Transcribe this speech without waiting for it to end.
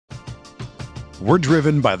We're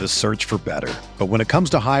driven by the search for better. But when it comes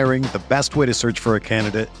to hiring, the best way to search for a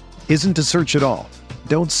candidate isn't to search at all.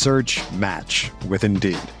 Don't search, match with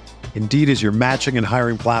Indeed. Indeed is your matching and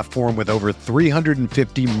hiring platform with over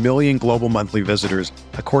 350 million global monthly visitors,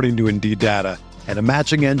 according to Indeed data, and a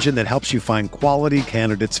matching engine that helps you find quality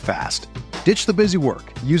candidates fast. Ditch the busy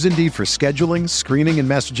work. Use Indeed for scheduling, screening, and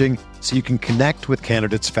messaging so you can connect with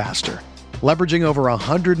candidates faster. Leveraging over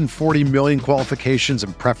 140 million qualifications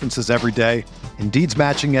and preferences every day, Indeed's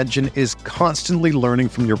matching engine is constantly learning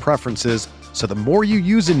from your preferences, so the more you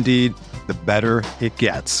use Indeed, the better it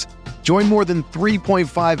gets. Join more than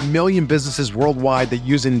 3.5 million businesses worldwide that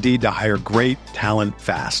use Indeed to hire great talent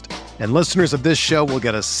fast. And listeners of this show will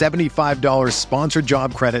get a $75 sponsored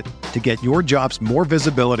job credit to get your jobs more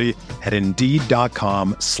visibility at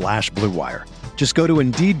Indeed.com/Blue Wire. Just go to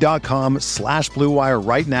Indeed.com/Blue Wire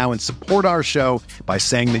right now and support our show by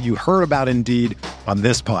saying that you heard about Indeed on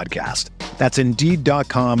this podcast. That's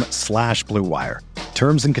Indeed.com/Blue Wire.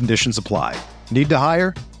 Terms and conditions apply. Need to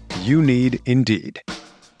hire? You need Indeed.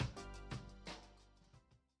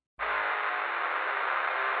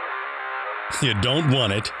 You don't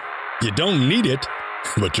want it, you don't need it,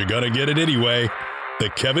 but you're gonna get it anyway. The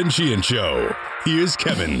Kevin Sheehan Show. Here's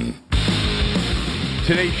Kevin.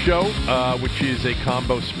 Today's show, which is a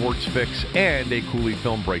combo sports fix and a Cooley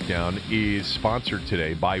film breakdown, is sponsored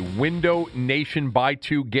today by Window Nation. Buy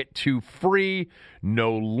two, get two free,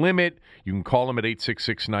 no limit. You can call them at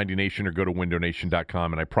 866-90Nation or go to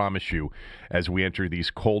windownation.com. And I promise you, as we enter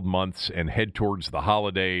these cold months and head towards the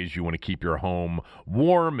holidays, you want to keep your home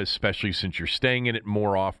warm, especially since you're staying in it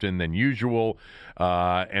more often than usual.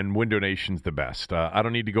 And Window Nation's the best. I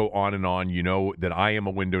don't need to go on and on. You know that I am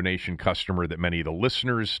a Window Nation customer, that many of the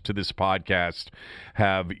listeners to this podcast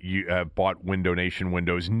have bought Window Nation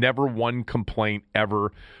windows. Never one complaint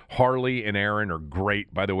ever. Harley and Aaron are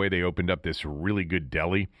great. By the way, they opened up this really good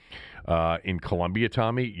deli in Columbia,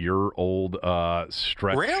 Tommy, your old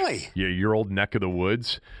stretch. Really? Yeah, your old neck of the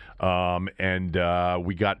woods. And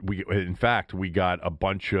we got a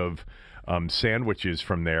bunch of sandwiches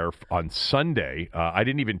from there on Sunday. I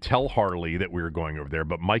didn't even tell Harley that we were going over there,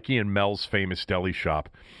 but Mikey and Mel's famous deli shop,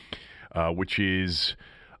 which is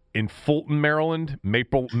in Fulton, Maryland,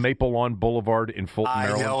 Maple Lawn Boulevard in Fulton,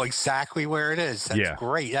 Maryland. I know exactly where it is. That's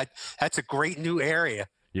great. That's a great new area.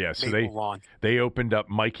 Yeah, so they opened up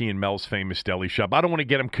Mikey and Mel's famous deli shop. I don't want to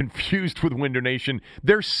get them confused with Window Nation.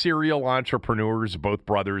 They're serial entrepreneurs, both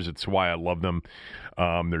brothers. It's why I love them.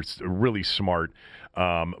 They're really smart.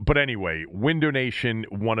 But anyway, Window Nation,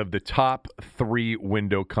 one of the top 3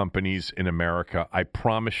 window companies in America. I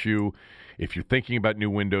promise you, if you're thinking about new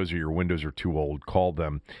windows or your windows are too old, call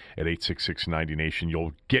them at 866-90Nation.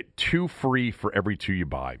 You'll get 2 free for every 2 you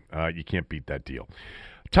buy. You can't beat that deal.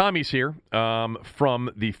 Tommy's here from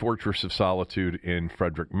the Fortress of Solitude in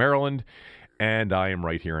Frederick, Maryland, and I am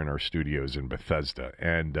right here in our studios in Bethesda.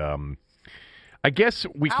 And I guess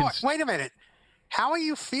we can... Wait a minute. How are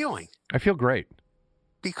you feeling? I feel great.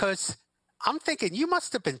 Because I'm thinking you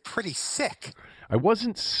must have been pretty sick. I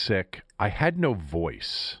wasn't sick. I had no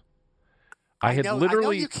voice. I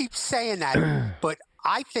know you keep saying that, but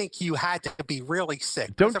I think you had to be really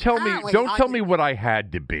sick. Don't tell me what I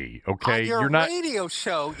had to be, okay? On your radio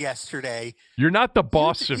show yesterday. You're not the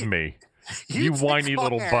boss of me. You whiny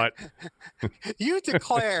little butt. You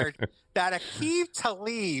declared that Aqib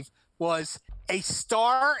Talib was a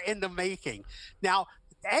star in the making. Now,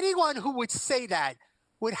 anyone who would say that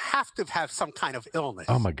would have to have some kind of illness.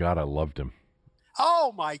 Oh, my God, I loved him.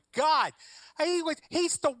 Oh, my God.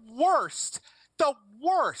 He's the worst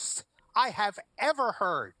I have ever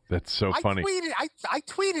heard. That's so funny. I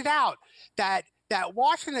tweeted out that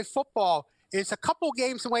Washington football is a couple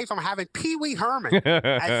games away from having Pee Wee Herman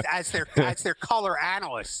as their color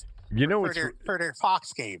analyst. You know, for their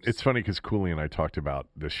Fox games. It's funny because Cooley and I talked about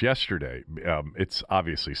this yesterday. It's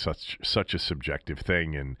obviously such a subjective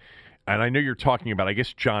thing, and I know you're talking about, I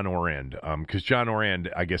guess, John Orand, because John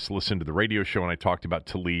Orand, I guess, listened to the radio show, and I talked about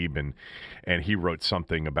Talib, and he wrote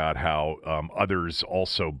something about how others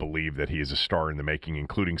also believe that he is a star in the making,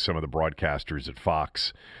 including some of the broadcasters at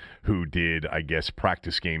Fox who did, I guess,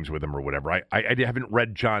 practice games with him or whatever. I haven't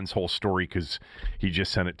read John's whole story because he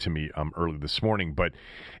just sent it to me early this morning, but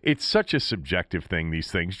it's such a subjective thing,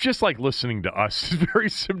 these things. Just like listening to us is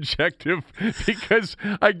very subjective, because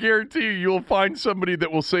I guarantee you'll find somebody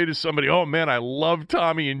that will say to somebody, oh, man, I love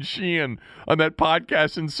Tommy and Sheehan on that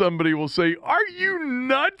podcast, and somebody will say, are you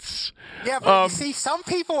nuts? Yeah, but you see, some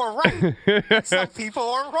people are right, and some people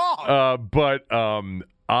are wrong.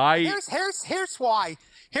 Here's why.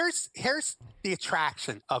 Here's the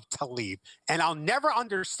attraction of Talib, and I'll never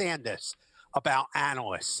understand this. about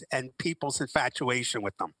analysts and people's infatuation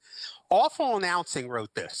with them. Awful Announcing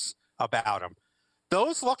wrote this about him.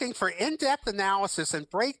 Those looking for in-depth analysis and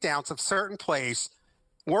breakdowns of certain plays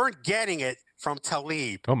weren't getting it from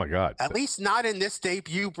Talib. Oh my God! At least not in this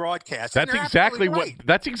debut broadcast. That's exactly what. Right.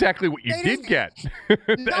 That's exactly what you did get.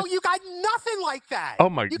 No, you got nothing like that. Oh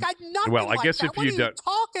my! You got nothing. Well, I like guess that. if what you are don't,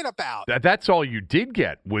 talking about? That's all you did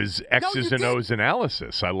get was X's and O's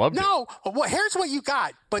analysis. I loved it. No, well, here's what you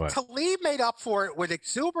got. But What? Talib made up for it with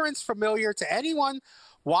exuberance familiar to anyone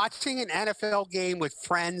watching an NFL game with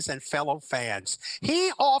friends and fellow fans.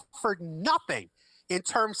 He offered nothing in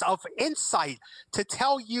terms of insight to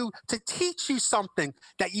teach you something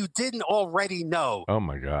that you didn't already know. Oh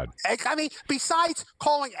my God! I mean, besides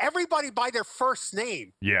calling everybody by their first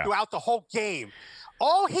name throughout the whole game,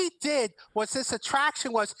 all he did was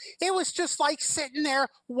it was just like sitting there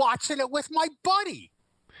watching it with my buddy.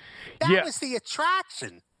 That was the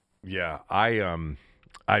attraction. Yeah,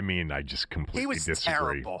 I mean, I just completely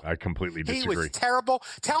disagree. Terrible. I completely disagree. He was terrible.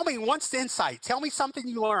 Tell me what's the insight. Tell me something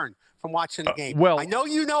you learned from watching the game. Well, I know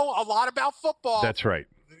you know a lot about football. That's right.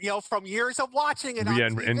 You know, from years of watching it on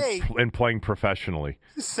TV. And playing professionally.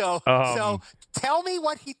 So tell me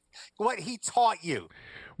what he taught you.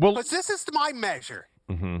 Well, because this is my measure.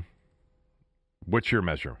 Mm-hmm. What's your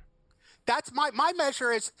measure? That's my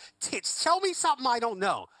measure is tell me something I don't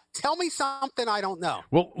know. Tell me something I don't know.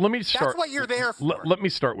 Well, let me start. That's what you're there for. Let me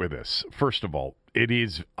start with this. First of all, it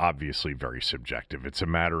is obviously very subjective. It's a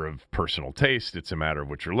matter of personal taste. It's a matter of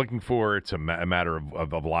what you're looking for. It's a matter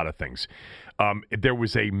of a lot of things. There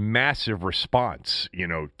was a massive response,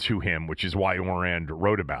 to him, which is why Orand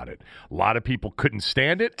wrote about it. A lot of people couldn't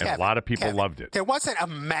stand it, and a lot of people loved it. There wasn't a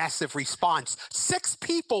massive response. 6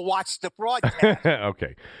 people watched the broadcast.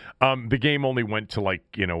 Okay. The game only went to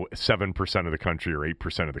 7% of the country or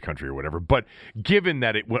 8% of the country or whatever. But given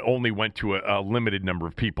that it only went to a limited number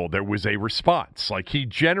of people, there was a response. Like, he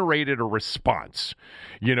generated a response.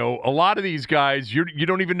 A lot of these guys, you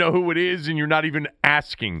don't even know who it is, and you're not even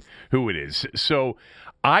asking who it is. So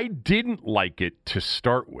I didn't like it to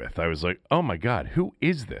start with. I was like, oh my God, who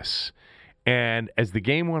is this? And as the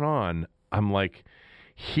game went on, I'm like,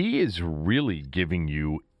 he is really giving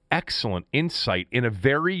you excellent insight in a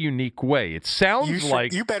very unique way. It sounds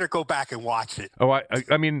like you better go back and watch it. Oh,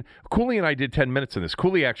 I mean, Cooley and I did 10 minutes on this.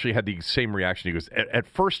 Cooley actually had the same reaction. He goes, at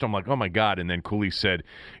first I'm like, oh my God. And then Cooley said,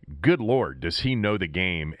 good Lord, does he know the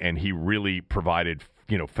game? And he really provided,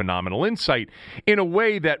 phenomenal insight in a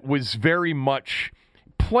way that was very much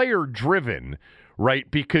player driven.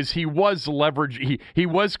 Right, because he was he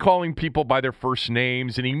was calling people by their first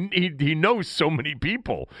names, and he knows so many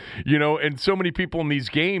people, and so many people in these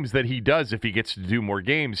games that he does. If he gets to do more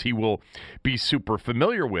games, he will be super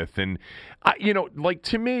familiar with. And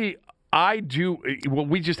to me, I do. Well,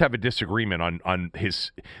 we just have a disagreement on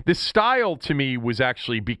this style. To me,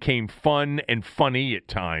 became fun and funny at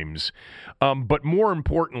times, but more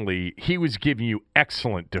importantly, he was giving you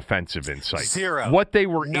excellent defensive insight. Zero. What they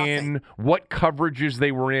were Nothing. in, what coverages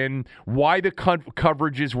they were in, why the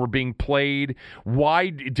coverages were being played, why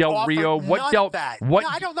Del Rio, what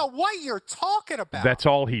I don't know what you're talking about. That's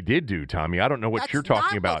all he did do, Tommy. I don't know what you're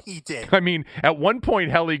talking about. What he did. I mean, at one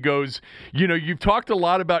point, Helly goes, you've talked a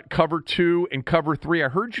lot about cover 2 and cover 3. I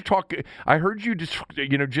heard you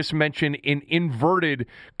just mention an inverted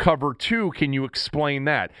cover 2. Can you explain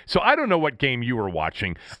that? So I don't know what game you were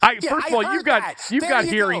watching. First of all, you've got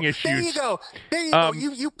hearing issues. There you go.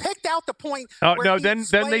 You picked out the point. No, then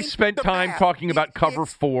they spent time talking about cover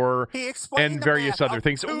 4 and various other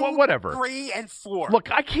things. Well, whatever. 3 and 4. Look,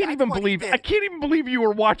 I can't even believe you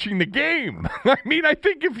were watching the game. I mean, I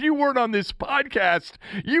think if you weren't on this podcast,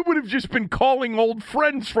 you would have just been calling old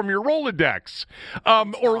friends from your Rolodex.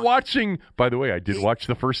 Or watching. By the way, I did watch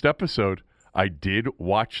the first episode. I did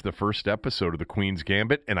watch the first episode of The Queen's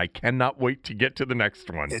Gambit, and I cannot wait to get to the next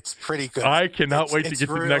one. It's pretty good. I cannot wait to get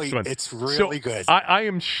to the next one. It's really good. I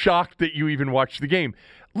am shocked that you even watched the game.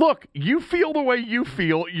 Look, you feel the way you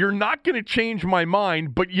feel. You're not going to change my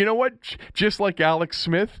mind, but you know what? Just like Alex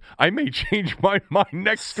Smith, I may change my mind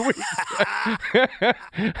next week.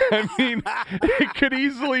 I mean, it could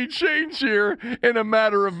easily change here in a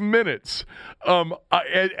matter of minutes.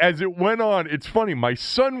 As it went on, it's funny. My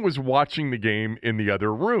son was watching the game in the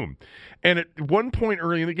other room. And at one point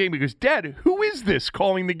early in the game, he goes, Dad, who is this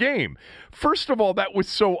calling the game? First of all, that was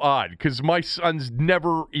so odd because my sons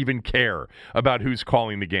never even care about who's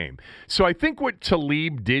calling the game. So I think what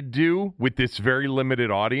Talib did do with this very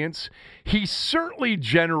limited audience, he certainly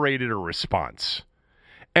generated a response.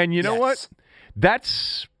 And you know what?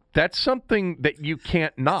 That's that's something that you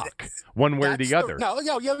can't knock one way or the other. No,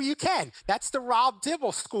 you can. That's the Rob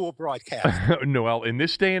Dibble school broadcast. Noel, in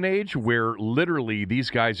this day and age where literally these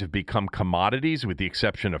guys have become commodities with the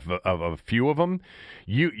exception of a few of them,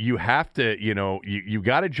 you have to, you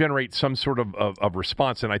got to generate some sort of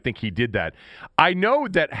response, and I think he did that. I know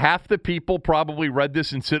that half the people probably read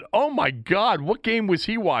this and said, oh my God, what game was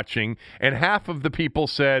he watching? And half of the people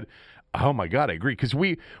said, oh, my God, I agree. Because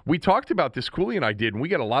we talked about this, Cooley and I did, and we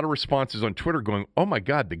got a lot of responses on Twitter going, oh, my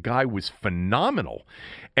God, the guy was phenomenal.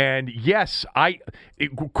 And, yes,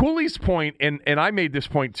 Cooley's point, and I made this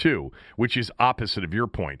point too, which is opposite of your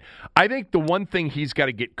point. I think the one thing he's got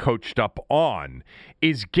to get coached up on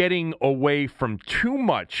is getting away from too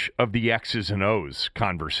much of the X's and O's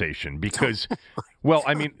conversation because – well,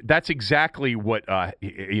 I mean, that's exactly what,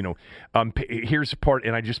 here's the part,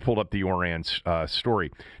 and I just pulled up the Oran's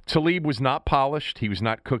story. Talib was not polished. He was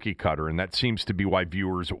not cookie cutter, and that seems to be why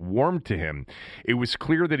viewers warmed to him. It was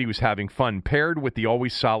clear that he was having fun, paired with the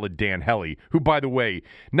always solid Dan Hellie, who, by the way,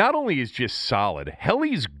 not only is just solid,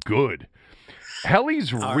 Hellie's good.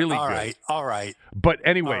 Hellie's really good. All right. But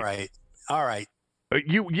anyway. All right.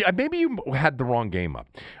 Maybe you had the wrong game up.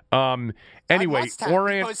 Anyway,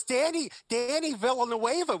 Oran, because Danny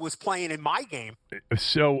Villanueva was playing in my game.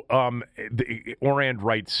 So Oran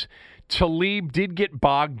writes, Talib did get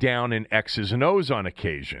bogged down in X's and O's on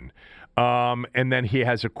occasion. And then he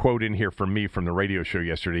has a quote in here from me from the radio show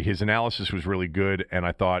yesterday. His analysis was really good, and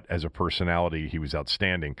I thought as a personality he was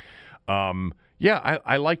outstanding. Yeah,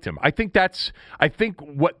 I liked him. I think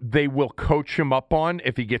what they will coach him up on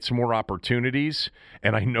if he gets more opportunities,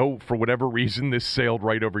 and I know for whatever reason this sailed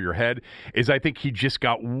right over your head, is I think he just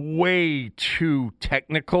got way too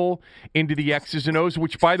technical into the X's and O's,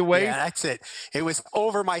 which, by the way... Yeah, that's it. It was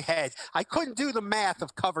over my head. I couldn't do the math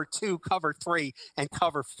of cover 2, cover 3, and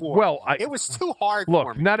cover 4. Well, it was too hard for me.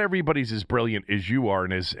 Look, not everybody's as brilliant as you are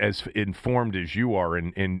and as informed as you are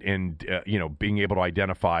in being able to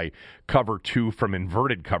identify cover 2 from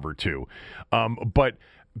inverted cover 2. But,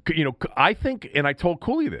 I think, and I told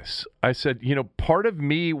Cooley this, I said, part of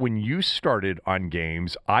me when you started on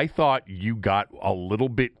games, I thought you got a little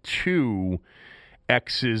bit too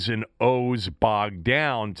X's and O's bogged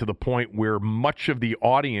down to the point where much of the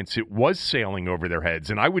audience, it was sailing over their heads.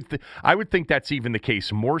 And I would think that's even the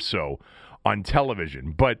case more so on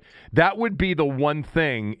television. But that would be the one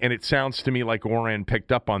thing, and it sounds to me like Oran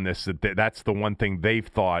picked up on this, that's the one thing they've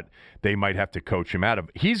thought they might have to coach him out of.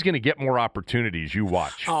 He's going to get more opportunities, you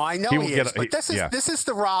watch. Oh, I know he is, but this is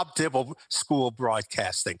the Rob Dibble school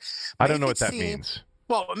broadcasting. I don't know what that means.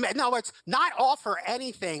 Well, no, it's not offer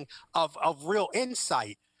anything of real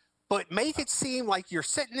insight, but make it seem like you're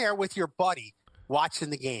sitting there with your buddy watching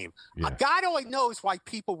the game. Yeah. God only knows why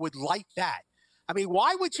people would like that. I mean,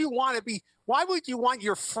 why would you want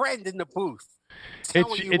your friend in the booth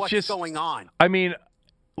telling you what's going on? I mean,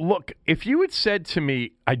 look, if you had said to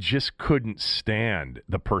me, I just couldn't stand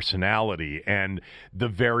the personality and the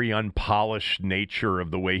very unpolished nature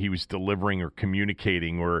of the way he was delivering or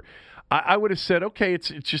communicating, or I would have said, okay, it's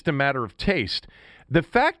just a matter of taste. The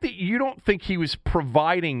fact that you don't think he was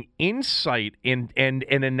providing insight and an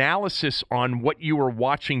analysis on what you were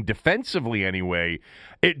watching defensively anyway,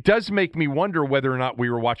 it does make me wonder whether or not we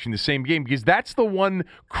were watching the same game, because that's the one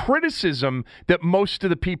criticism that most of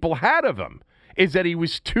the people had of him, is that he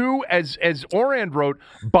was too, as Oran wrote,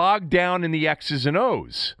 bogged down in the X's and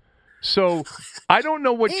O's. So I don't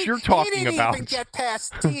know what you're talking about. He didn't even get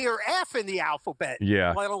past T or F in the alphabet,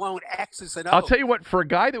 yeah, let alone X's and O's. I'll tell you what, for a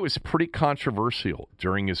guy that was pretty controversial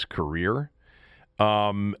during his career,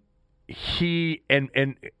 he and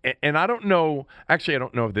I don't know. Actually, I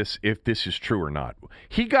don't know if this is true or not.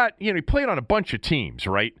 He got he played on a bunch of teams,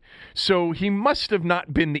 right? So he must have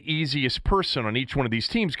not been the easiest person on each one of these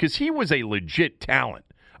teams, because he was a legit talent,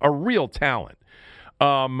 a real talent.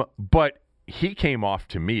 But he came off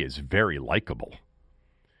to me as very likable.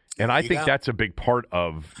 And I think that's a big part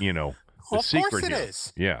of, the secret. Of course it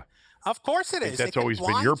is. Yeah. Of course it is. That's always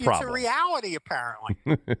been your problem. To reality, apparently.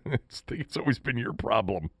 I think it's always been your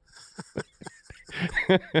problem.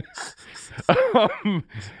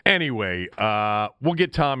 Anyway, we'll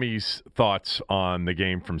get Tommy's thoughts on the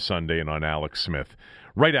game from Sunday and on Alex Smith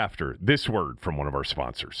right after this word from one of our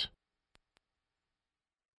sponsors.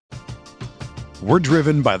 We're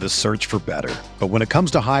driven by the search for better. But when it comes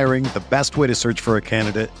to hiring, the best way to search for a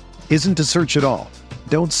candidate isn't to search at all.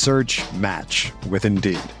 Don't search, match with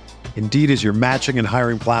Indeed. Indeed is your matching and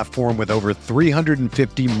hiring platform with over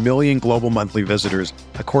 350 million global monthly visitors,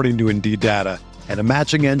 according to Indeed data, and a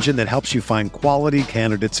matching engine that helps you find quality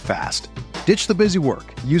candidates fast. Ditch the busy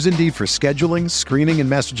work. Use Indeed for scheduling, screening,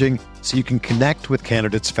 and messaging so you can connect with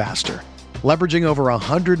candidates faster. Leveraging over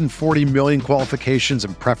 140 million qualifications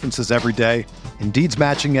and preferences every day, Indeed's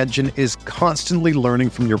matching engine is constantly learning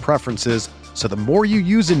from your preferences, so the more you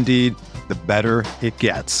use Indeed, the better it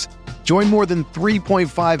gets. Join more than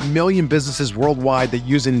 3.5 million businesses worldwide that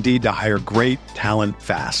use Indeed to hire great talent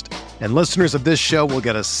fast. And listeners of this show will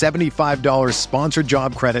get a $75 sponsored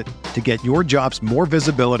job credit to get your jobs more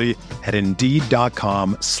visibility at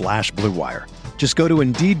Indeed.com/Blue Wire. Just go to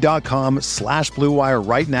Indeed.com/Blue Wire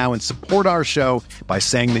right now and support our show by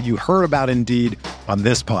saying that you heard about Indeed on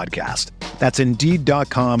this podcast. That's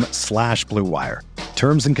Indeed.com/Blue Wire.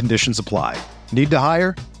 Terms and conditions apply. Need to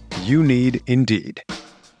hire? You need Indeed.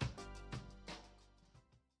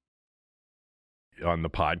 On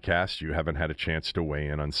the podcast, you haven't had a chance to weigh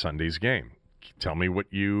in on Sunday's game. Tell me what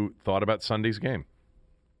you thought about Sunday's game.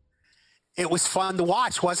 It was fun to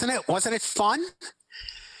watch, wasn't it? Wasn't it fun?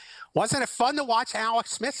 Wasn't it fun to watch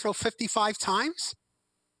Alex Smith throw 55 times?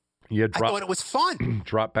 Yeah, I thought it was fun.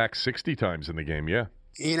 Drop back 60 times in the game, yeah.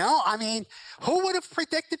 You know, I mean, who would have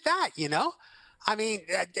predicted that, you know? I mean,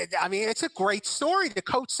 it's a great story. The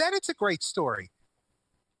coach said it's a great story.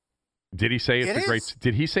 Did he say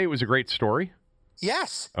Did he say it was a great story?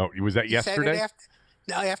 Yes. Oh, was that yesterday?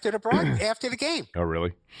 After the game. Oh,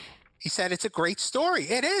 really? He said it's a great story.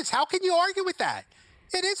 It is. How can you argue with that?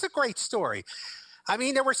 It is a great story. I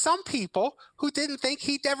mean, there were some people who didn't think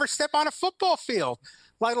he'd ever step on a football field,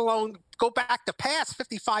 let alone go back to pass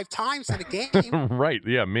 55 times in a game. Right.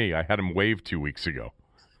 Yeah, me. I had him waived 2 weeks ago.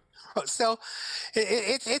 So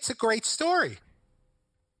it's a great story.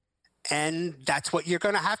 And that's what you're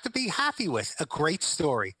going to have to be happy with, a great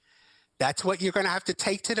story. That's what you're going to have to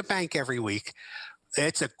take to the bank every week.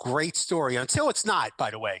 It's a great story until it's not,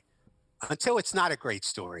 by the way, until it's not a great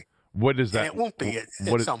story. What does that? And it won't be at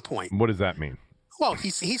some point. What does that mean? Well,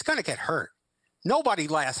 he's going to get hurt. Nobody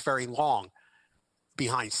lasts very long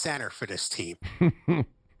behind center for this team.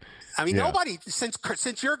 I mean, nobody since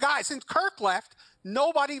Kirk left,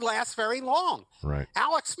 nobody lasts very long. Right.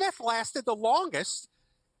 Alex Smith lasted the longest,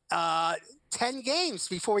 10 games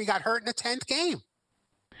before he got hurt in the 10th game.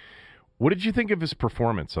 What did you think of his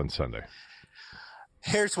performance on Sunday?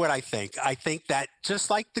 Here's what I think. I think that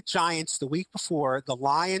just like the Giants the week before, the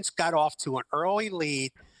Lions got off to an early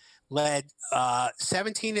lead, led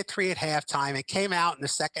 17-3 at halftime, and came out in the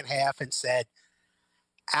second half and said,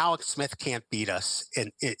 Alex Smith can't beat us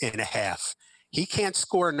in a half. He can't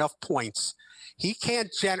score enough points. He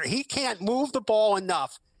can't move the ball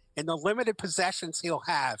enough in the limited possessions he'll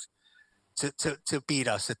have to beat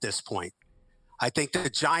us at this point. I think the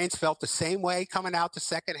Giants felt the same way coming out the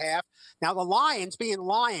second half. Now, the Lions, being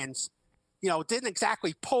Lions, didn't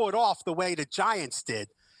exactly pull it off the way the Giants did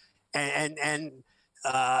and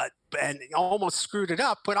almost screwed it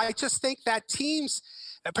up. But I just think that teams,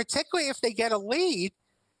 particularly if they get a lead,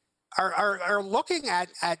 are looking at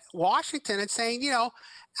Washington and saying,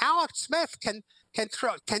 Alex Smith can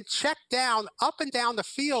check down up and down the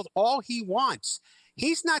field all he wants.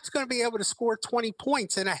 He's not going to be able to score 20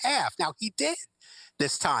 points in a half. Now, he did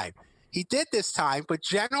this time. But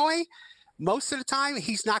generally, most of the time,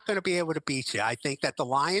 he's not going to be able to beat you. I think that the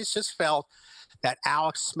Lions just felt that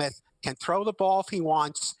Alex Smith can throw the ball if he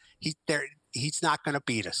wants. He's not going to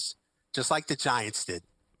beat us, just like the Giants did.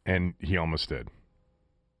 And he almost did.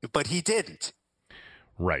 But he didn't.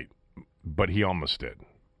 Right. But he almost did.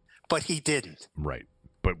 But he didn't. Right.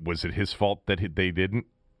 But was it his fault that they didn't?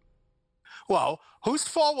 Well, whose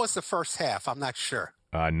fault was the first half? I'm not sure.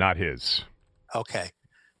 Not his. Okay.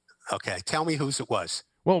 Tell me whose it was.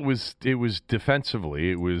 Well, it was defensively.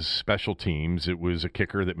 It was special teams. It was a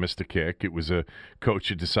kicker that missed a kick. It was a coach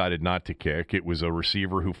who decided not to kick. It was a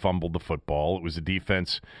receiver who fumbled the football. It was a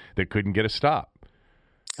defense that couldn't get a stop.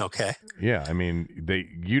 Okay. Yeah, I mean,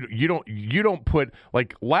 you don't put,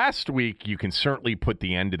 like last week, you can certainly put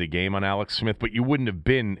the end of the game on Alex Smith, but you wouldn't have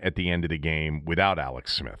been at the end of the game without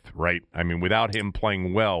Alex Smith, right? I mean, without him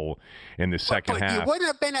playing well in the second half. You wouldn't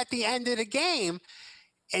have been at the end of the game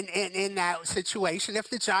in that situation if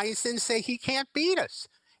the Giants didn't say he can't beat us.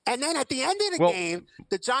 And then at the end of the game,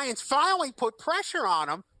 the Giants finally put pressure on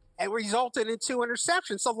him and resulted in 2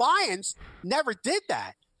 interceptions. The Lions never did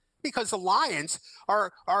that, because the Lions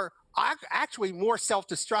are actually more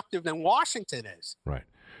self-destructive than Washington is. Right.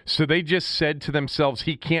 So they just said to themselves,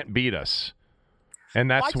 he can't beat us. And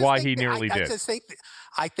that's why he nearly did.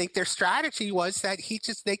 I think their strategy was that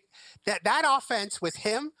that offense with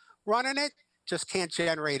him running it just can't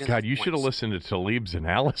generate enough God, you points. should have listened to Talib's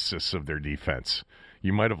analysis of their defense.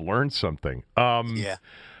 You might have learned something. Yeah.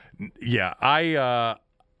 Yeah, I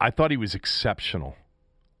thought he was exceptional.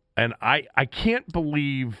 And I can't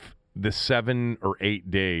believe the 7 or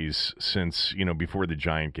 8 days since, before the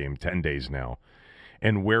Giant game, 10 days now,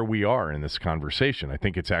 and where we are in this conversation. I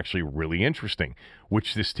think it's actually really interesting,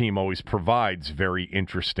 which this team always provides very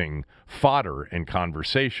interesting fodder and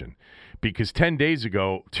conversation. Because 10 days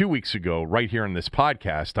ago, 2 weeks ago, right here in this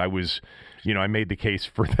podcast, I made the case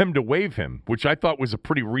for them to waive him, which I thought was a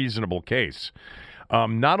pretty reasonable case.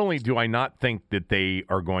 Not only do I not think that they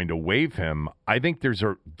are going to waive him, I think there's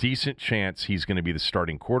a decent chance he's going to be the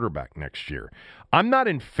starting quarterback next year. I'm not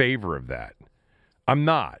in favor of that.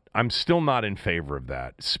 I'm still not in favor of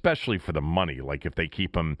that, especially for the money. Like if they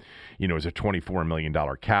keep him, as a $24 million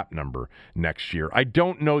cap number next year. I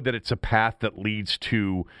don't know that it's a path that leads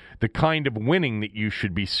to the kind of winning that you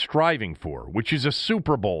should be striving for, which is a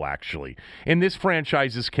Super Bowl, actually. In this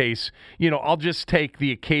franchise's case, I'll just take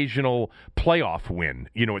the occasional playoff win,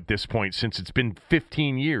 at this point, since it's been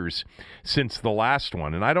 15 years since the last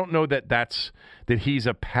one. And I don't know that he's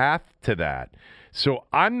a path to that. So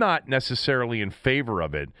I'm not necessarily in favor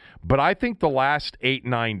of it, but I think the last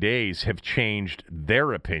 8-9 days have changed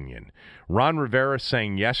their opinion. Ron Rivera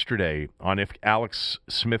saying yesterday on if Alex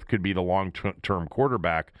Smith could be the long-term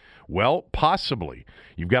quarterback, well, possibly.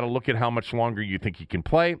 You've got to look at how much longer you think he can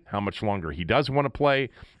play, how much longer he does want to play.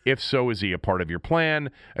 If so, is he a part of your plan?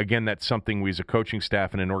 Again, that's something we as a coaching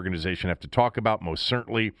staff and an organization have to talk about, most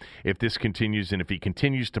certainly, if this continues and if he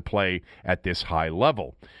continues to play at this high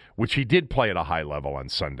level, which he did play at a high level on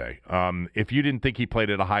Sunday. If you didn't think he played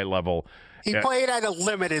at a high level... He played at a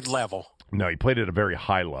limited level. No, he played at a very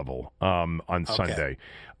high level on Sunday.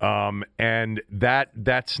 And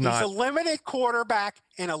that's not... He's a limited quarterback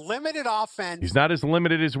in a limited offense. He's not as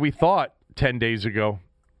limited as we thought 10 days ago.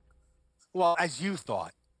 Well, as you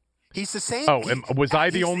thought. He's the same... Oh, was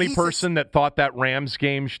I the only person that thought that Rams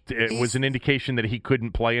game was an indication that he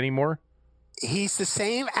couldn't play anymore? He's the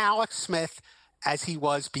same Alex Smith as he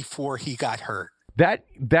was before he got hurt. That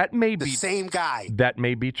may be... The same guy. That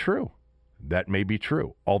may be true. That may be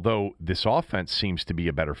true. Although this offense seems to be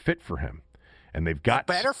a better fit for him. And they've got... A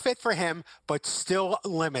better fit for him, but still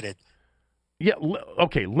limited. Yeah,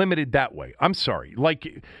 okay, limited that way. I'm sorry.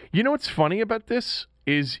 Like, what's funny about this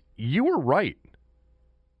is you were right.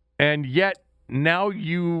 And yet now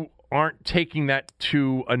you aren't taking that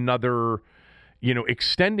to another,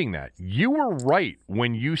 extending that. You were right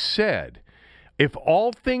when you said... If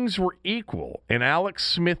all things were equal and Alex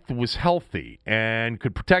Smith was healthy and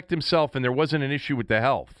could protect himself and there wasn't an issue with the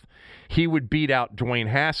health, he would beat out Dwayne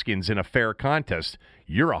Haskins in a fair contest.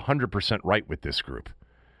 You're 100% right with this group.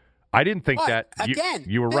 I didn't think that. Again,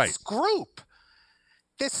 you were right. This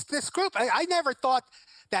group, I never thought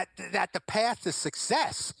that the path to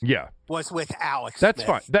success was with Alex That's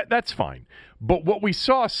Smith. Fine. That's fine. But what we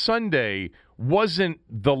saw Sunday wasn't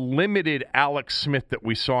the limited Alex Smith that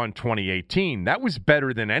we saw in 2018. That was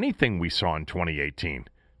better than anything we saw in 2018,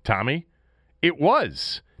 Tommy. It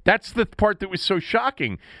was. That's the part that was so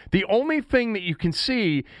shocking. The only thing that you can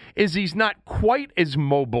see is he's not quite as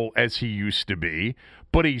mobile as he used to be,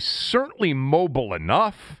 but he's certainly mobile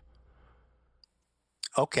enough.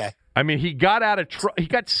 Okay. I mean, he got he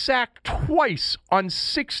got sacked twice on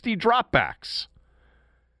 60 dropbacks.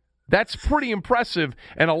 That's pretty impressive,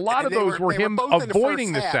 and a lot of those were him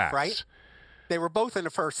avoiding the sacks. Right? They were both in the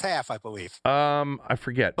first half, I believe. I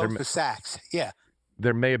forget. Both the sacks, yeah.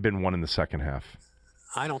 There may have been one in the second half.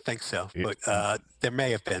 I don't think so, but there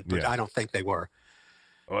may have been, but I don't think they were.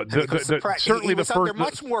 Certainly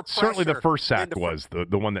the first sack was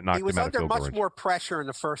the one that knocked him out of field goal range. He was under much more pressure in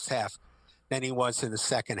the first half than he was in the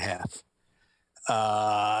second half.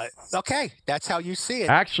 Okay, that's how you see it.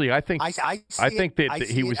 Actually, I think that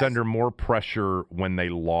he was under more pressure when they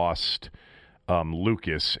lost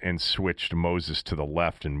Lucas and switched Moses to the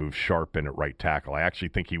left and moved Sharp in at right tackle. I actually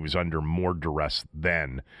think he was under more duress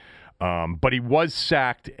then. But he was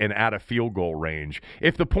sacked and out of field goal range.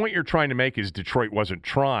 If the point you're trying to make is Detroit wasn't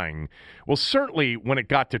trying, well, certainly when it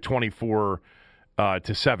got to 24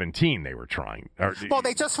 to 17, they were trying. Well,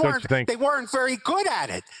 they just weren't. They weren't very good at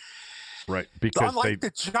it. Right, because unlike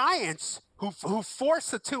the Giants, who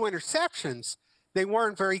forced the 2 interceptions, they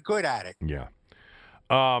weren't very good at it. Yeah.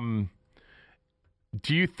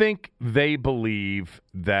 Do you think they believe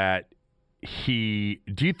that do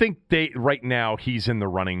you think right now he's in the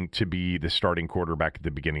running to be the starting quarterback at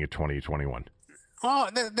the beginning of 2021? Oh,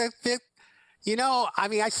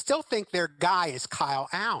 I still think their guy is Kyle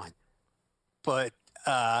Allen. But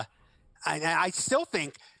I still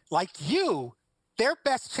think, like you, their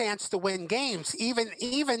best chance to win games,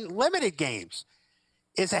 even limited games,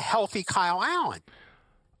 is a healthy Kyle Allen.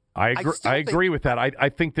 I agree with that. I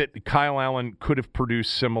think that Kyle Allen could have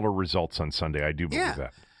produced similar results on Sunday. I do believe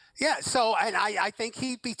that. Yeah. So, and I think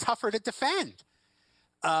he'd be tougher to defend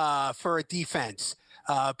for a defense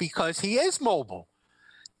because he is mobile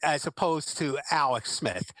as opposed to Alex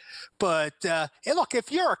Smith. But hey, look,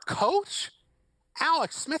 if you're a coach,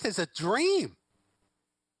 Alex Smith is a dream.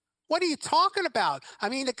 What are you talking about? I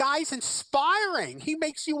mean, the guy's inspiring. He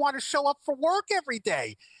makes you want to show up for work every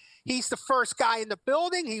day. He's the first guy in the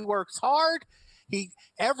building. He works hard.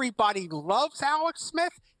 Everybody loves Alex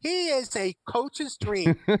Smith. He is a coach's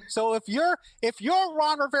dream. So if you're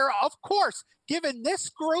Ron Rivera, of course, given this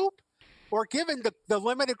group or given the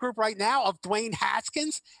limited group right now of Dwayne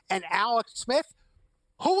Haskins and Alex Smith,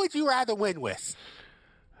 who would you rather win with?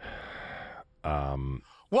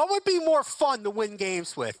 What would be more fun to win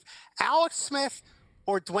games with, Alex Smith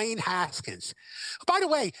or Dwayne Haskins? By the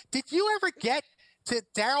way, did you ever get to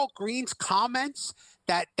Darryl Green's comments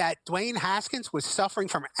that Dwayne Haskins was suffering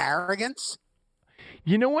from arrogance?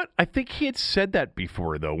 You know what? I think he had said that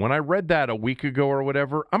before, though. When I read that a week ago or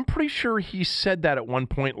whatever, I'm pretty sure he said that at one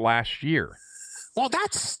point last year. Well,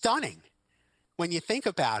 that's stunning when you think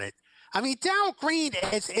about it. I mean, Darryl Green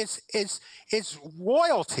is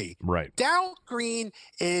royalty. Right. Darryl Green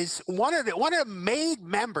is one of the made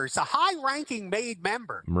members, a high-ranking made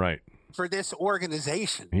member. Right. For this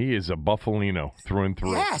organization. He is a Buffalino through and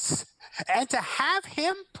through. Yes. And to have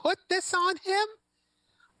him put this on him,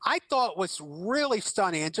 I thought was really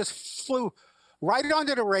stunning and just flew right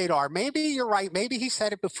under the radar. Maybe you're right. Maybe he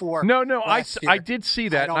said it before. No, I did see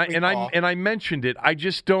that, and I mentioned it. I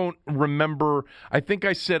just don't remember. I think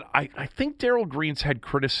I said I think Darryl Green's had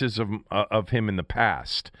criticism of him in the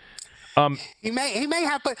past. He may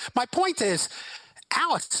have, but my point is,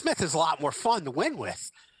 Alex Smith is a lot more fun to win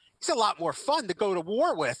with. He's a lot more fun to go to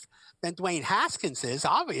war with than Dwayne Haskins is,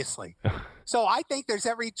 obviously. So I think there's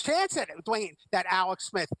every chance that Alex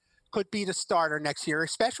Smith could be the starter next year,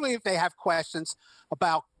 especially if they have questions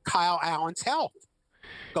about Kyle Allen's health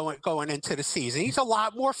going into the season. He's a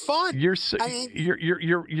lot more fun. You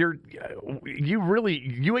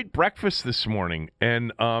ate breakfast this morning,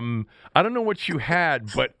 and I don't know what you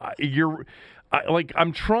had, but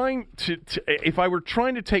I'm trying to if I were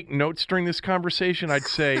trying to take notes during this conversation, I'd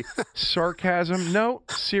say sarcasm, no,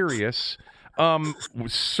 serious,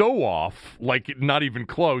 so off, like not even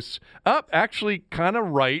close. Actually, kind of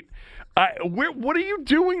right. What are you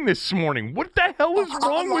doing this morning? What the hell is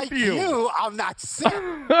wrong with you? I'm not sick.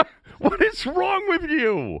 What is wrong with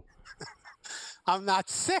you? I'm not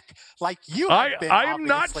sick like you have been. I am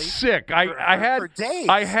not sick.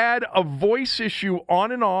 I had a voice issue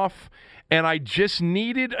on and off. And I just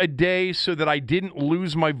needed a day so that I didn't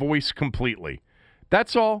lose my voice completely.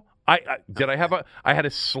 That's all. I had a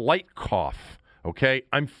slight cough. Okay,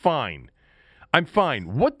 I'm fine.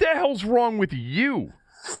 What the hell's wrong with you?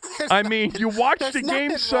 You watched the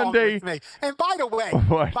game Sunday. And by the way,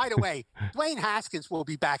 Dwayne Haskins will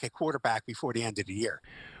be back at quarterback before the end of the year.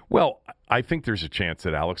 Well, I think there's a chance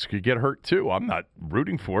that Alex could get hurt, too. I'm not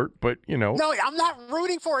rooting for it, but, No, I'm not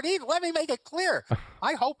rooting for it either. Let me make it clear.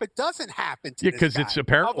 I hope it doesn't happen to because it's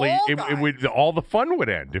apparently all the fun would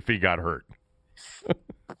end if he got hurt.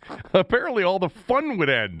 Apparently all the fun would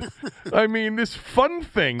end. This fun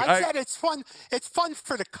thing. I said it's fun. It's fun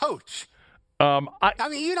for the coach.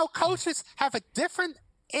 Coaches have a different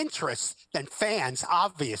interest than fans,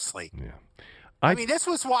 obviously. Yeah. This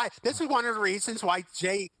was one of the reasons why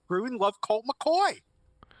Jay Gruden loved Colt McCoy.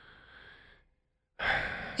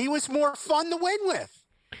 He was more fun to win with.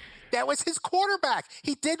 That was his quarterback.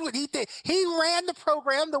 He did what he did. He ran the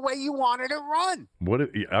program the way you wanted it run.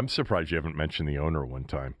 I'm surprised you haven't mentioned the owner one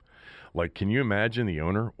time. Like, can you imagine the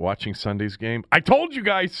owner watching Sunday's game? I told you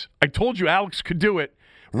guys. I told you Alex could do it.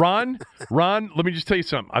 Ron, let me just tell you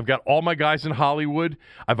something. I've got all my guys in Hollywood.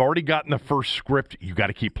 I've already gotten the first script. You got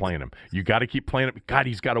to keep playing him. God,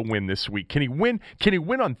 he's got to win this week. Can he win? Can he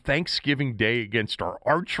win on Thanksgiving Day against our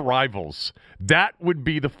arch rivals? That would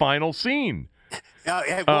be the final scene.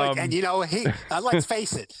 Let's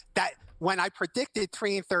face it. That when I predicted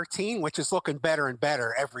 3-13, which is looking better and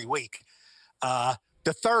better every week,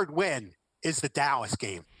 the third win is the Dallas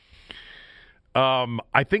game.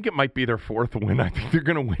 I think it might be their fourth win. I think they're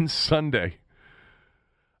going to win Sunday.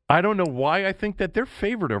 I don't know why I think that they're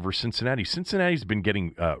favored over Cincinnati. Cincinnati's been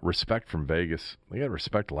getting respect from Vegas. They got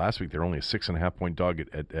respect last week. They're only a 6.5-point dog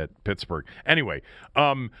at Pittsburgh. Anyway,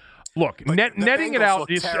 look, netting it out.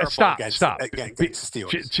 Stop.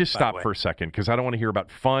 Just stop for a second because I don't want to hear about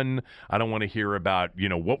fun. I don't want to hear about,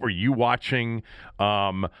 what were you watching?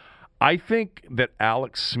 I think that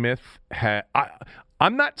Alex Smith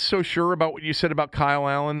I'm not so sure about what you said about Kyle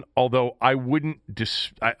Allen, although I wouldn't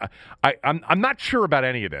I'm not sure about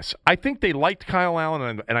any of this. I think they liked Kyle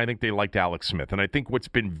Allen, and I think they liked Alex Smith. And I think what's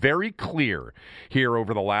been very clear here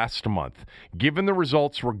over the last month, given the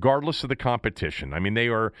results regardless of the competition, I mean, they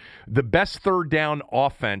are the best third down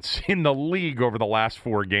offense in the league over the last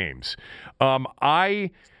 4 games.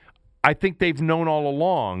 I think they've known all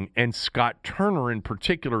along, and Scott Turner in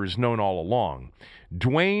particular has known all along.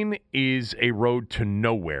 Dwayne is a road to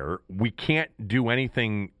nowhere. We can't do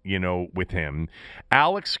anything, with him.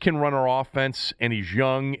 Alex can run our offense, and he's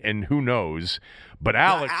young, and who knows. But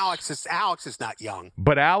Alex is not young.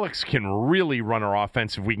 But Alex can really run our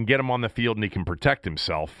offense if we can get him on the field and he can protect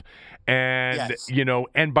himself. And, yes.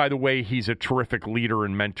 And by the way, he's a terrific leader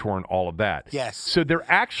and mentor and all of that. Yes. So they're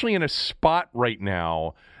actually in a spot right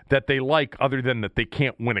now that they like, other than that they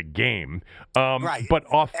can't win a game. Right. But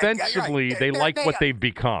offensively, right. They like what they've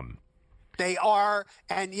become. They are.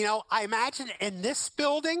 And, I imagine in this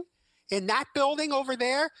building, in that building over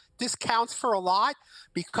there, this counts for a lot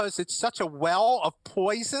because it's such a well of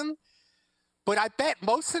poison. But I bet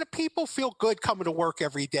most of the people feel good coming to work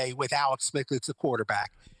every day with Alex Smith as the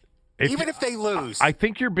quarterback, even if they lose. I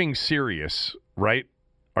think you're being serious, right?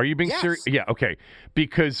 Are you being serious? Yeah, okay.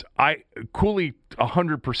 Because Cooley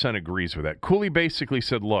 100% agrees with that. Cooley basically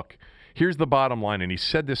said, look, here's the bottom line, and he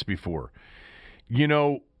said this before.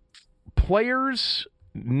 Players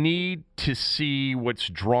need to see what's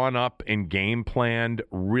drawn up and game planned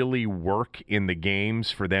really work in the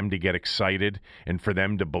games for them to get excited and for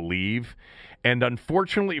them to believe. And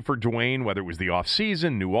unfortunately for Dwayne, whether it was the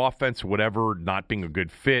offseason, new offense, whatever, not being a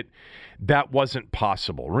good fit, that wasn't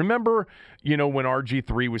possible. Remember, when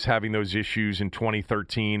RG3 was having those issues in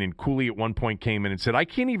 2013 and Cooley at one point came in and said, I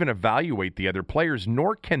can't even evaluate the other players,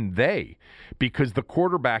 nor can they, because the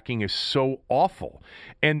quarterbacking is so awful.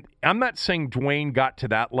 And I'm not saying Dwayne got to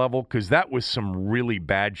that level because that was some really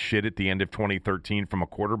bad shit at the end of 2013 from a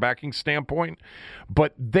quarterbacking standpoint,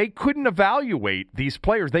 but they couldn't evaluate these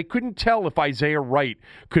players. They couldn't tell if Isaiah Wright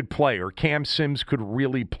could play or Cam Sims could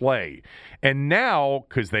really play. And now,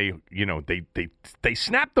 because they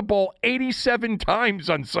snapped the ball 87 times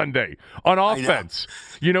on Sunday on offense,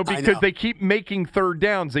 because they keep making third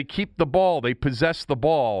downs. They keep the ball. They possess the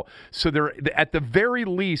ball. So they're, at the very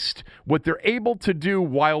least, what they're able to do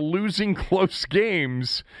while losing close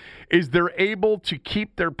games is they're able to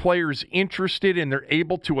keep their players interested and they're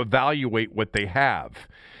able to evaluate what they have.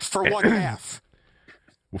 For one half.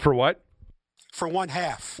 For what? For one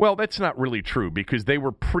half. Well, that's not really true because they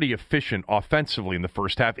were pretty efficient offensively in the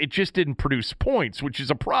first half. It just didn't produce points, which is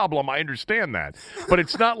a problem. I understand that. But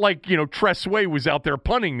it's not like, Tressway was out there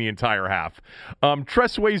punting the entire half.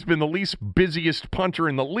 Tressway's been the least busiest punter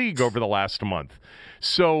in the league over the last month.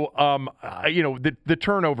 So, the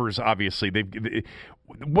turnovers, obviously,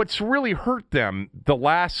 what's really hurt them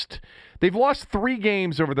they've lost 3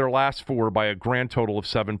 games over their last 4 by a grand total of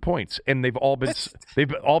 7 points, and they've all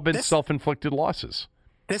been self-inflicted losses.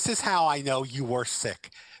 This is how I know you were sick,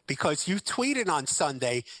 because you tweeted on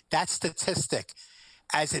Sunday that statistic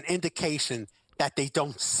as an indication that they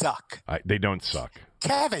don't suck. They don't suck.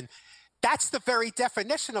 Kevin, that's the very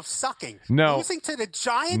definition of sucking. No. Losing to the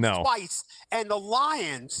Giants twice and the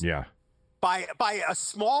Lions by a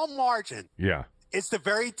small margin. Yeah. It's the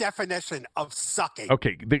very definition of sucking.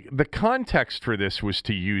 Okay, the context for this was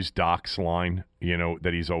to use Doc's line,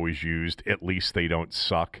 that he's always used, at least they don't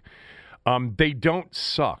suck. They don't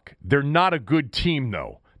suck. They're not a good team,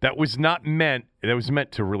 though. That was meant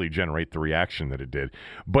to really generate the reaction that it did.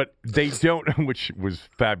 But they don't, which was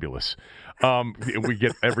fabulous. We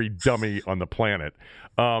get every dummy on the planet.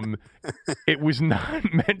 It was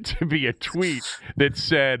not meant to be a tweet that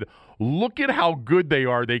said, look at how good they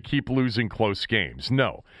are. They keep losing close games.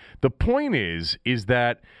 No. The point is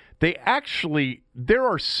that there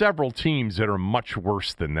are several teams that are much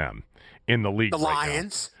worse than them in the league. The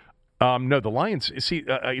Lions? No, the Lions. See,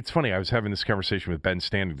 it's funny. I was having this conversation with Ben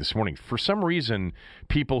Standing this morning. For some reason,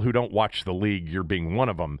 people who don't watch the league, you're being one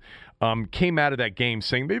of them, came out of that game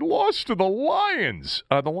saying they lost to the Lions.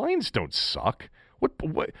 The Lions don't suck.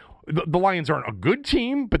 What? The Lions aren't a good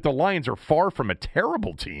team, but the Lions are far from a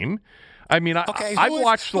terrible team. I mean, I've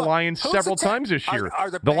watched the Lions several times this year.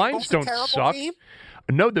 Are the Lions don't suck. Team?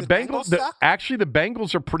 No, the Bengals. Actually, the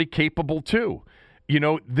Bengals are pretty capable too.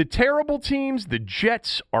 The terrible teams, the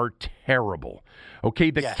Jets are terrible.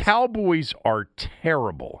 Okay, the Cowboys are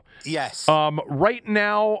terrible. Yes. Right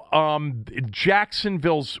now,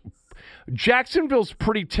 Jacksonville's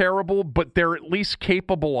pretty terrible, but they're at least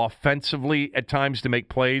capable offensively at times to make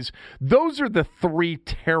plays. Those are the 3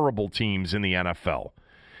 terrible teams in the NFL.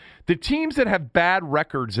 The teams that have bad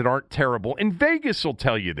records that aren't terrible, and Vegas will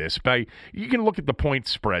tell you this, you can look at the point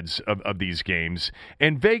spreads of these games,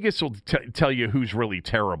 and Vegas will tell you who's really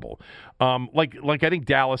terrible. Like I think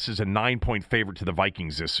Dallas is a 9-point favorite to the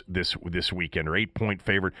Vikings this weekend, or 8-point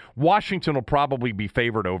favorite. Washington will probably be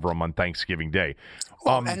favored over them on Thanksgiving Day.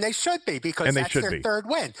 Well, and they should be, because that's their third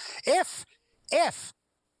win. If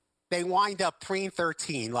they wind up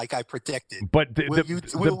 3-13, like I predicted, but will you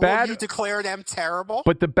declare them terrible?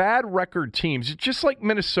 But the bad record teams, just like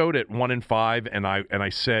Minnesota at 1-5, and I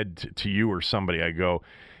said to you or somebody, I go,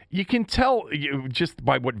 you can tell just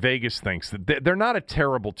by what Vegas thinks that they're not a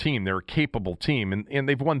terrible team. They're a capable team, and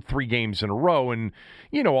they've won 3 games in a row. And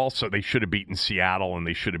also they should have beaten Seattle and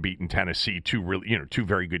they should have beaten Tennessee, two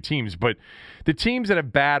very good teams. But the teams that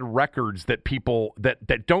have bad records that people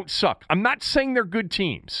that don't suck. I'm not saying they're good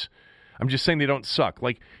teams. I'm just saying they don't suck.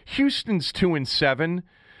 Like Houston's 2-7,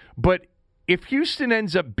 but if Houston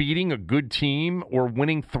ends up beating a good team or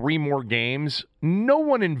winning 3 more games, no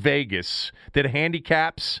one in Vegas that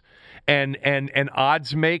handicaps and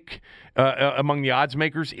odds make among the odds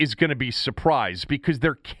makers is going to be surprised, because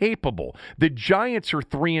they're capable. The Giants are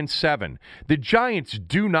 3-7. The Giants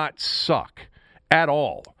do not suck at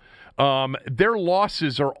all. Their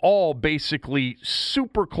losses are all basically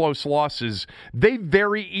super close losses. They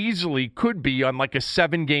very easily could be on like a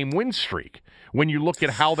 7-game win streak when you look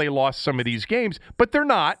at how they lost some of these games, but they're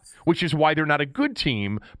not, which is why they're not a good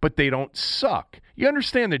team, but they don't suck. You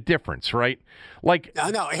understand the difference, right? Like,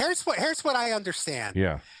 no. Here's what I understand.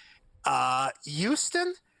 Yeah.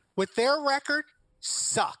 Houston, with their record,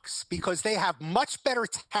 sucks because they have much better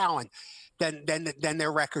talent than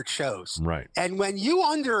their record shows. Right. And when you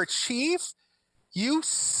underachieve, you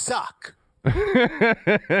suck. I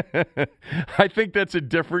think that's a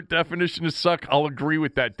different definition of suck. I'll agree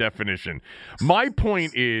with that definition. My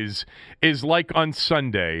point is like on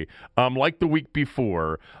Sunday, like the week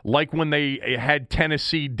before, like when they had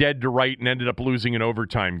Tennessee dead to right and ended up losing an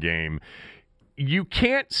overtime game. You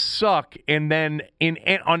can't suck, and then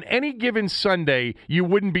on any given Sunday, you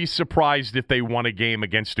wouldn't be surprised if they won a game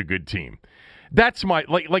against a good team. That's my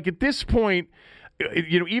like at this point,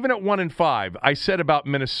 even at 1-5, I said about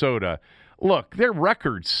Minnesota, look, their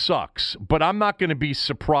record sucks, but I'm not going to be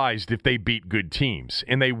surprised if they beat good teams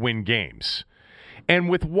and they win games. And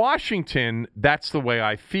with Washington, that's the way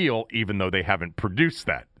I feel, even though they haven't produced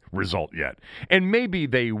that result yet. And maybe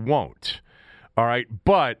they won't. All right,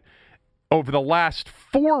 but over the last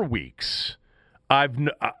 4 weeks,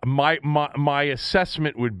 my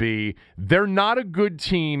assessment would be they're not a good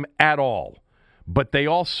team at all, but they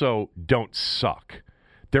also don't suck.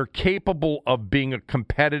 They're capable of being a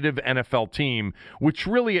competitive NFL team, which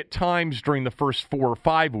really at times during the first 4 or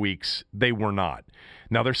 5 weeks, they were not.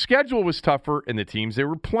 Now, their schedule was tougher, and the teams they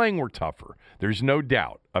were playing were tougher. There's no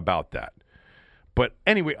doubt about that. But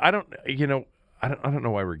anyway, I don't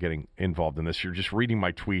know why we're getting involved in this. You're just reading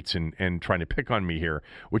my tweets and trying to pick on me here,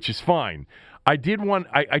 which is fine. I did want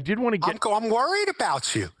to get. I'm worried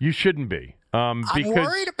about you. You shouldn't be. I'm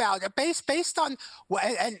worried about it based on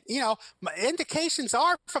indications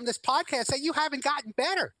are from this podcast that you haven't gotten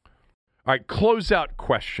better. All right, closeout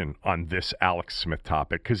question on this Alex Smith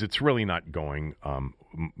topic, because it's really not going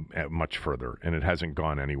much further, and it hasn't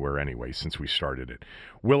gone anywhere anyway since we started it.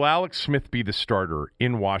 Will Alex Smith be the starter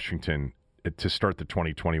in Washington to start the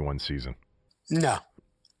 2021 season? No.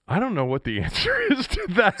 I don't know what the answer is to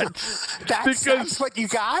that. That's what you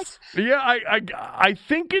got? Yeah, I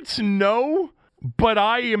think it's no, but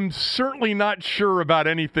I am certainly not sure about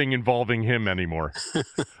anything involving him anymore.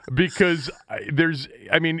 Because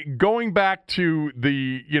going back to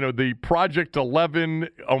the Project 11,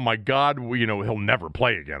 oh my God, he'll never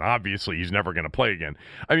play again. Obviously, he's never going to play again.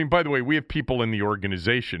 I mean, by the way, we have people in the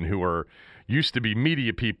organization who used to be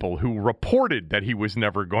media people who reported that he was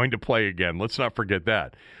never going to play again. Let's not forget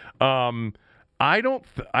that. I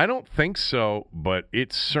don't think so, but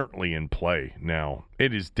it's certainly in play now.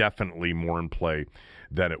 It is definitely more in play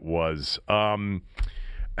than it was.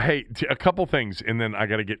 Hey, a couple things, and then I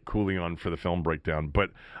got to get Cooley on for the film breakdown.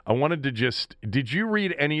 But I wanted to did you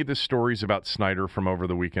read any of the stories about Snyder from over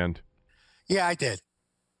the weekend? Yeah, I did.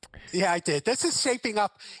 This is shaping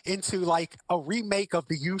up into like a remake of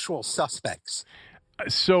The Usual Suspects.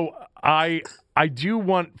 So I do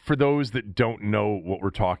want, for those that don't know what we're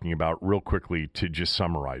talking about, real quickly to just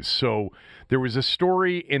summarize. So there was a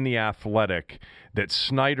story in The Athletic that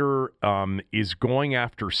Snyder is going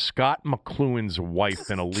after Scott McCloughan's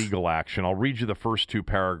wife in a legal action. I'll read you the first two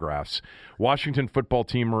paragraphs. Washington football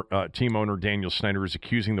team owner Daniel Snyder is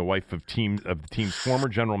accusing the wife of the team's former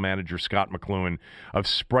general manager, Scott McCloughan, of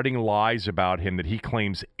spreading lies about him that he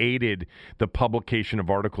claims aided the publication of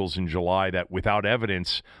articles in July that, without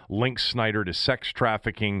evidence, links Snyder to sex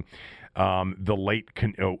trafficking, the late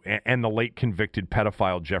convicted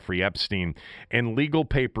pedophile Jeffrey Epstein. In legal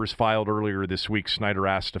papers filed earlier this week, Snyder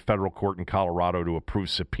asked a federal court in Colorado to approve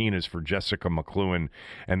subpoenas for Jessica McCloughan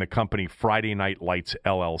and the company Friday Night Lights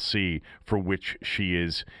LLC, for which she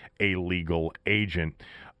is a legal agent.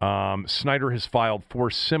 Snyder has filed 4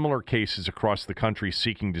 similar cases across the country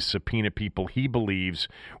seeking to subpoena people he believes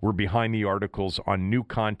were behind the articles on New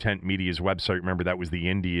Content Media's website. Remember, that was the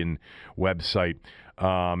Indian website,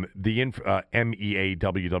 meawww.com.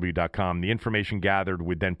 The information gathered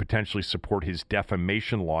would then potentially support his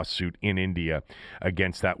defamation lawsuit in India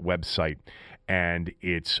against that website and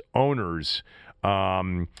its owners.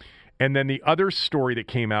 And then the other story that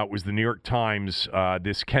came out was the New York Times.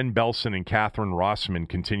 This Ken Belson and Catherine Rossman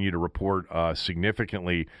continue to report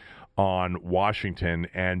significantly on Washington.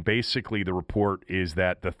 And basically the report is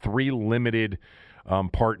that the 3 limited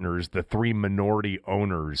partners, the 3 minority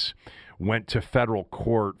owners, went to federal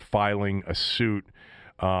court filing a suit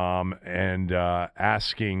and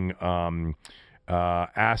asking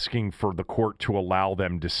for the court to allow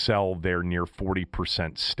them to sell their near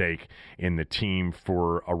 40% stake in the team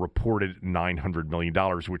for a reported $900 million,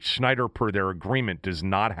 which Snyder, per their agreement, does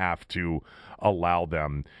not have to allow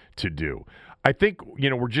them to do. I think,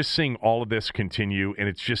 we're just seeing all of this continue, and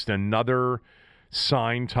it's just another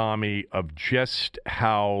sign, Tommy, of just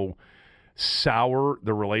how sour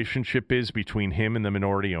the relationship is between him and the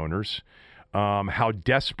minority owners, how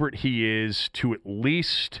desperate he is to at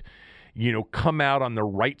least come out on the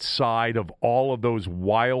right side of all of those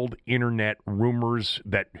wild internet rumors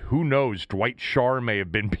that, who knows, Dwight Schrute may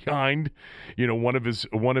have been behind, one of his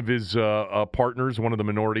partners, one of the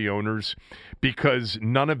minority owners, because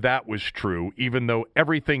none of that was true, even though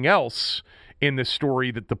everything else in the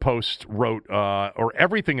story that the Post wrote, or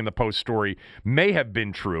everything in the Post story, may have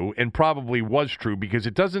been true and probably was true, because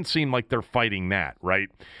it doesn't seem like they're fighting that, right?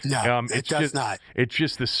 No, it does not. It's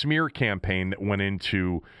just the smear campaign that went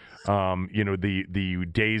into the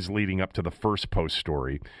days leading up to the first Post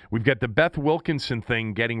story. We've got the Beth Wilkinson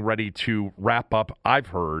thing getting ready to wrap up, I've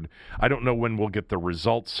heard. I don't know when we'll get the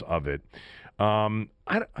results of it. Do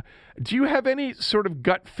you have any sort of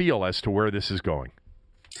gut feel as to where this is going?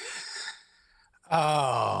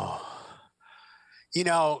 Oh,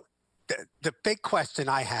 the big question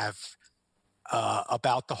I have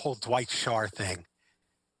about the whole Dwight Schrute thing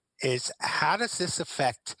is, how does this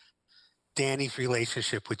affect Danny's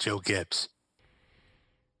relationship with Joe Gibbs?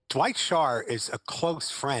 Dwight Schrute is a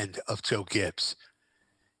close friend of Joe Gibbs.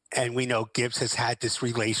 And we know Gibbs has had this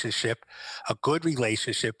relationship, a good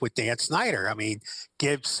relationship with Dan Snyder. I mean,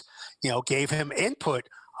 Gibbs, gave him input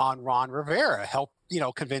on Ron Rivera, helped,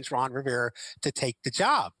 convince Ron Rivera to take the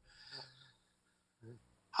job.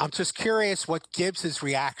 I'm just curious what Gibbs's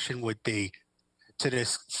reaction would be to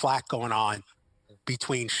this flack going on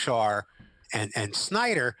between Schrute and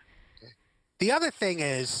Snyder. The other thing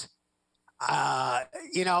is,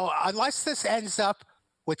 unless this ends up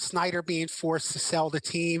with Snyder being forced to sell the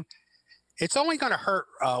team, it's only going to hurt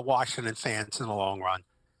Washington fans in the long run.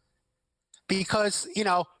 Because,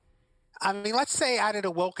 let's say out of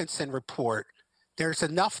the Wilkinson report, there's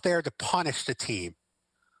enough there to punish the team.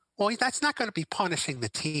 Well, that's not going to be punishing the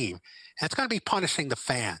team. That's going to be punishing the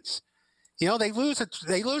fans. They lose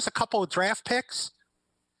a couple of draft picks.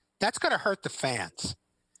 That's going to hurt the fans.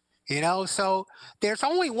 So there's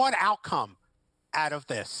only one outcome out of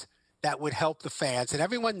this that would help the fans, and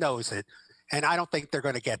everyone knows it. And I don't think they're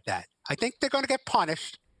going to get that. I think they're going to get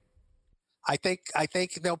punished. I think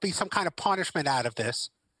there'll be some kind of punishment out of this.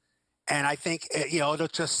 And I think, it'll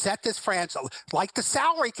just set this franchise, like the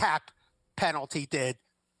salary cap penalty did.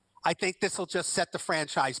 I think this will just set the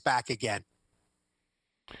franchise back again.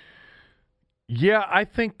 Yeah, I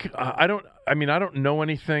think, I don't know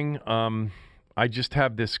anything. I just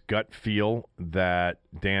have this gut feel that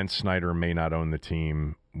Dan Snyder may not own the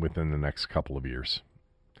team within the next couple of years.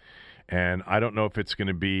 And I don't know if it's going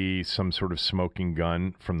to be some sort of smoking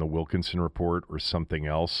gun from the Wilkinson report or something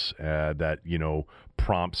else that,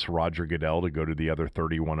 prompts Roger Goodell to go to the other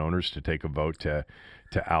 31 owners to take a vote to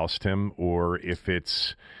oust him, or if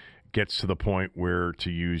it's gets to the point where, to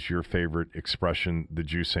use your favorite expression, the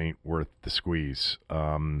juice ain't worth the squeeze,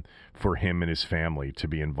 for him and his family to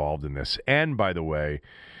be involved in this. And by the way,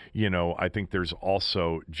 I think there's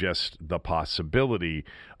also just the possibility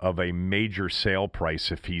of a major sale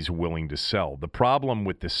price if he's willing to sell. The problem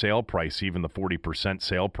with the sale price, even the 40%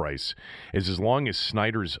 sale price, is as long as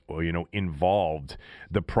Snyder's, involved,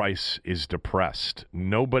 the price is depressed.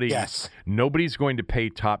 Nobody's going to pay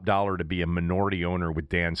top dollar to be a minority owner with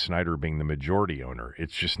Dan Snyder being the majority owner.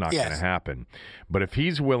 It's just not going to happen. But if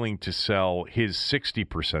he's willing to sell his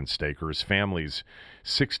 60% stake or his family's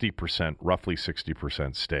 60%, roughly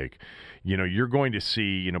 60% stake, you're going to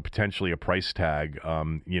see, potentially a price tag,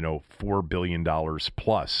 $4 billion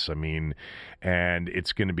plus. I mean, and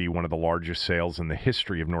it's going to be one of the largest sales in the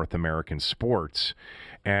history of North American sports.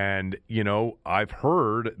 And, I've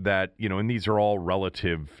heard that, and these are all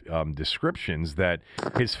relative descriptions, that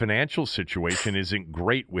his financial situation isn't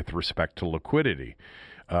great with respect to liquidity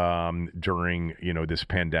during, this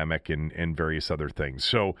pandemic and various other things.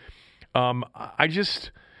 So,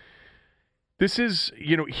 this is,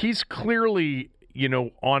 he's clearly,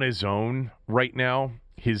 on his own right now.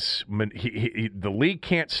 The league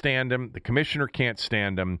can't stand him. The commissioner can't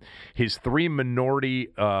stand him. His three minority,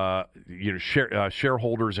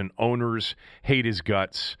 shareholders and owners hate his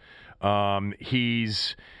guts.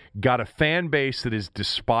 He's got a fan base that has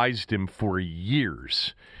despised him for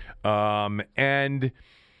years. And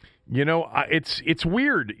it's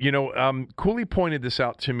weird. Cooley pointed this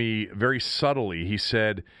out to me very subtly. He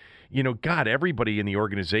said, God, everybody in the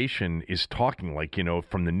organization is talking like,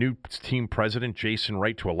 from the new team president, Jason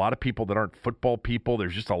Wright, to a lot of people that aren't football people.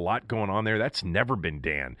 There's just a lot going on there. That's never been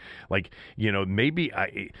Dan. Like, maybe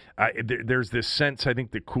there's this sense, I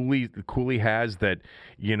think, that Cooley has that,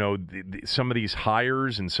 some of these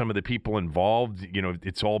hires and some of the people involved,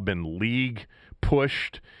 it's all been league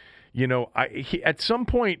pushed. At some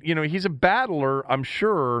point, he's a battler, I'm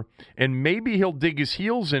sure, and maybe he'll dig his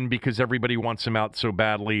heels in because everybody wants him out so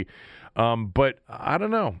badly. But I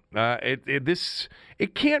don't know.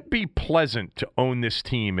 It can't be pleasant to own this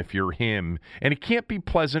team if you're him, and it can't be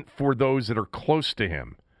pleasant for those that are close to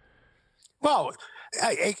him. Well,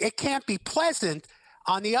 it can't be pleasant.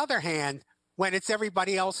 On the other hand, when it's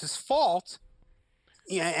everybody else's fault,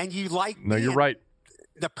 and you like. No, you're right.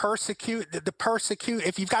 The persecute,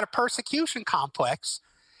 if you've got a persecution complex,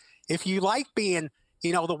 if you like being,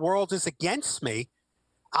 the world is against me,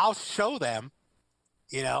 I'll show them,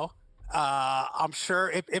 I'm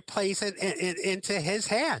sure it plays into his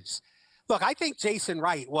hands. Look, I think Jason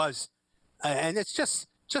Wright was, and it's just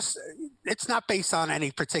it's not based on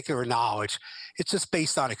any particular knowledge. It's just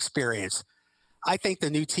based on experience. I think the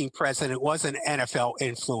new team president was an NFL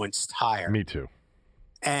influenced hire. Me too.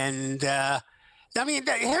 And,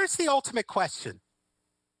 here's the ultimate question.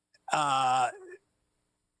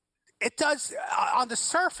 It does, on the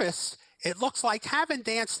surface, it looks like having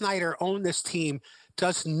Dan Snyder own this team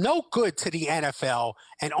does no good to the NFL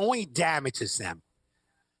and only damages them.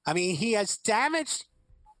 He has damaged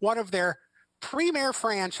one of their premier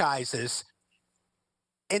franchises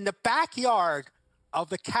in the backyard of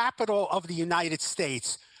the capital of the United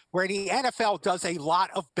States, where the NFL does a lot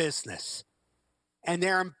of business. And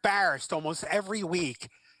they're embarrassed almost every week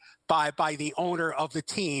by the owner of the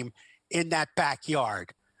team in that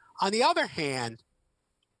backyard. On the other hand,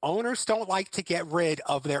 owners don't like to get rid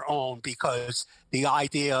of their own because the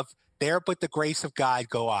idea of there but the grace of God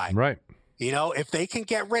go I. Right. If they can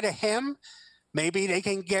get rid of him, maybe they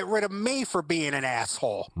can get rid of me for being an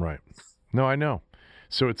asshole. Right. No, I know.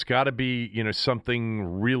 So it's got to be,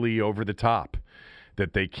 something really over the top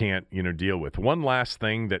that they can't, deal with. One last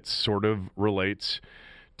thing that sort of relates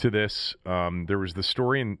to this. There was the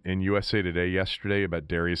story in USA Today yesterday about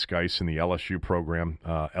Darius Geis in the LSU program.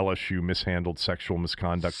 LSU mishandled sexual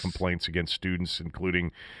misconduct complaints against students,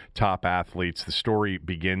 including top athletes. The story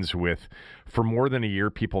begins with, for more than a year,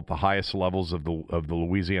 people at the highest levels of the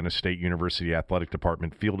Louisiana State University Athletic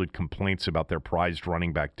Department fielded complaints about their prized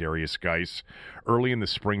running back, Darius Geis. Early in the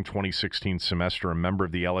spring 2016 semester, a member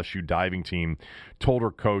of the LSU diving team told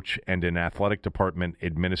her coach and an athletic department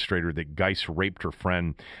administrator that Geis raped her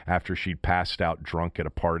friend after she'd passed out drunk at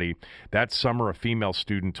a party. That summer, a female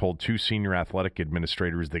student told two senior athletic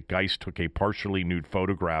administrators that Geis took a partially nude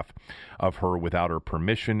photograph of her without her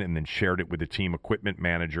permission and then shared it with the team equipment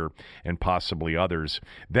manager and possibly others.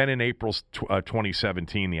 Then in April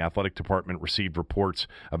 2017, the athletic department received reports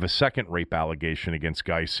of a second rape allegation against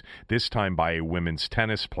Geis, this time by a women's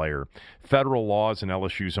tennis player. Federal laws and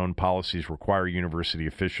LSU's own policies require university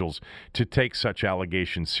officials to take such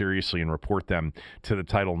allegations seriously and report them to the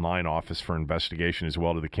Title IX Office for investigation as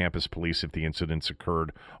well to the campus police if the incidents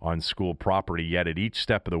occurred on school property. Yet at each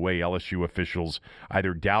step of the way, LSU officials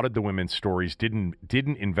either doubted the women's stories, didn't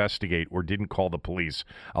investigate, or didn't call the police,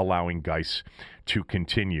 allowing Geis to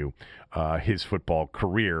continue his football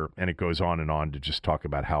career. And it goes on and on to just talk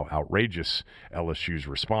about how outrageous LSU's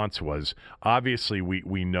response was. Obviously,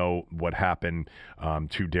 we know what happened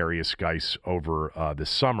to Darius Geis over the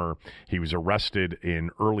summer. He was arrested in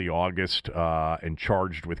early August and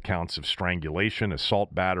charged with counts of strangulation,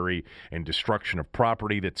 assault, battery, and destruction of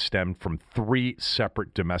property that stemmed from 3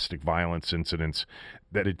 separate domestic violence incidents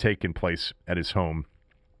that had taken place at his home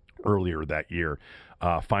earlier that year.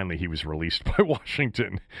 Finally, he was released by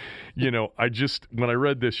Washington. When I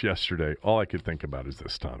read this yesterday, all I could think about is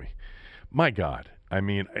this, Tommy. My God. I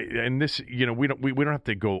mean, and this, we don't have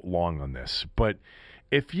to go long on this, but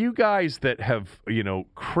if you guys that have,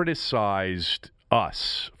 criticized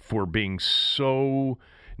us for being so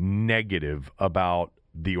negative about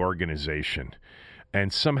the organization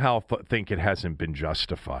and somehow think it hasn't been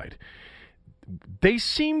justified, they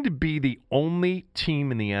seem to be the only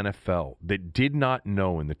team in the NFL that did not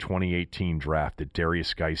know in the 2018 draft that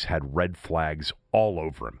Darius Geis had red flags all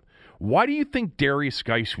over him. Why do you think Darius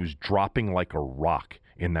Geis was dropping like a rock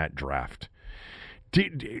in that draft?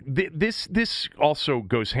 This also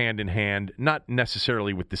goes hand in hand, not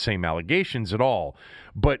necessarily with the same allegations at all,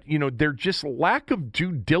 but, they're just lack of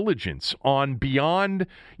due diligence on beyond,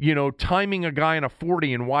 timing a guy in a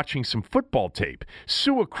 40 and watching some football tape.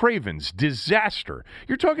 Sua Craven's disaster.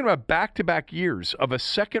 You're talking about back-to-back years of a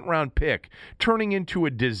second-round pick turning into a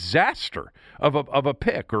disaster of a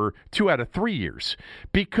pick, or 2 out of 3 years,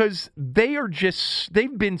 because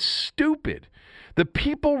they've been stupid. The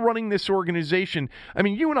people running this organization, I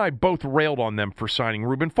mean, you and I both railed on them for signing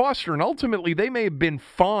Reuben Foster, and ultimately they may have been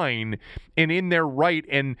fine and in their right,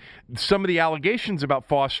 and some of the allegations about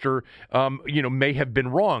Foster, may have been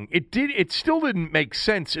wrong. It still didn't make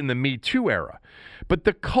sense in the Me Too era. But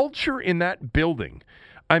the culture in that building,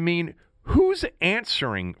 I mean, who's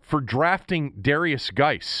answering for drafting Darius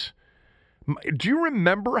Geis? Do you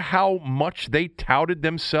remember how much they touted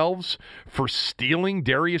themselves for stealing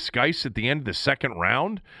Darius Geis at the end of the second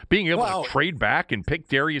round? Being able to trade back and pick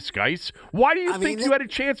Darius Geis? Why do you think you had a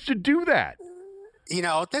chance to do that?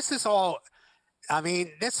 This is all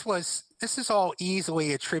this is all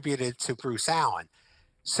easily attributed to Bruce Allen.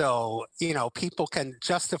 So, people can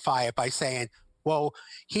justify it by saying, well,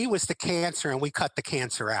 he was the cancer and we cut the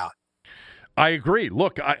cancer out. I agree.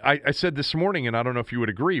 Look, I said this morning, and I don't know if you would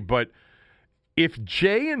agree, but if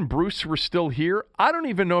Jay and Bruce were still here, I don't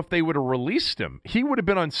even know if they would have released him. He would have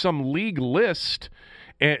been on some league list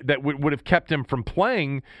that would have kept him from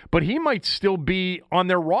playing, but he might still be on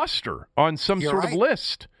their roster on some sort of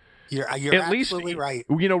list. You're at absolutely least, right.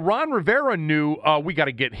 Ron Rivera knew we got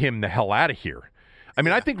to get him the hell out of here. I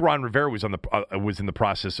mean, I think Ron Rivera was in the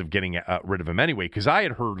process of getting rid of him anyway, because I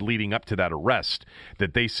had heard leading up to that arrest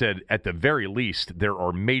that they said at the very least there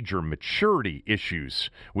are major maturity issues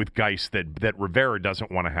with Geis that Rivera doesn't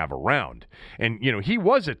want to have around. And, he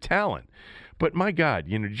was a talent. But my God,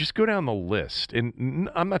 just go down the list. And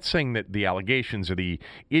I'm not saying that the allegations or the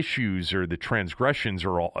issues or the transgressions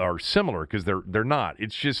are similar, because they're not.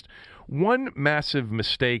 It's just one massive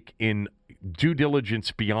mistake in due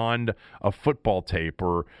diligence beyond a football tape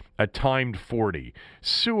or a timed 40.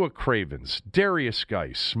 Sua Cravens, Darius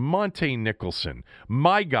Geis, Monte Nicholson,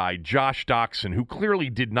 my guy, Josh Doxson, who clearly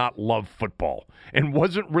did not love football and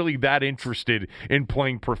wasn't really that interested in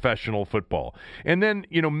playing professional football. And then,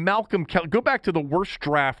 Malcolm Kelly, go back to the worst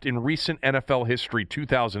draft in recent NFL history,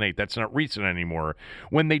 2008. That's not recent anymore,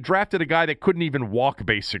 when they drafted a guy that couldn't even walk,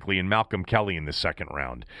 basically, in Malcolm Kelly in the second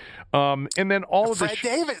round. And then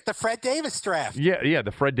the Fred Davis draft. Yeah,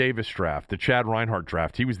 the Fred Davis draft, the Chad Reinhardt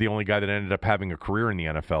draft. He was the only guy that ended up having a career in the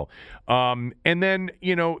NFL. And then,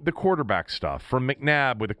 the quarterback stuff from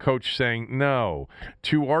McNabb with a coach saying no,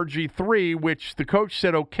 to RG3, which the coach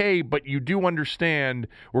said, okay, but you do understand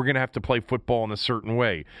we're going to have to play football in a certain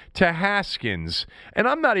way, to Haskins. And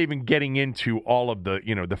I'm not even getting into all of the,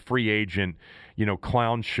 the free agent,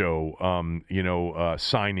 clown show,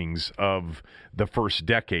 signings of the first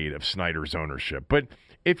decade of Snyder's ownership. But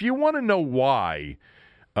if you want to know why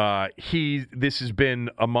this has been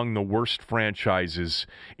among the worst franchises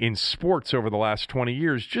in sports over the last 20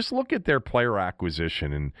 years, just look at their player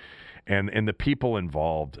acquisition and the people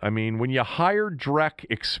involved. I mean, when you hire Drek,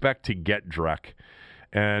 expect to get Drek.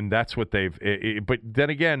 And that's what but then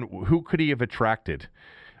again, who could he have attracted?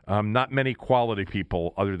 Not many quality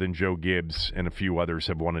people other than Joe Gibbs and a few others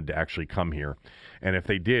have wanted to actually come here. And if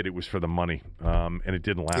they did, it was for the money. And it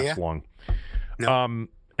didn't last long. No.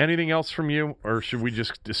 Anything else from you, or should we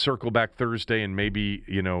just circle back Thursday and maybe,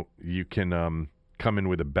 you can come in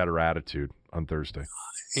with a better attitude on Thursday?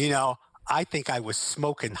 I think I was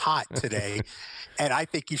smoking hot today, and I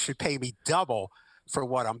think you should pay me double for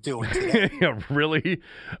what I'm doing today. Yeah, really?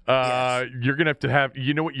 Yes. You're going to have,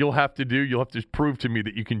 you know what you'll have to do? You'll have to prove to me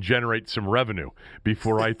that you can generate some revenue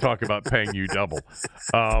before I talk about paying you double.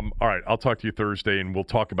 All right, I'll talk to you Thursday, and we'll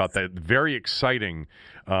talk about that very exciting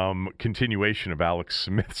continuation of Alex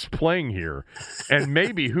Smith's playing here. And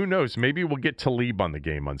maybe, who knows, maybe we'll get Talib on the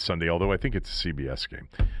game on Sunday, although I think it's a CBS game.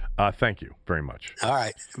 Thank you very much. All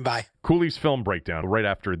right, bye. Cooley's Film Breakdown right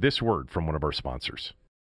after this word from one of our sponsors.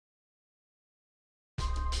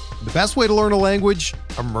 The best way to learn a language?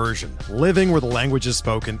 Immersion. Living where the language is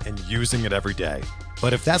spoken and using it every day.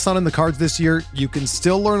 But if that's not in the cards this year, you can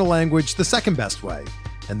still learn a language the second best way,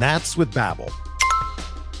 and that's with Babbel.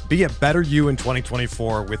 Be a better you in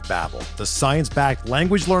 2024 with Babbel, the science-backed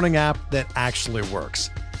language learning app that actually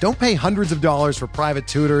works. Don't pay hundreds of dollars for private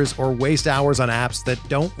tutors or waste hours on apps that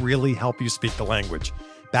don't really help you speak the language.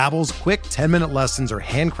 Babbel's quick 10-minute lessons are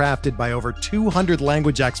handcrafted by over 200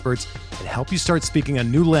 language experts and help you start speaking a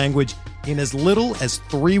new language in as little as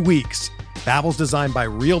 3 weeks. Babbel's designed by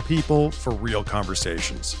real people for real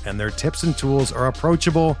conversations, and their tips and tools are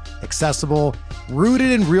approachable, accessible, rooted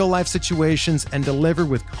in real-life situations, and delivered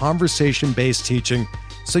with conversation-based teaching,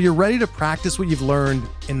 so you're ready to practice what you've learned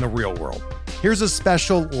in the real world. Here's a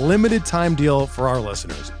special limited-time deal for our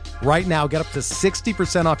listeners. Right now, get up to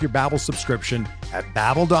 60% off your Babbel subscription at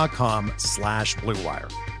babbel.com/Blue Wire.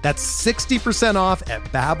 That's 60% off at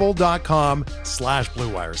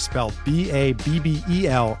babbel.com/Blue Wire, spelled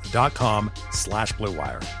BABBEL.com/Blue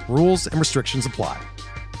Wire. Rules and restrictions apply.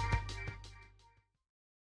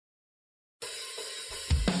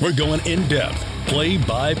 We're going in-depth,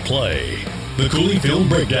 play-by-play. The Cooley Film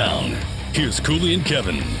Breakdown. Here's Cooley and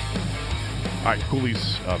Kevin. All right,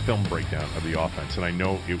 Cooley's film breakdown of the offense, and I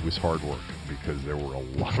know it was hard work because there were a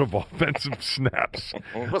lot of offensive snaps.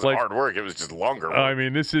 It wasn't hard work. It was just longer work. I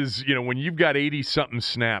mean, this is, when you've got 80-something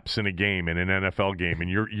snaps in a game, in an NFL game,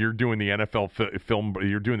 and you're doing the NFL film,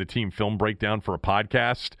 you're doing the team film breakdown for a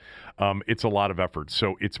podcast, it's a lot of effort.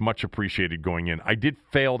 So it's much appreciated going in. I did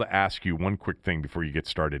fail to ask you one quick thing before you get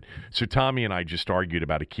started. So Tommy and I just argued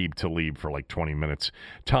about Aqib Talib for like 20 minutes.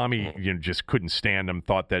 Tommy, just couldn't stand him,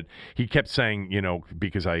 thought that he kept saying,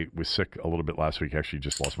 because I was sick a little bit last week, actually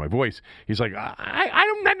just lost my voice. He's like,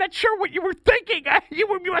 I'm not sure what you were thinking. You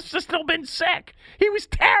must have still been sick. He was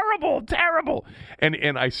terrible.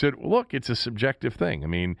 And I said, look, it's a subjective thing. I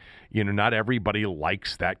mean, not everybody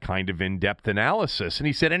likes that kind of in-depth analysis. And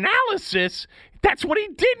he said, analysis? That's what he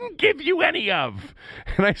didn't give you any of.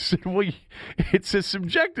 And I said, well, it's a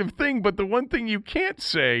subjective thing, but the one thing you can't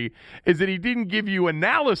say is that he didn't give you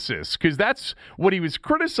analysis, because that's what he was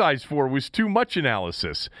criticized for, was too much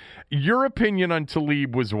analysis. Your opinion on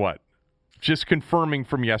Talib was what? Just confirming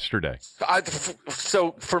from yesterday.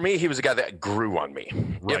 So for me, he was a guy that grew on me.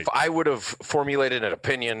 Right. If I would have formulated an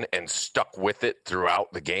opinion and stuck with it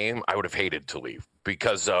throughout the game, I would have hated Talib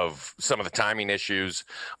because of some of the timing issues.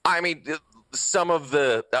 I mean, some of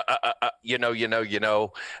the,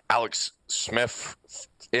 Alex Smith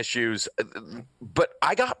issues, but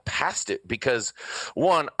I got past it because,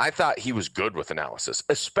 one, I thought he was good with analysis,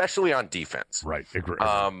 especially on defense. Right. Agree.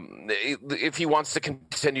 If he wants to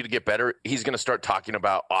continue to get better, he's going to start talking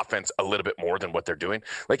about offense a little bit more than what they're doing.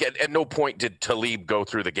 Like at no point did Talib go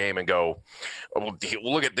through the game and go, oh,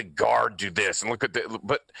 look at the guard do this and look at the,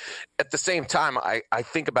 but at the same time, I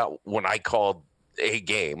think about when I called a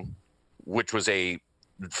game, which was a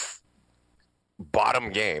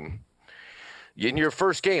bottom game. In your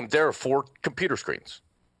first game, there are 4 computer screens.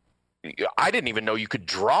 I didn't even know you could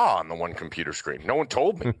draw on the one computer screen. No one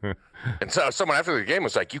told me. And so someone after the game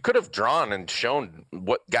was like, you could have drawn and shown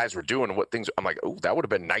what guys were doing and what things. I'm like, oh, that would have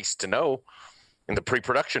been nice to know in the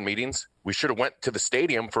pre-production meetings. We should have went to the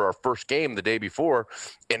stadium for our first game the day before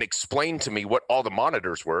and explained to me what all the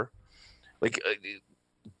monitors were. Like,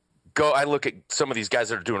 I look at some of these guys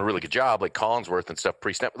that are doing a really good job, like Collinsworth and stuff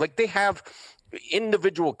pre-snap. Like, they have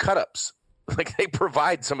individual cut-ups. Like, they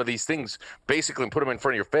provide some of these things basically and put them in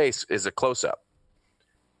front of your face as a close-up.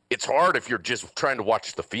 It's hard if you're just trying to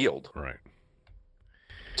watch the field, right,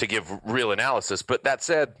 to give real analysis. But that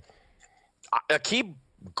said, Aqib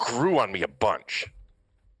grew on me a bunch.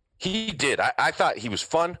 He did. I thought he was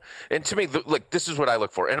fun. And to me, look, this is what I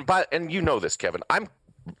look for. And you know this, Kevin. I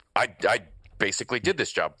basically did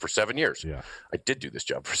this job for 7 years. Yeah. I did do this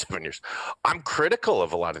job for 7 years. I'm critical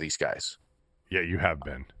of a lot of these guys. Yeah, you have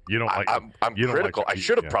been. You don't like. I'm you don't critical. like, I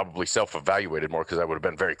should have probably self-evaluated more because I would have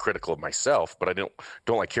been very critical of myself. But I don't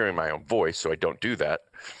like hearing my own voice, so I don't do that.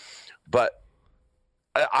 But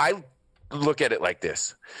I look at it like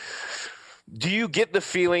this: do you get the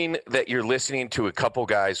feeling that you're listening to a couple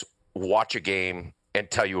guys watch a game and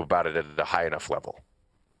tell you about it at a high enough level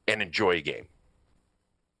and enjoy a game?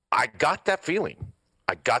 I got that feeling.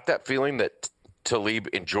 I got that feeling that Talib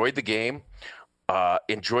enjoyed the game,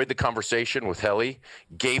 enjoyed the conversation with Helly,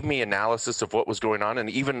 gave me analysis of what was going on, and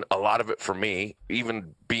even a lot of it for me,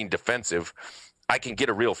 even being defensive, I can get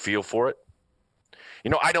a real feel for it.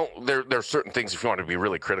 I don't. There are certain things, if you want to be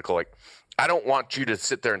really critical, like I don't want you to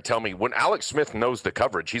sit there and tell me when Alex Smith knows the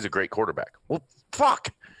coverage, he's a great quarterback. Well, fuck.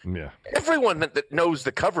 Yeah. Everyone that knows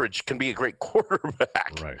the coverage can be a great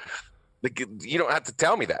quarterback. Right. Like, you don't have to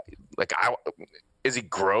tell me that. Like, as he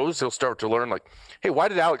grows, he'll start to learn, like, hey, why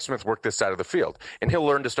did Alex Smith work this side of the field? And he'll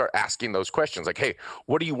learn to start asking those questions. Like, hey,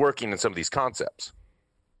 what are you working in some of these concepts?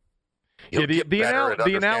 The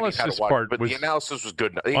analysis part but the analysis was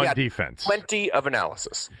good. He on had defense. Plenty of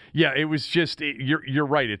analysis. Yeah, it was just you're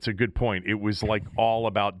right. It's a good point. It was like all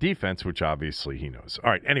about defense, which obviously he knows.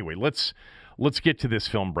 All right. Anyway, let's get to this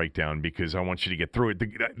film breakdown because I want you to get through it.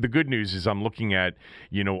 The good news is I'm looking at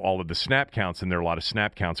all of the snap counts, and there are a lot of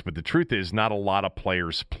snap counts. But the truth is, not a lot of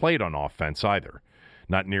players played on offense either.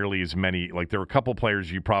 Not nearly as many. Like there are a couple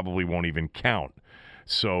players you probably won't even count.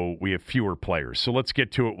 So we have fewer players. So let's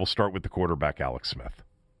get to it. We'll start with the quarterback, Alex Smith.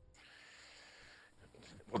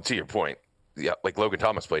 Well, to your point, yeah, like Logan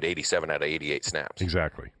Thomas played 87 out of 88 snaps.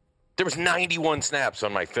 Exactly. There was 91 snaps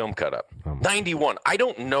on my film cut up. 91. I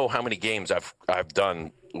don't know how many games I've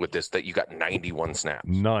done with this that you got 91 snaps.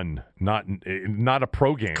 None. Not a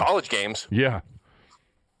pro game. College games. Yeah.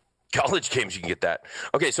 College games, you can get that.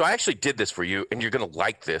 Okay, so I actually did this for you, and you're going to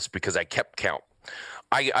like this because I kept count.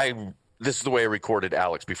 This is the way I recorded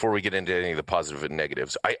Alex before we get into any of the positive and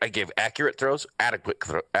negatives. I gave accurate throws, I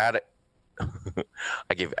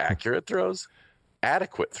gave accurate throws,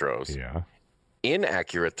 adequate throws,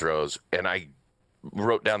 inaccurate throws, and I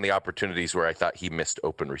wrote down the opportunities where I thought he missed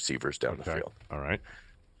open receivers down the field. All right.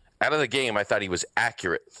 Out of the game, I thought he was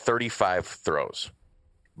accurate 35 throws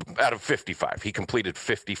out of 55. He completed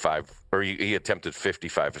 55, or he attempted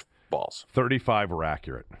 55 balls. 35 were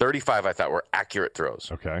accurate. 35 I thought were accurate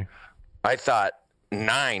throws. Okay. I thought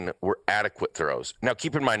 9 were adequate throws. Now,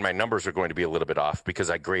 keep in mind, my numbers are going to be a little bit off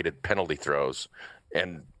because I graded penalty throws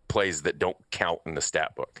and plays that don't count in the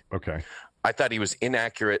stat book. Okay. I thought he was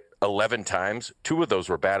inaccurate 11 times. 2 of those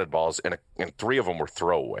were batted balls, and 3 of them were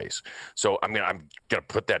throwaways. So, I'm going to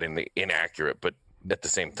put that in the inaccurate, but at the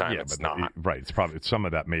same time, it's not. Right. It's probably some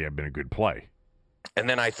of that may have been a good play. And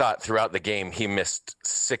then I thought throughout the game, he missed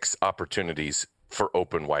 6 opportunities for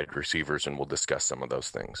open wide receivers, and we'll discuss some of those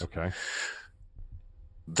things. Okay.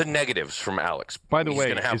 The negatives from Alex. By the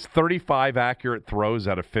way, is 35 accurate throws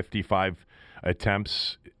out of 55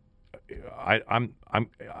 attempts? I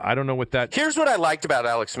don't know what that. Here's what I liked about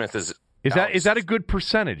Alex Smith is that a good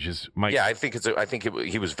percentage? Yeah, I think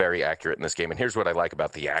he was very accurate in this game. And here's what I like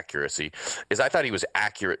about the accuracy is I thought he was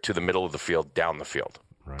accurate to the middle of the field, down the field,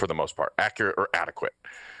 for the most part, accurate or adequate.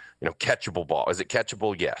 Catchable ball. Is it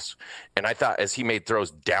catchable? Yes. And I thought as he made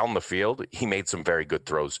throws down the field, he made some very good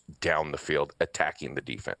throws down the field, attacking the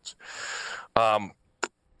defense. The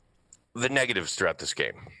negatives throughout this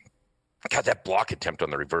game. God, that block attempt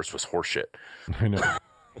on the reverse was horseshit. I know.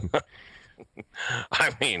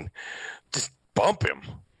 I mean, just bump him.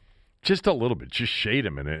 Just a little bit. Just shade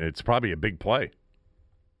him, and it's probably a big play.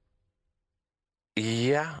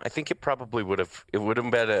 Yeah, I think it probably would have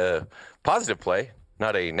been a positive play.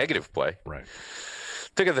 Not a negative play. Right.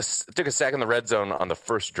 Took a sack in the red zone on the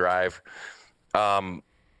first drive. I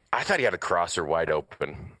thought he had a crosser wide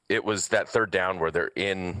open. It was that third down where they're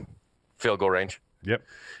in field goal range. Yep.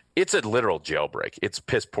 It's a literal jailbreak. It's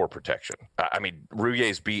piss poor protection. I mean,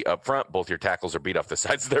 Rouillet's beat up front. Both your tackles are beat off the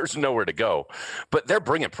sides. There's nowhere to go. But they're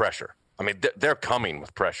bringing pressure. I mean, they're coming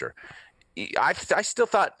with pressure. I still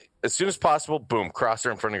thought as soon as possible, boom,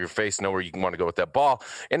 crosser in front of your face, know where you want to go with that ball.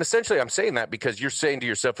 And essentially I'm saying that because you're saying to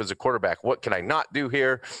yourself as a quarterback, what can I not do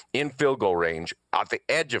here in field goal range, at the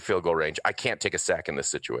edge of field goal range? I can't take a sack in this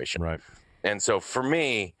situation. Right. And so for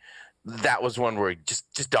me, that was one where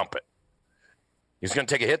just dump it. He's going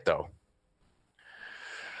to take a hit, though.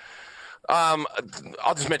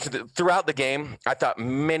 I'll just mention that throughout the game, I thought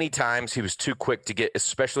many times he was too quick to get,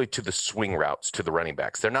 especially to the swing routes to the running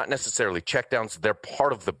backs. They're not necessarily checkdowns; they're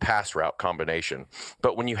part of the pass route combination.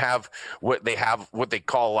 But when you have what they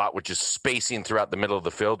call a lot, which is spacing throughout the middle of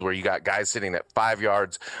the field, where you got guys sitting at 5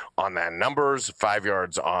 yards on that numbers, 5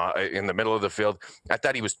 yards in the middle of the field, I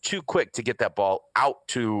thought he was too quick to get that ball out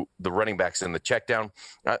to the running backs in the checkdown.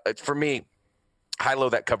 For me, high-low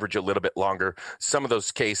that coverage a little bit longer. Some of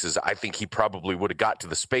those cases, I think he probably would have got to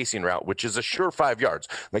the spacing route, which is a sure 5 yards.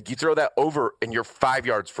 Like you throw that over and you're 5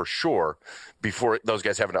 yards for sure before those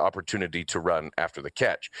guys have an opportunity to run after the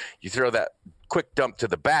catch. You throw that quick dump to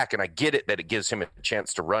the back, and I get it that it gives him a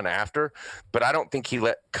chance to run after, but I don't think he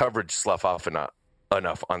let coverage slough off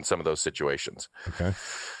enough on some of those situations. Okay.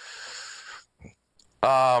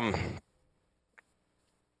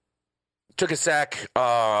 Took a sack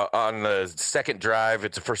on the second drive.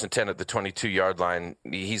 It's a 1st and 10 at the 22-yard line.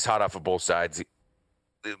 He's hot off of both sides.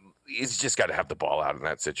 He's just got to have the ball out in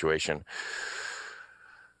that situation.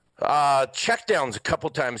 Checkdowns a couple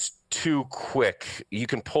times too quick. You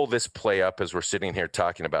can pull this play up as we're sitting here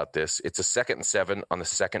talking about this. It's a 2nd and 7 on the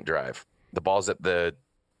second drive. The ball's at the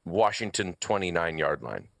Washington 29-yard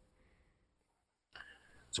line.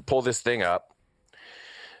 So pull this thing up.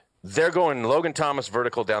 They're going Logan Thomas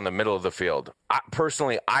vertical down the middle of the field.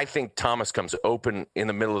 I think Thomas comes open in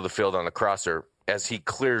the middle of the field on the crosser as he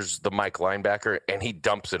clears the Mike linebacker, and he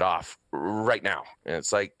dumps it off right now. And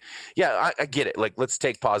it's like, yeah, I get it. Like, let's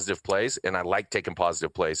take positive plays, and I like taking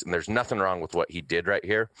positive plays, and there's nothing wrong with what he did right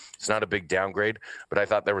here. It's not a big downgrade, but I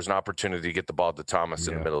thought there was an opportunity to get the ball to Thomas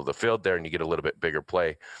in the middle of the field there, and you get a little bit bigger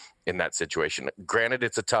play in that situation. Granted,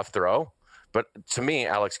 it's a tough throw, but to me,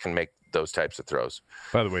 Alex can make those types of throws.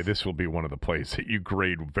 By the way, this will be one of the plays that you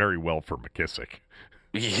grade very well for McKissick.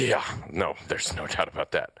 Yeah, no, there's no doubt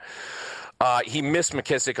about that. He missed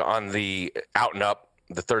McKissick on the out and up,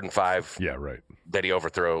 the 3rd and 5. Yeah, right. That he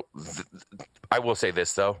overthrew. I will say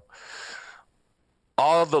this, though.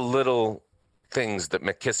 All the little things that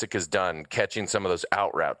McKissick has done, catching some of those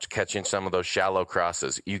out routes, catching some of those shallow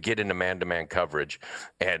crosses, you get into man-to-man coverage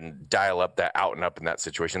and dial up that out and up in that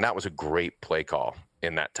situation. That was a great play call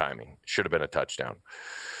in that timing. Should have been a touchdown.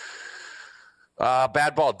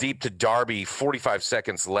 Bad ball deep to Darby, 45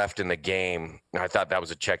 seconds left in the game. I thought that was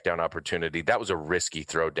a check down opportunity. That was a risky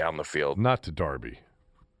throw down the field. Not to Darby.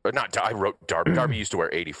 I wrote Darby. Darby used to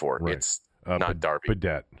wear 84. Right. It's not Darby.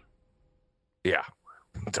 Badette. Yeah.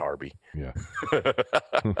 Darby. Yeah.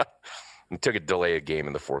 Took a delay of game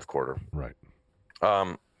in the 4th quarter. Right.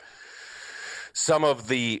 Some of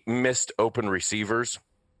the missed open receivers,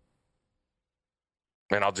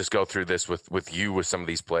 and I'll just go through this with you with some of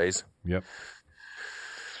these plays. Yep.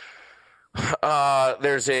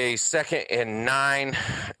 There's a 2nd and 9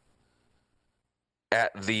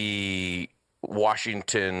 at the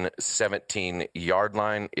Washington 17-yard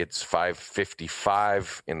line. It's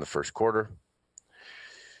 5:55 in the 1st quarter.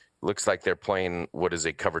 Looks like they're playing what is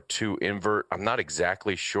a cover 2 invert. I'm not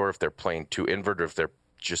exactly sure if they're playing 2 invert or if they're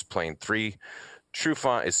just playing 3.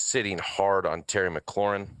 Trufant is sitting hard on Terry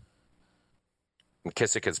McLaurin.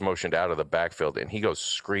 McKissick has motioned out of the backfield, and he goes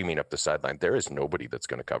screaming up the sideline. There is nobody that's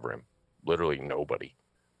going to cover him. Literally nobody.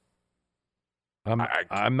 I'm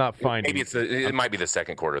not finding. Maybe it might be the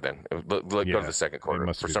 2nd quarter then. Go to the 2nd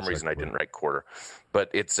quarter. For some reason, I didn't write quarter,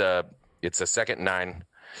 but it's a 2nd and 9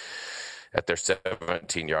 at their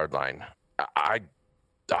 17-yard line. I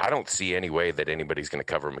don't see any way that anybody's going to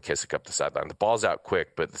cover McKissick up the sideline. The ball's out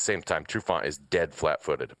quick, but at the same time, Trufant is dead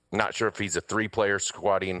flat-footed. Not sure if he's a 3-player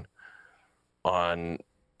squatting on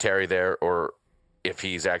Terry there or if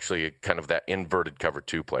he's actually kind of that inverted cover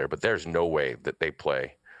 2 player, but there's no way that they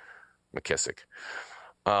play McKissick.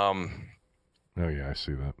 Oh, yeah, I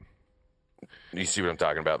see that. You see what I'm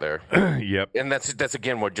talking about there? Yep. And that's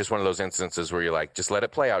again just one of those instances where you're like, just let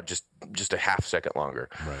it play out just a half second longer.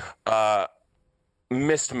 Right.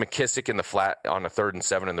 Missed McKissick in the flat on a 3rd and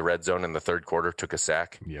 7 in the red zone in the 3rd quarter, took a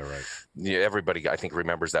sack. Yeah, right. Yeah, everybody, I think,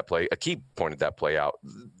 remembers that play. Akib pointed that play out.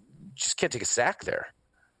 Just can't take a sack there.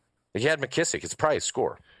 He had McKissick. It's probably a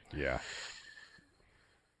score. Yeah.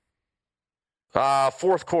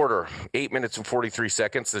 4th quarter, 8 minutes and 43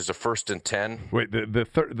 seconds. There's a 1st and 10. Wait, the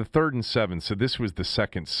 3rd and 7. So this was the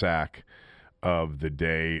 2nd sack of the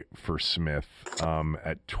day for Smith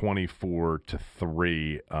at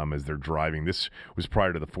 24-3 as they're driving. This was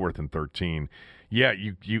prior to the 4th and 13. Yeah,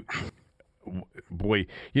 boy,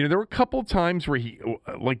 there were a couple times where he,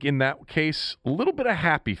 like in that case, a little bit of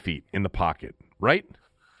happy feet in the pocket, right?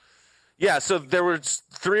 Yeah, so there were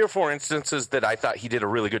 3 or 4 instances that I thought he did a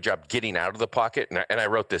really good job getting out of the pocket, and I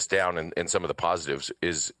wrote this down in some of the positives,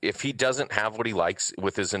 is if he doesn't have what he likes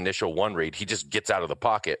with his initial one read, he just gets out of the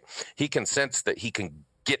pocket. He can sense that he can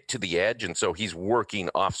get to the edge, and so he's working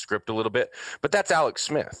off script a little bit. But that's Alex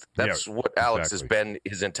Smith. That's what Alex has been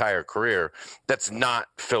his entire career. That's not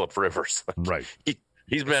Phillip Rivers. Right.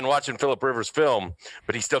 He's been watching Phillip Rivers film,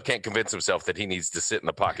 but he still can't convince himself that he needs to sit in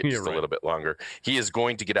the pocket just a little bit longer. He is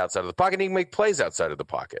going to get outside of the pocket. And he can make plays outside of the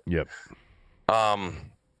pocket. Yep. So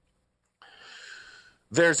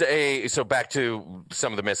back to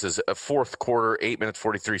some of the misses. A fourth quarter, 8 minutes,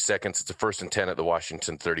 43 seconds. It's a 1st and 10 at the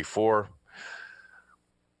Washington 34.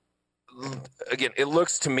 Again, it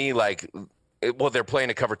looks to me like, they're playing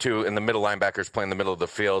a cover 2 and the middle linebackers playing the middle of the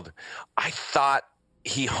field. I thought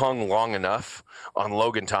he hung long enough on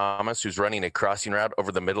Logan Thomas, who's running a crossing route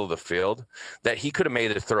over the middle of the field, that he could have made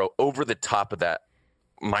a throw over the top of that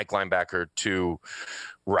Mike linebacker to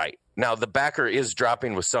right. Now, the backer is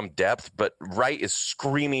dropping with some depth, but right is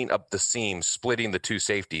screaming up the seam, splitting the 2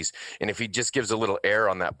 safeties. And if he just gives a little air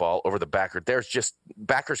on that ball over the backer,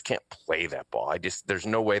 backers can't play that ball. There's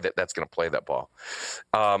no way that's going to play that ball.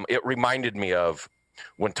 It reminded me of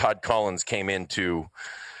when Todd Collins came into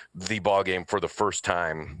the ball game for the first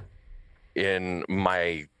time in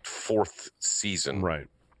my 4th season. Right.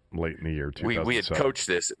 Late in the year, 2007. We had coached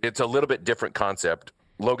this. It's a little bit different concept.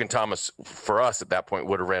 Logan Thomas, for us at that point,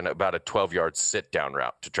 would have ran about a 12-yard sit-down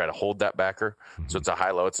route to try to hold that backer. Mm-hmm. So it's a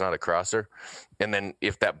high-low. It's not a crosser. And then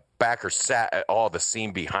if that backer sat at all, the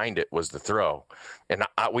seam behind it was the throw. And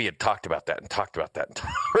we had talked about that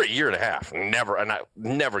for a year and a half. And I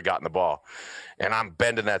never gotten the ball. And I'm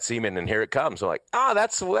bending that seam in, and here it comes. I'm like,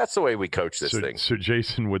 that's the way we coach this thing. So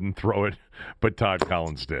Jason wouldn't throw it, but Todd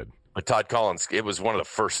Collins did. But Todd Collins, it was one of the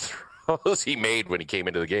first throws he made when he came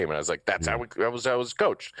into the game, and I was like, "That's how I was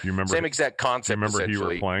coached." Do you remember same exact concept? Do you remember who you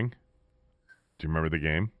were playing? Do you remember the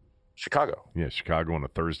game? Chicago. Yeah, Chicago on a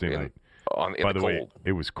Thursday night. By the way,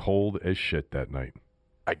 it was cold as shit that night.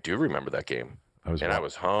 I do remember that game. I was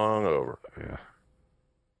hungover. Yeah.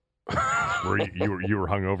 you were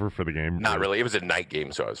hungover for the game? Not really. It was a night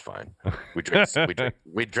game, so I was fine.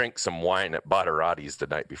 We drank some wine at Badarati's the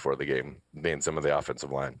night before the game, me and some of the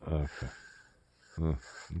offensive line. Okay.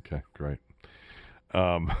 Okay, great.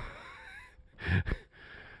 But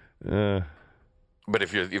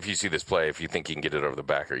if you see this play, if you think he can get it over the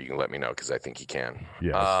backer, you can let me know, because I think he can.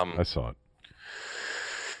 Yeah, I saw it.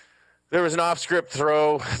 There was an off-script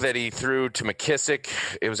throw that he threw to McKissick.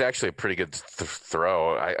 It was actually a pretty good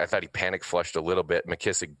throw. I thought he panic flushed a little bit.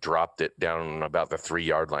 McKissick dropped it down about the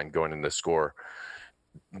 3-yard line going into the score.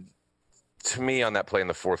 To me, on that play in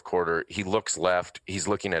the fourth quarter, he looks left. He's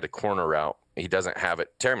looking at a corner route. He doesn't have it.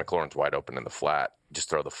 Terry McLaurin's wide open in the flat. Just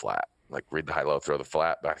throw the flat. Like, read the high-low, throw the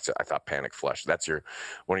flat. But I thought panic flush. That's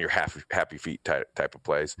one of your happy feet type of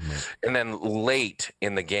plays. Mm-hmm. And then late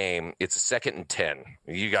in the game, it's a 2nd and 10.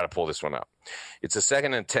 You got to pull this one up. It's a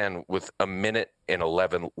 2nd and 10 with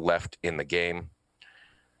 1:11 left in the game.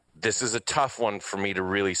 This is a tough one for me to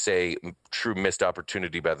really say true missed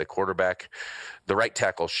opportunity by the quarterback. The right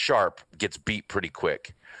tackle, Sharp, gets beat pretty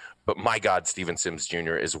quick. But my God, Steven Sims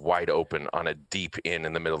Jr. is wide open on a deep in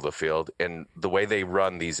the middle of the field. And the way they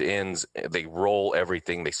run these ins, they roll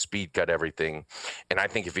everything, they speed cut everything. And I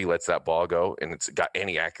think if he lets that ball go and it's got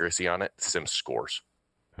any accuracy on it, Sims scores.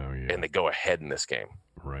 Oh, yeah. And they go ahead in this game.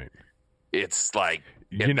 Right. It's like,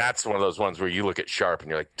 that's one of those ones where you look at Sharp and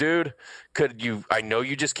you're like, dude, I know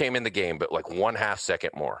you just came in the game, but like 1/2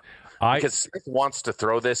 second more. Because Smith wants to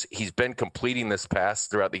throw this. He's been completing this pass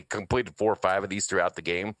completed 4 or 5 of these throughout the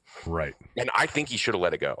game. Right. And I think he should have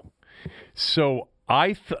let it go. So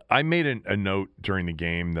I made a note during the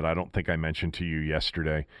game that I don't think I mentioned to you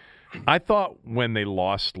yesterday. I thought when they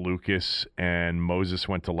lost Lucas and Moses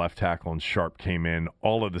went to left tackle and Sharp came in,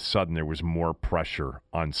 all of a sudden there was more pressure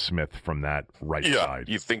on Smith from that right side.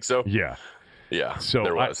 You think so? Yeah. Yeah, so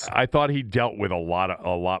there was. I thought he dealt with a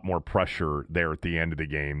lot more pressure there at the end of the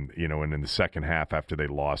game, and in the second half after they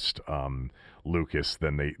lost Lucas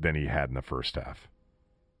than he had in the first half.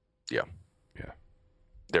 Yeah. Yeah.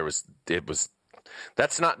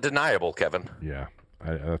 That's not deniable, Kevin. Yeah,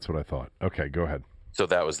 that's what I thought. Okay, go ahead. So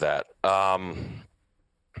that was that.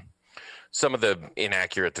 Some of the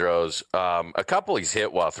inaccurate throws, a couple he's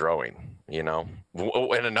hit while throwing,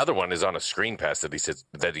 and another one is on a screen pass that he's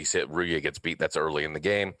hit. Ruya gets beat. That's early in the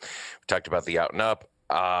game. We talked about the out and up.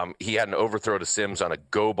 He had an overthrow to Sims on a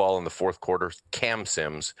go ball in the fourth quarter. Cam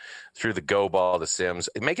Sims threw the go ball to Sims.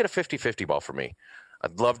 Make it a 50-50 ball for me.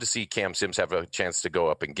 I'd love to see Cam Sims have a chance to go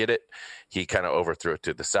up and get it. He kind of overthrew it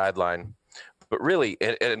to the sideline. But really,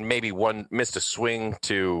 and maybe one missed a swing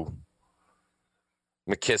to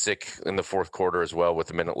McKissick in the fourth quarter as well with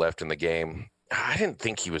a minute left in the game. I didn't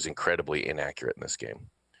think he was incredibly inaccurate in this game.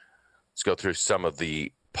 Let's go through some of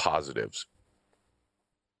the positives.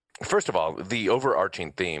 First of all, the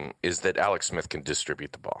overarching theme is that Alex Smith can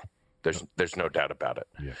distribute the ball. There's no doubt about it.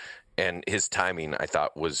 Yeah. And his timing, I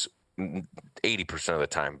thought, was 80% of the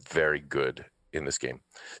time very good in this game.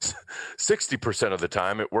 60% of the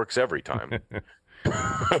time, it works every time.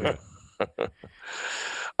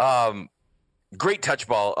 Great touch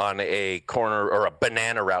ball on a corner or a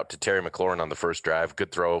banana route to Terry McLaurin on the first drive.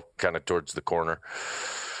 Good throw kind of towards the corner.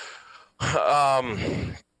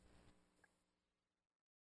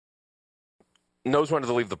 Knows when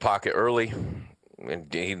to leave the pocket early,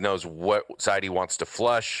 and he knows what side he wants to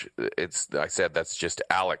flush. I said that's just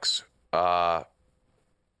Alex. I'll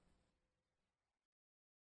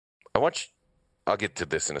get to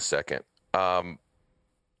this in a second. Awesome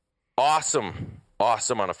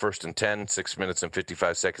on a 1st and 10, 6 minutes and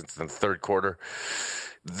 55 seconds in the third quarter.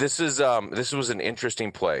 This was an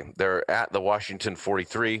interesting play. They're at the Washington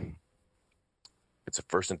 43. It's a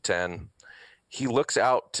 1st and 10. He looks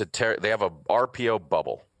out to Terry. They have a RPO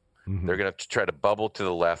bubble. Mm-hmm. They're going to try to bubble to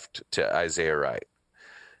the left to Isaiah Wright.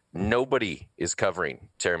 Nobody is covering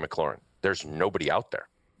Terry McLaurin. There's nobody out there.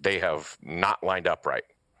 They have not lined up right.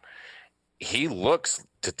 He looks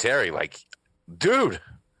to Terry like, dude,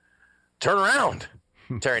 turn around.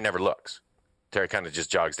 Terry never looks. Terry kind of just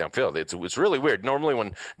jogs downfield. It's really weird. Normally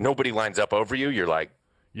when nobody lines up over you, you're like,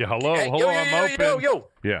 yeah, hello, hey, I'm open. Yo.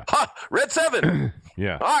 Yeah. Ha, red 7.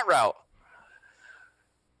 Yeah. Hot route.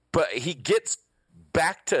 But he gets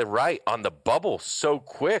back to right on the bubble so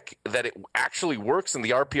quick that it actually works in the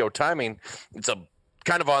RPO timing. It's a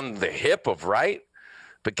kind of on the hip of right.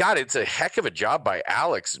 But, God, it's a heck of a job by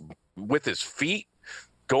Alex with his feet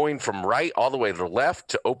going from right all the way to the left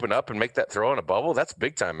to open up and make that throw in a bubble. That's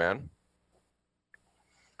big time, man.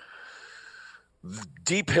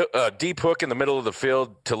 Deep hook in the middle of the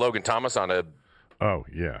field to Logan Thomas on a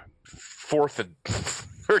 4th and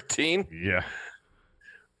 13. Yeah.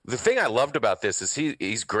 The thing I loved about this is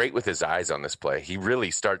he's great with his eyes on this play. He really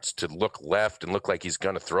starts to look left and look like he's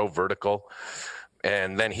going to throw vertical.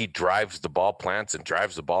 And then he drives the ball, plants and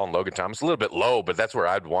drives the ball. And Logan Thomas, a little bit low, but that's where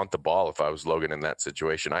I'd want the ball if I was Logan in that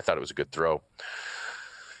situation. I thought it was a good throw.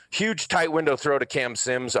 Huge tight window throw to Cam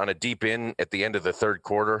Sims on a deep in at the end of the third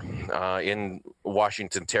quarter in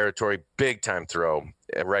Washington territory. Big time throw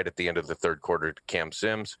right at the end of the third quarter to Cam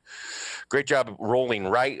Sims. Great job rolling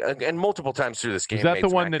right and multiple times through this game. Is that the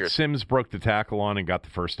one that Sims broke the tackle on and got the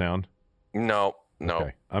first down? No.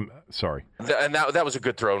 Okay. I'm sorry. And that was a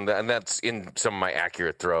good throw, and that's in some of my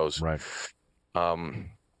accurate throws. Right.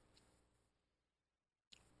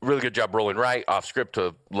 Really good job rolling right, off script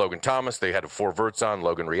to Logan Thomas. They had 4 verts on.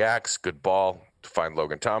 Logan reacts. Good ball to find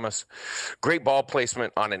Logan Thomas. Great ball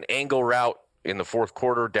placement on an angle route in the fourth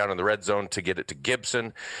quarter down in the red zone to get it to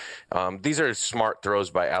Gibson. These are smart throws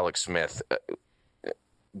by Alex Smith.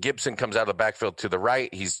 Gibson comes out of the backfield to the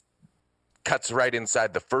right. He's cuts right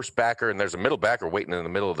inside the first backer, and there's a middle backer waiting in the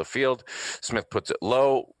middle of the field. Smith puts it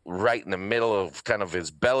low, right in the middle of kind of his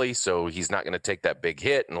belly, so he's not going to take that big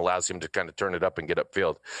hit and allows him to kind of turn it up and get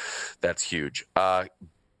upfield. That's huge.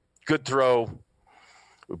 Good throw,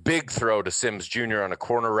 big throw to Sims Jr. on a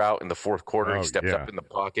corner route in the fourth quarter. He steps up in the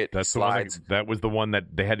pocket, slides. That was the one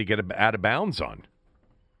that they had to get out of bounds on.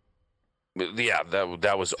 Yeah,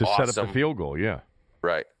 that was to awesome. To set up the field goal, yeah.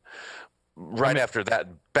 Right. Right after that,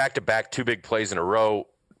 back-to-back, 2 big plays in a row.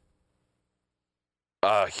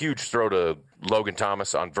 Huge throw to Logan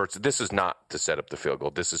Thomas on verts. This is not to set up the field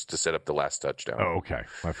goal. This is to set up the last touchdown. Oh, okay.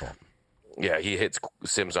 My fault. Yeah, he hits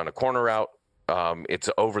Sims on a corner route. It's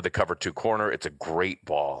over the cover 2 corner. It's a great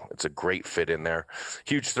ball. It's a great fit in there.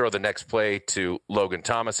 Huge throw the next play to Logan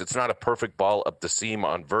Thomas. It's not a perfect ball up the seam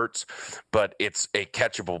on verts, but it's a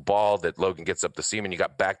catchable ball that Logan gets up the seam, and you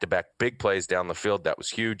got back-to-back big plays down the field. That was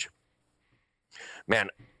huge. Man,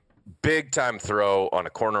 big time throw on a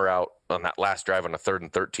corner out on that last drive on a 3rd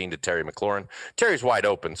and 13 to Terry McLaurin. Terry's wide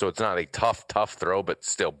open, so it's not a tough throw, but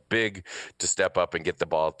still big to step up and get the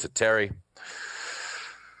ball to Terry.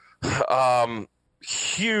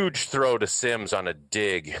 Huge throw to Sims on a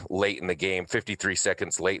dig late in the game, 53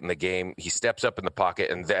 seconds late in the game. He steps up in the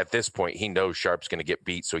pocket, and at this point, he knows Sharp's going to get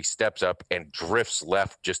beat, so he steps up and drifts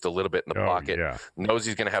left just a little bit in the pocket. Yeah. Knows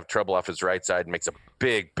he's going to have trouble off his right side, and makes a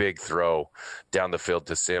big throw down the field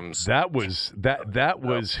to Sims. That was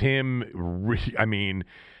him.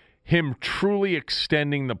 Him truly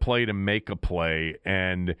extending the play to make a play,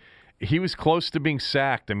 and he was close to being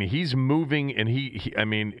sacked. I mean, he's moving, and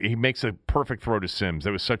he makes a perfect throw to Sims.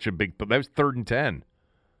 That was such a big – that was 3rd and 10.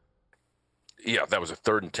 Yeah, that was a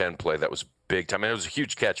 3rd and 10 play. That was big time. And it was a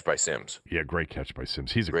huge catch by Sims. Yeah, great catch by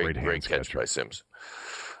Sims. He's a great hands catch catcher. by Sims.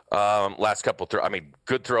 Last couple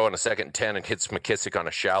good throw on a 2nd and 10 and hits McKissick on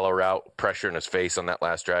a shallow route, pressure in his face on that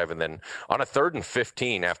last drive. And then on a 3rd and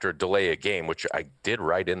 15 after a delay of game, which I did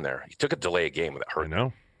right in there. He took a delay of game that hurt. I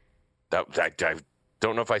know. I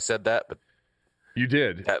don't know if I said that, but you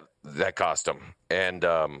did. That cost him. And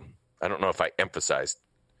I don't know if I emphasized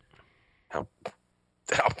how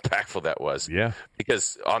impactful that was. Yeah.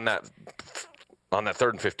 Because on that 3rd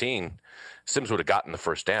and 15, Sims would have gotten the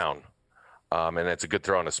first down. And it's a good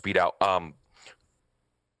throw on a speed out.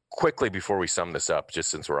 Quickly before we sum this up, just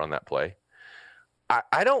since we're on that play,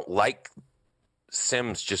 I don't like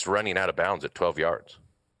Sims just running out of bounds at 12 yards.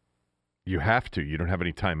 You have to. You don't have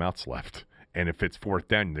any timeouts left. And if it's 4th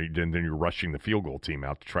down, then you're rushing the field goal team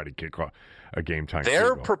out to try to kick a game time.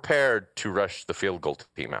 They're prepared to rush the field goal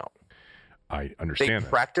team out. I understand. They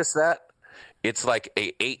practice that. It's like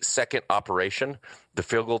a 8-second operation. The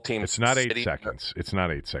field goal team. It's not 8 seconds. It's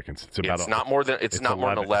not 8 seconds. It's about. It's not more than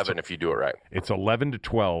 11 if you do it right. It's 11 to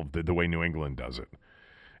 12 the way New England does it,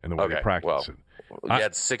 and the way they practice it. You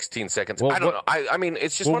had 16 seconds. Well, I don't know. I mean,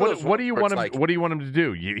 it's just one of those. What do you want him? What do you want him to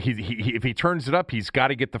do? If he turns it up, he's got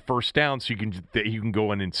to get the first down so you can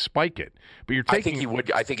go in and spike it. But you're taking.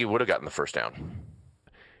 I think he would have gotten the first down.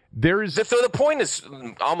 There is. So the point is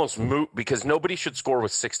almost moot because nobody should score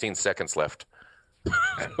with 16 seconds left.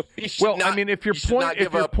 If your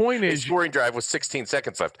point is scoring drive with 16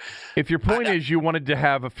 seconds left. If your point is you wanted to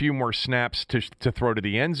have a few more snaps to throw to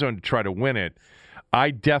the end zone to try to win it,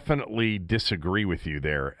 I definitely disagree with you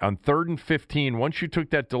there. On 3rd and 15, once you took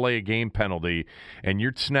that delay of game penalty and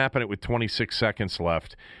you're snapping it with 26 seconds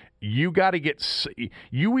left, you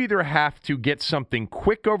either have to get something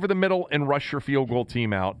quick over the middle and rush your field goal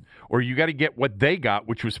team out, or you got to get what they got,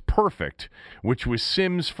 which was perfect, which was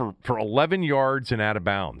Sims for 11 yards and out of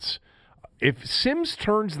bounds. If Sims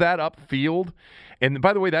turns that upfield, and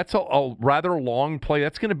by the way, that's a rather long play.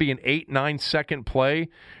 That's going to be an 8-9 second play.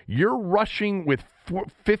 You're rushing with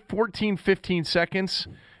 14, 15 seconds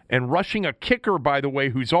and rushing a kicker, by the way,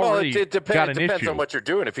 who's already got an issue. It depends on what you're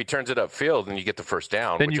doing. If he turns it upfield and you get the first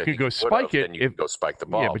down, then you can go spike it. Then you can go spike the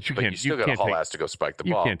ball. Yeah, but you can't. You still got to haul ass to go spike the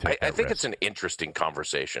ball. I think it's an interesting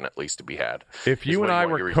conversation, at least, to be had. If you and I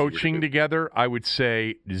were coaching together, I would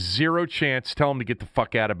say 0 chance. Tell him to get the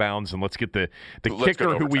fuck out of bounds and let's get the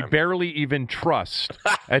kicker who we barely even trust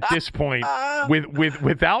at this point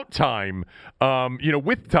without time.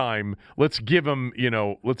 With time, let's give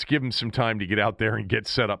him some time to get out there and get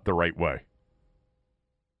set up the right way.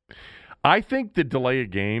 I think the delay of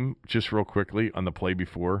game, just real quickly on the play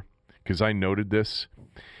before, because I noted this,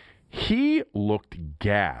 he looked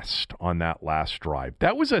gassed on that last drive.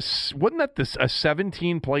 Wasn't that a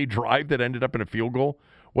 17-play drive that ended up in a field goal?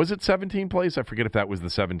 Was it 17 plays? I forget if that was the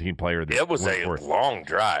 17 player. It was a long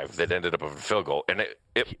drive that ended up in a field goal. And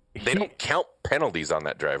they don't count penalties on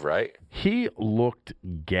that drive, right? He looked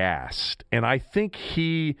gassed. And I think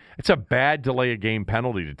it's a bad delay of game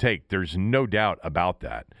penalty to take. There's no doubt about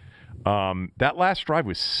that. That last drive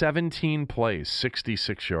was 17 plays,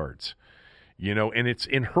 66 yards. And it's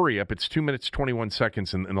in hurry up. It's 2 minutes, 21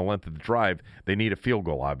 seconds in the length of the drive. They need a field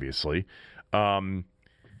goal, obviously.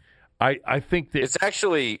 I think that it's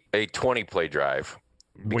actually a 20-play drive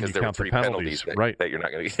because there were 3 penalties that you're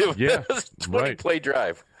not going to give. Yeah, 20-play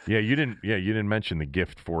drive. Yeah, you didn't mention the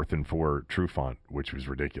gift 4th and 4 Trufant, which was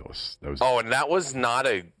ridiculous. And that was not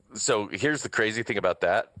a. So here's the crazy thing about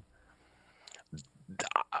that.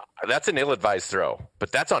 That's an ill-advised throw,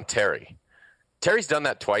 but that's on Terry. Terry's done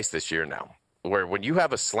that twice this year now, where when you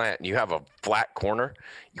have a slant and you have a flat corner,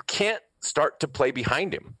 you can't start to play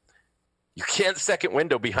behind him. You can't second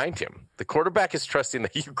window behind him. The quarterback is trusting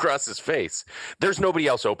that you cross his face. There's nobody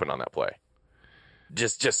else open on that play.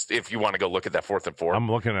 Just if you want to go look at that 4th and 4. I'm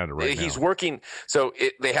looking at it right now. He's working. So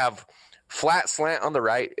they have flat slant on the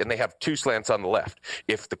right, and they have 2 slants on the left.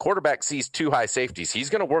 If the quarterback sees 2 high safeties, he's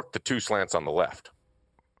going to work the 2 slants on the left.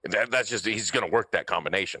 That's just he's going to work that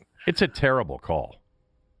combination. It's a terrible call.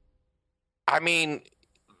 I mean,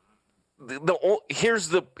 here's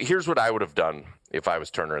what I would have done if I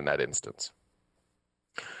was Turner in that instance.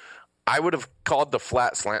 I would have called the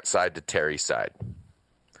flat slant side to Terry's side.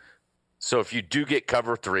 So if you do get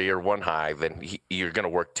cover 3 or 1 high, then you're going to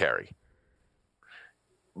work Terry.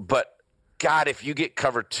 But God, if you get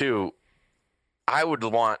cover 2, I would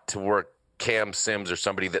want to work Cam Sims or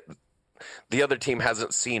somebody that the other team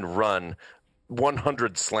hasn't seen run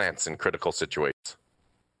 100 slants in critical situations.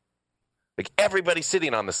 Like everybody's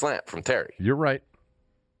sitting on the slant from Terry. You're right.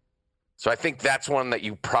 So I think that's one that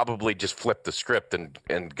you probably just flip the script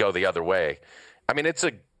and go the other way. I mean, it's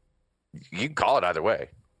a You can call it either way.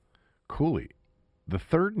 Cooley, the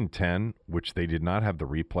 3rd and 10, which they did not have the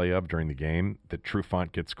replay of during the game, that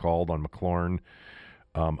Trufant gets called on McLaurin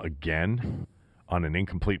again on an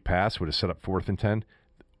incomplete pass, would have set up 4th and 10.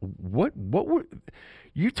 What were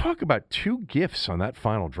you talk about 2 gifts on that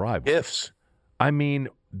final drive? Gifts. I mean,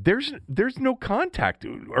 there's no contact.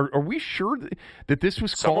 Are we sure that this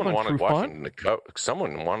was called on Trufant?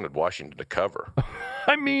 Someone wanted Washington to cover.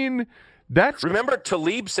 I mean, remember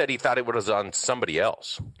Talib said he thought it was on somebody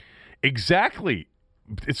else. Exactly.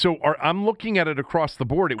 So I'm looking at it across the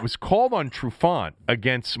board. It was called on Trufant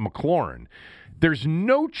against McLaurin. There's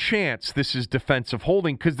no chance this is defensive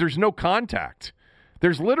holding because there's no contact.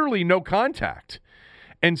 There's literally no contact.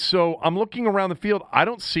 And so I'm looking around the field. I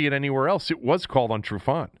don't see it anywhere else. It was called on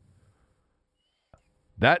Trufant.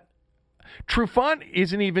 That Trufant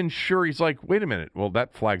isn't even sure. He's like, wait a minute. Well,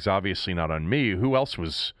 that flag's obviously not on me. Who else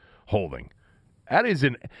was holding?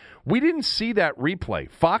 We didn't see that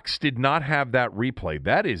replay. Fox did not have that replay.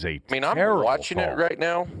 That is a terrible I'm watching call. It right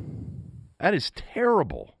now. That is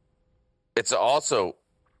terrible. It's also,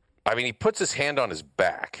 he puts his hand on his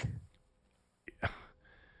back.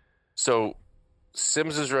 So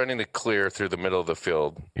Sims is running a clear through the middle of the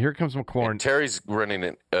field. Here comes McLaurin. Terry's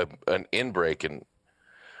running an in break, and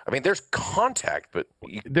there's contact, but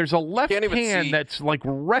there's a left hand that's like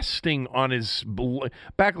resting on his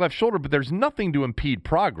back left shoulder, but there's nothing to impede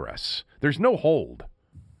progress. There's no hold.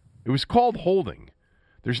 It was called holding.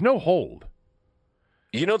 There's no hold.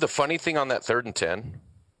 You know the funny thing on that 3rd and 10?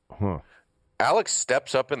 Huh. Alex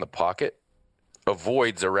steps up in the pocket,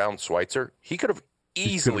 avoids around Schweitzer. He could have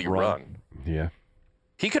easily run. Yeah.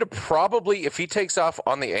 He could have probably, if he takes off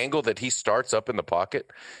on the angle that he starts up in the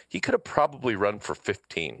pocket, he could have probably run for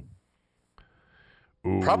 15.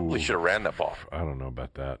 Ooh, probably should have ran that ball. I don't know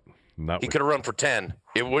about that. He could have run for 10.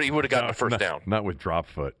 He would have gotten a first down. Not with drop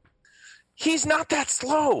foot. He's not that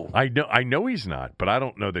slow. I know he's not, but I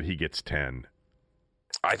don't know that he gets 10.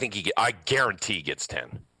 I guarantee he gets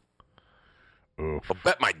 10. Oof. I'll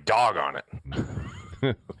bet my dog on it.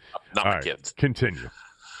 Not my kids. Continue.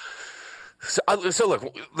 So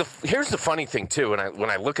look, here's the funny thing too. When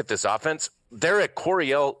I look at this offense, they're a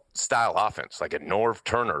Coryell style offense, like a Norv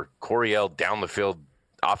Turner Coryell down the field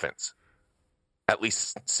offense. At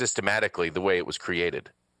least systematically, the way it was created.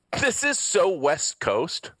 This is so West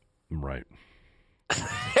Coast, right?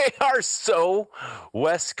 They are so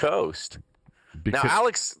West Coast. Now,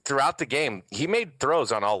 Alex, throughout the game, he made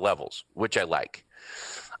throws on all levels, which I like.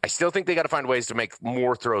 I still think they got to find ways to make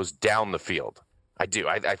more throws down the field. I do.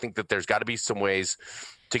 I think that there's got to be some ways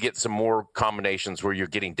to get some more combinations where you're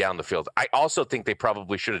getting down the field. I also think they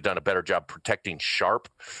probably should have done a better job protecting Sharp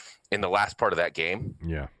in the last part of that game.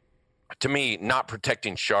 Yeah. To me, not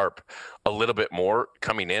protecting Sharp a little bit more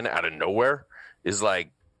coming in out of nowhere is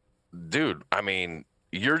like, dude,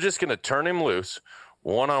 you're just going to turn him loose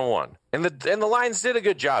one-on-one. And the Lions did a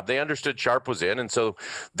good job. They understood Sharp was in, and so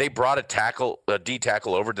they brought a D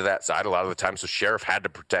tackle over to that side a lot of the time, so Sheriff had to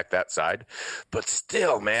protect that side. But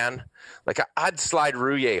still, man, I'd slide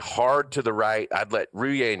Rouillet hard to the right. I'd let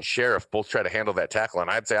Rouillet and Sheriff both try to handle that tackle, and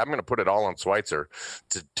I'd say I'm going to put it all on Schweitzer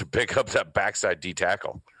to pick up that backside D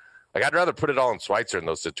tackle. I'd rather put it all on Schweitzer in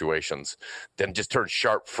those situations than just turn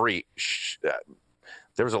Sharp free.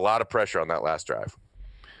 There was a lot of pressure on that last drive.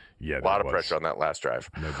 Yeah, a lot of pressure on that last drive.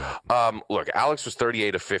 No doubt. Look, Alex was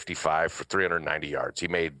 38 of 55 for 390 yards. He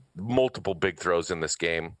made multiple big throws in this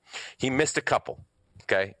game. He missed a couple.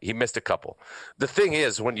 Okay, he missed a couple. The thing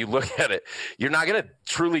is, when you look at it, you're not going to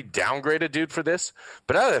truly downgrade a dude for this.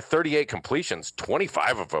 But out of the 38 completions,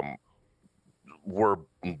 25 of them were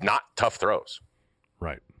not tough throws.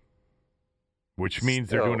 Right. Which means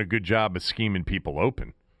they're doing a good job of scheming people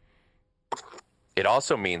open. It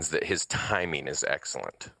also means that his timing is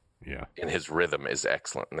excellent. Yeah. And his rhythm is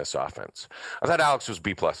excellent in this offense. I thought Alex was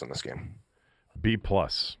B+ in this game. B+.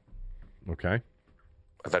 Okay.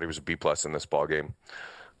 I thought he was a B+ in this ball game.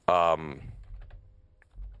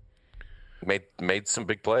 Made some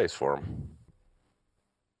big plays for him.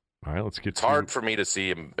 All right, let's get It's hard for me to see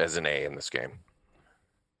him as an A in this game.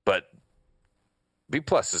 But B+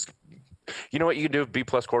 is, you know what you can do with B+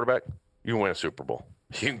 quarterback? You can win a Super Bowl.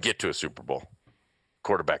 You can get to a Super Bowl.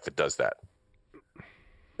 Quarterback that does that.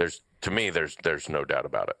 There's no doubt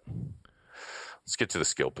about it. Let's get to the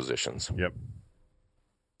skill positions. Yep.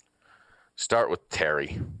 Start with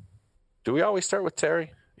Terry. Do we always start with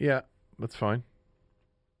Terry? Yeah, that's fine.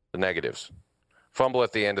 The negatives. Fumble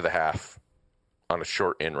at the end of the half on a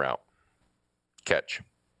short in route. Catch.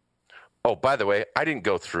 Oh, by the way, I didn't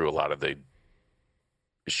go through a lot of the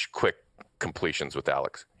quick completions with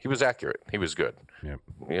Alex. He was accurate. He was good. Yep.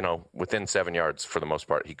 You know, within 7 yards for the most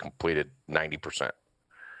part, he completed 90%.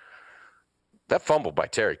 That fumble by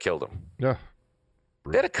Terry killed him. Yeah.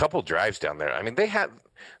 They had a couple drives down there. I mean, they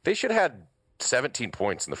should have had 17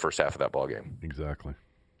 points in the first half of that ball game. Exactly.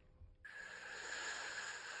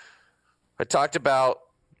 I talked about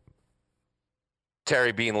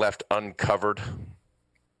Terry being left uncovered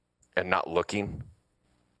and not looking.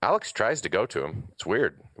 Alex tries to go to him. It's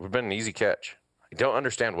weird. It would have been an easy catch. I don't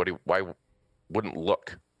understand why wouldn't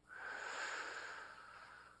look.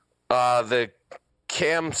 The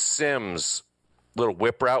Cam Sims little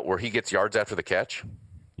whip route where he gets yards after the catch.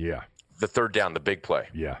 Yeah. The third down, the big play.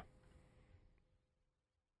 Yeah.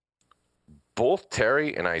 Both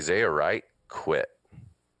Terry and Isaiah Wright quit.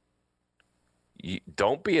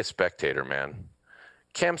 Don't be a spectator, man.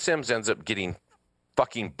 Cam Sims ends up getting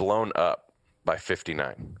fucking blown up by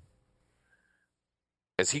 59.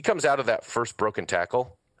 As he comes out of that first broken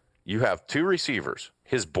tackle, you have two receivers,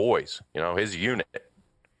 his boys, his unit,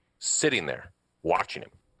 sitting there watching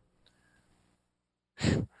him.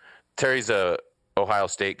 Terry's a Ohio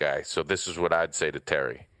State guy, so this is what I'd say to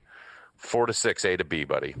Terry. 4 to 6, A to B,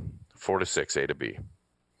 buddy. 4 to 6, A to B.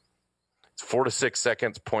 It's 4 to 6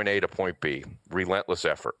 seconds, point A to point B. Relentless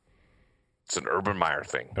effort. It's an Urban Meyer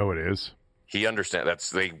thing. Oh, it is? He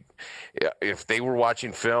understands. If they were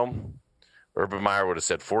watching film, Urban Meyer would have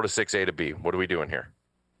said 4 to 6, A to B. What are we doing here?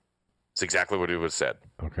 It's exactly what he would have said.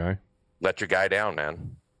 Okay. Let your guy down,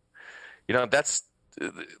 man. That's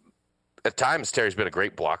at times Terry's been a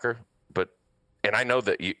great blocker, and I know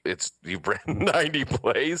that you've ran 90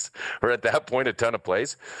 plays, or at that point a ton of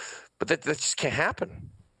plays, but that just can't happen.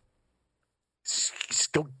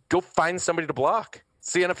 Just go find somebody to block.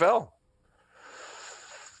 It's the NFL.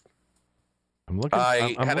 I'm looking.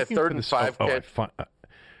 I had a 3rd and 5 catch.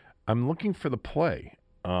 I'm looking for the play.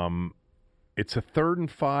 It's a 3rd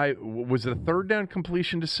and 5. Was it a third down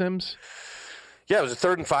completion to Sims? Yeah, it was a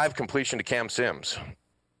 3rd and 5 completion to Cam Sims.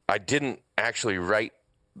 I didn't actually write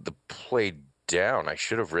the play down. I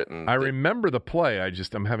should have written. I remember the play.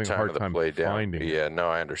 I'm having a hard time finding it. Yeah, no,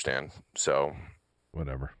 I understand. So,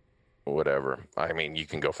 whatever. I mean, you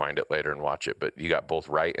can go find it later and watch it, but you got both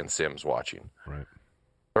Wright and Sims watching. Right.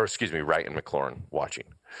 Or excuse me, Wright and McLaurin watching.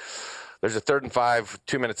 There's a 3rd and 5,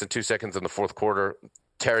 2 minutes and 2 seconds in the fourth quarter.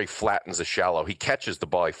 Terry flattens the shallow. He catches the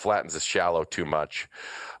ball. He flattens the shallow too much.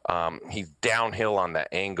 He's downhill on that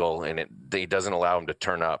angle, and he doesn't allow him to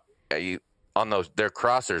turn up. On their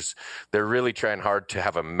crossers, they're really trying hard to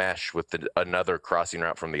have a mesh with another crossing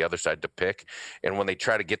route from the other side to pick. And when they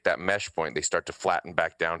try to get that mesh point, they start to flatten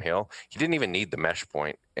back downhill. He didn't even need the mesh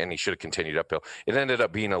point, and he should have continued uphill. It ended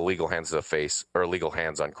up being illegal hands to the face, or illegal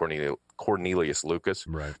hands on Cornelius Lucas,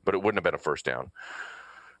 right? But it wouldn't have been a first down.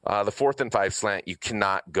 The 4th and 5 slant, you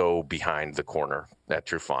cannot go behind the corner at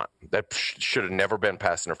Trufant. That should have never been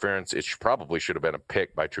pass interference. It probably should have been a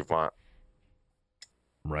pick by Trufant.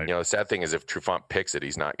 Right. The sad thing is if Trufant picks it,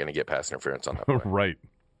 he's not going to get pass interference on that play. Right.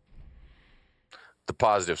 The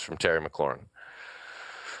positives from Terry McLaurin.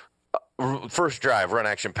 First drive, run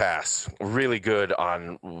action pass. Really good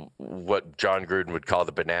on what John Gruden would call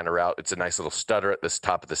the banana route. It's a nice little stutter at the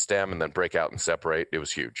top of the stem and then break out and separate. It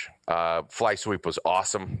was huge. Fly sweep was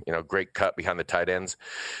awesome. Great cut behind the tight ends.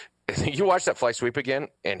 You watch that fly sweep again,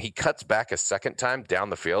 and he cuts back a second time down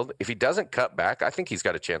the field. If he doesn't cut back, I think he's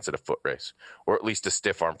got a chance at a foot race, or at least a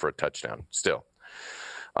stiff arm for a touchdown still.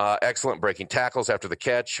 Excellent breaking tackles after the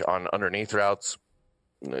catch on underneath routes.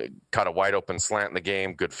 Caught a wide open slant in the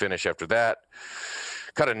game. Good finish after that.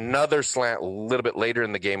 Caught another slant a little bit later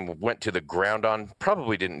in the game. Went to the ground on.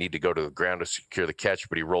 Probably didn't need to go to the ground to secure the catch,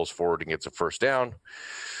 but he rolls forward and gets a first down.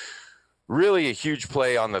 Really a huge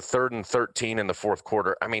play on the 3rd and 13 in the fourth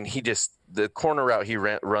quarter. I mean, the corner route he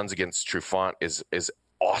runs against Trufant is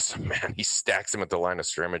awesome, man. He stacks him at the line of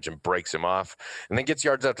scrimmage and breaks him off, and then gets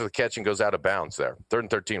yards after the catch and goes out of bounds there. 3rd and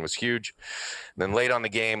 13 was huge. And then late on the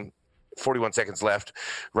game, 41 seconds left,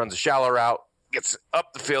 runs a shallow route, gets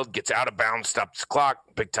up the field, gets out of bounds, stops the clock.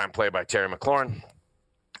 Big time play by Terry McLaurin.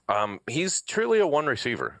 He's truly a one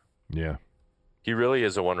receiver. Yeah. He really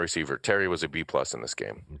is a one receiver. Terry was a B+ in this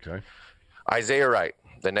game. Okay. Isaiah Wright,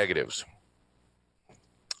 the negatives.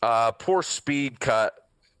 Poor speed cut.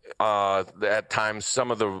 At times,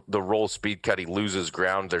 some of the roll speed cut, he loses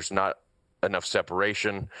ground. There's not enough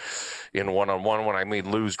separation in one-on-one. When I mean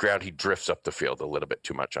lose ground, he drifts up the field a little bit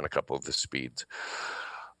too much on a couple of the speeds.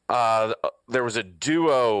 There was a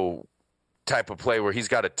duo type of play where he's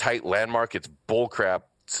got a tight landmark. It's bullcrap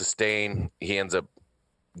sustain. He ends up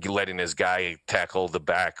letting his guy tackle the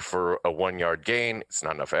back for a 1-yard gain. It's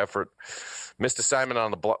not enough effort. Missed assignment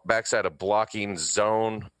on the backside of blocking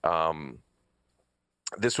zone.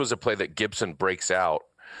 this was a play that Gibson breaks out.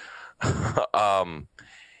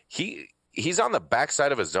 He's on the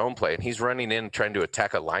backside of a zone play, and he's running in trying to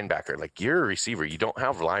attack a linebacker. Like, you're a receiver. You don't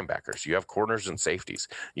have linebackers. You have corners and safeties.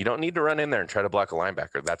 You don't need to run in there and try to block a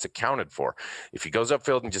linebacker. That's accounted for. If he goes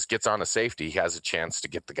upfield and just gets on a safety, he has a chance to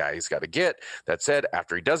get the guy he's got to get. That said,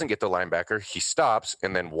 after he doesn't get the linebacker, he stops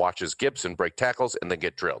and then watches Gibson break tackles and then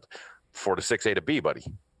get drilled. 4 to 6, A to B, buddy.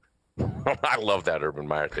 I love that Urban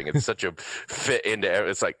Meyer thing. It's such a fit into –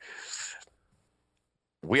 it's like –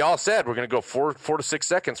 we all said we're going to go 4 to 6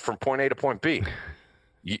 seconds from point A to point B.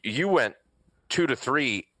 You went 2 to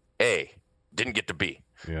 3 A, didn't get to B.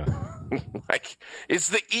 Yeah. Like, it's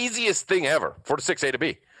the easiest thing ever. 4 to 6 A to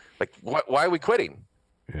B. Like, why are we quitting?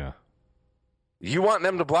 Yeah. You want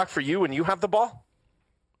them to block for you when you have the ball?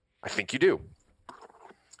 I think you do.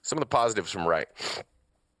 Some of the positives from Wright.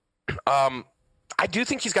 I do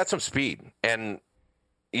think he's got some speed, and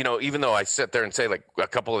even though I sit there and say, like, a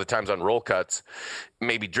couple of the times on roll cuts,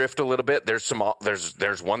 maybe drift a little bit, there's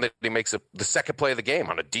one that he makes the second play of the game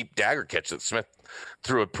on a deep dagger catch that Smith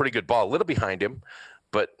threw a pretty good ball, a little behind him,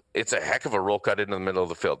 but it's a heck of a roll cut into the middle of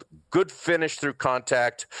the field. Good finish through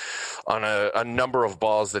contact on a number of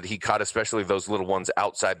balls that he caught, especially those little ones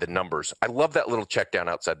outside the numbers. I love that little check down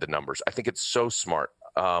outside the numbers. I think it's so smart.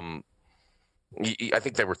 I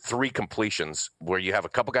think there were 3 completions where you have a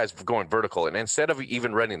couple guys going vertical, and instead of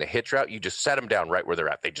even running the hitch route, you just set them down right where they're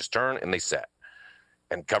at. They just turn and they set,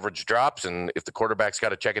 and coverage drops. And if the quarterback's got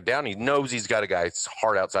to check it down, he knows he's got a guy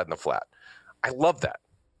hard outside in the flat. I love that.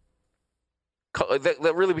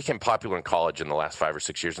 That really became popular in college in the last 5 or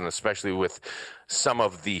 6 years, and especially with some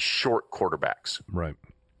of the short quarterbacks. Right.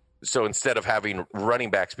 So instead of having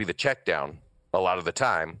running backs be the check down a lot of the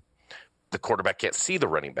time, the quarterback can't see the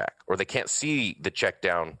running back, or they can't see the check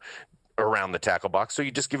down around the tackle box. So you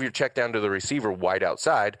just give your check down to the receiver wide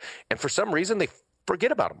outside. And for some reason, they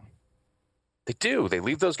forget about them. They do. They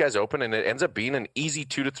leave those guys open, and it ends up being an easy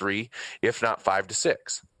 2 to 3, if not 5 to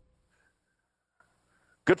 6.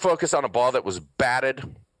 Good focus on a ball that was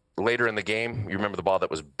batted later in the game. You remember the ball that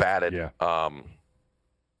was batted? Yeah.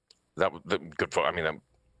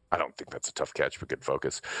 I don't think that's a tough catch, but good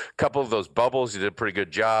focus. A couple of those bubbles, you did a pretty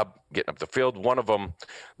good job getting up the field. One of them,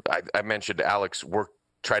 I mentioned Alex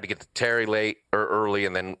tried to get to Terry late or early,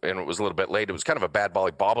 and it was a little bit late. It was kind of a bad ball.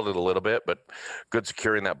 He bobbled it a little bit, but good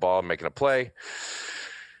securing that ball and making a play.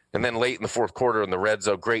 And then late in the fourth quarter in the red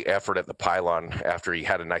zone, great effort at the pylon after he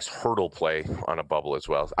had a nice hurdle play on a bubble as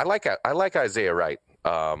well. I like Isaiah Wright.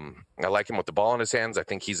 I like him with the ball in his hands. I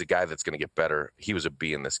think he's a guy that's going to get better. He was a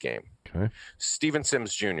B in this game. Okay. Steven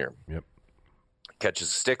Sims Jr. Yep. Catches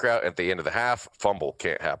a stick route at the end of the half. Fumble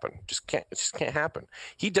can't happen. It just can't happen.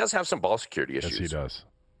 He does have some ball security issues. Yes, he does.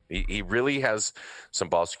 He really has some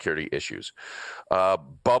ball security issues.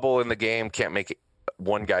 Bubble in the game, can't make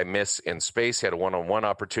one guy miss in space. He had a one-on-one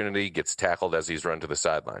opportunity, gets tackled as he's run to the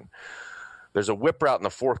sideline. There's a whip route in the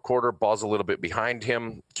fourth quarter. Ball's a little bit behind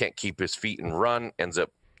him. Can't keep his feet and run. Ends up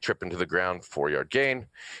tripping to the ground, 4-yard gain.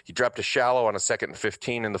 He dropped a shallow on a 2nd and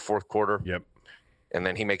 15 in the fourth quarter. Yep. And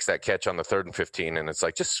then he makes that catch on the 3rd and 15, and it's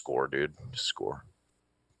like, just score, dude. Just score.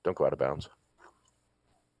 Don't go out of bounds.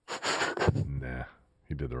 Nah,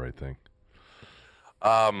 he did the right thing.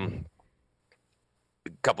 A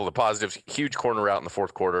couple of positives. Huge corner route in the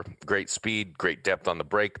fourth quarter. Great speed, great depth on the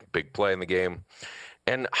break. Big play in the game.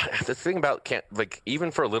 And the thing about even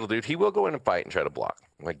for a little dude, he will go in and fight and try to block.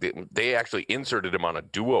 Like they actually inserted him on a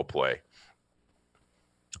duo play.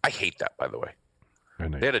 I hate that, by the way.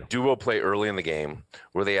 They had a duo play early in the game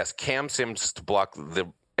where they asked Cam Sims to block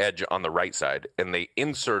the edge on the right side, and they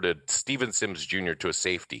inserted Steven Sims Jr. to a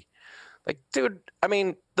safety. Like, dude, I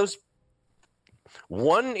mean, those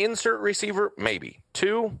one insert receiver, maybe.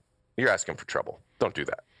 2, you're asking for trouble. Don't do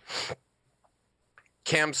that.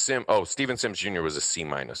 Steven Sims Jr. was a C-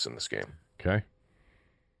 in this game. Okay.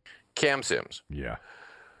 Cam Sims. Yeah.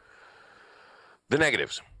 The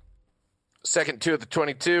negatives. 2nd 2 at the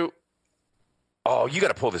 22. Oh, you got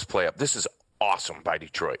to pull this play up. This is awesome by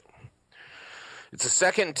Detroit. It's a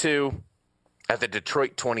 2nd 2 at the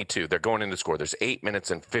Detroit 22. They're going in to score. There's 8 minutes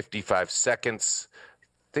and 55 seconds.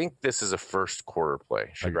 I think this is a first quarter play.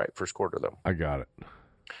 Should write first quarter, though. I got it.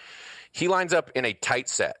 He lines up in a tight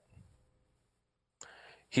set.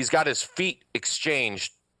 He's got his feet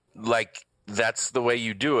exchanged like that's the way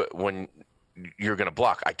you do it when you're going to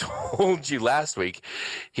block. I told you last week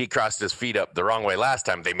he crossed his feet up the wrong way last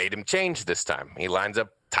time. They made him change this time. He lines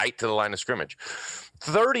up tight to the line of scrimmage.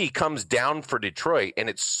 30 comes down for Detroit, and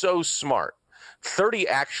it's so smart. 30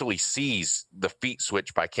 actually sees the feet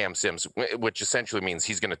switch by Cam Sims, which essentially means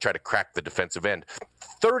he's going to try to crack the defensive end.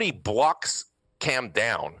 30 blocks Cam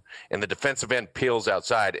down and the defensive end peels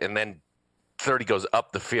outside and then 30 goes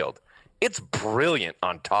up the field. It's brilliant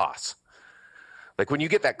on toss. Like when you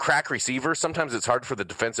get that crack receiver, sometimes it's hard for the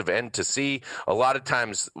defensive end to see. A lot of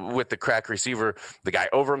times with the crack receiver, the guy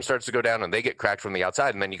over him starts to go down and they get cracked from the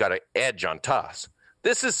outside, and then you got an edge on toss.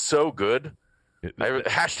 This is so good.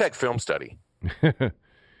 Hashtag film study.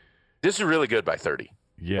 This is really good by 30.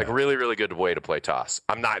 Yeah. Like really, really good way to play toss.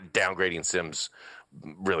 I'm not downgrading Sims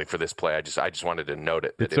really for this play. I just wanted to note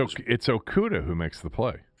it. It's Okudah who makes the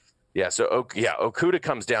play. Yeah, so Okudah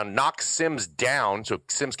comes down, knocks Sims down, so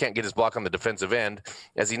Sims can't get his block on the defensive end.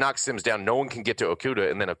 As he knocks Sims down, no one can get to Okudah,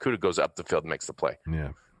 and then Okudah goes up the field and makes the play.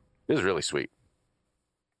 Yeah. This is really sweet.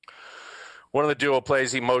 One of the duo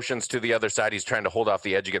plays, he motions to the other side. He's trying to hold off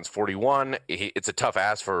the edge against 41. It's a tough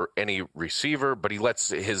ask for any receiver, but he lets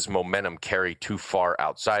his momentum carry too far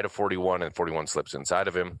outside of 41, and 41 slips inside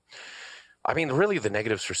of him. I mean, really, the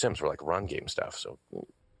negatives for Sims were like run game stuff, so...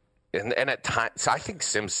 And at times, I think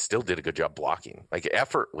Sims still did a good job blocking. Like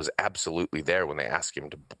effort was absolutely there when they asked him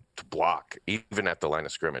to block, even at the line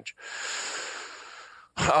of scrimmage.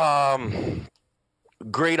 Great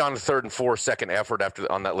on the 3rd and 4 second effort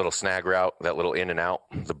on that little snag route, that little in and out,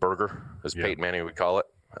 the burger, as Peyton Manning would call it.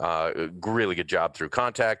 Really good job through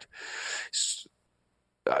contact.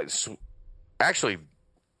 Actually,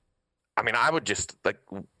 I mean, I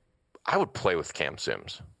would play with Cam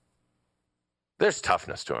Sims. There's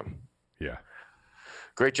toughness to him. Yeah.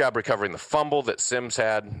 Great job recovering the fumble that Sims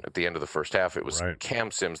had at the end of the first half. It was Cam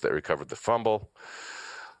Sims that recovered the fumble.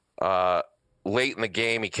 Late in the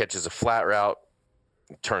game, he catches a flat route,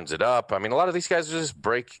 turns it up. I mean, a lot of these guys just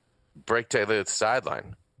break to the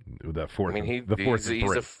sideline. That fourth. I mean,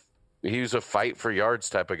 he was a fight for yards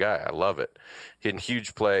type of guy. I love it. Hitting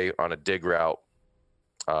huge play on a dig route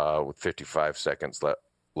with 55 seconds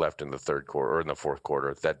left in the third quarter or in the fourth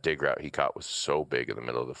quarter. That dig route he caught was so big in the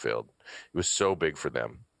middle of the field. It was so big for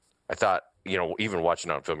them. I thought, even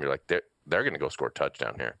watching on film, you're like, they're going to go score a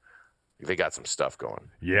touchdown here. They got some stuff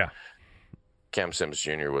going. Yeah. Cam Sims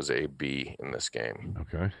Jr. was a B in this game.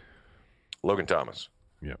 Okay. Logan Thomas.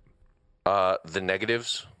 Yep. The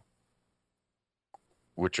negatives,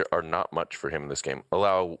 which are not much for him in this game,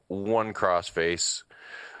 allow one cross face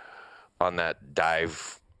on that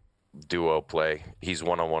dive duo play. He's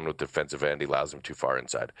one-on-one with defensive end. He allows him too far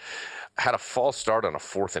inside. Had a false start on a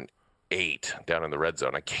 4th and 8 down in the red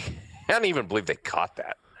zone. I can't even believe they caught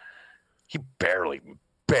that. He barely.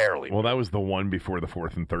 Well, that was the one before the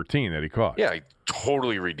 4th and 13 that he caught. Yeah, he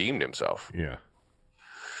totally redeemed himself. Yeah.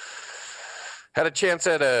 Had a chance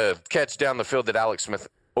at a catch down the field that Alex Smith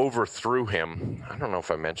overthrew him. I don't know if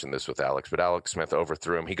I mentioned this with Alex, but Alex Smith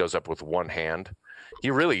overthrew him. He goes up with one hand. He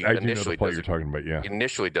really initially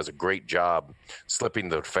does a great job slipping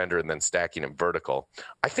the defender and then stacking him vertical.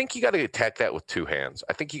 I think you got to attack that with two hands.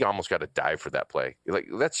 I think you almost got to dive for that play. Like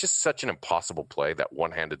that's just such an impossible play, that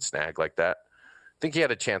one-handed snag like that. I think he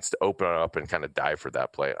had a chance to open it up and kind of dive for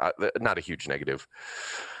that play. Not a huge negative.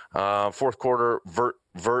 Fourth quarter,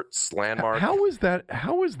 Vert's landmark. How is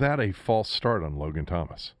that a false start on Logan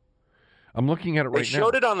Thomas? I'm looking at it right now. They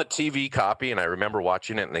showed it on the TV copy, and I remember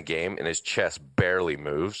watching it in the game, and his chest barely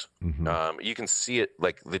moves. Mm-hmm. You can see it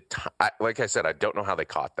like like I said, I don't know how they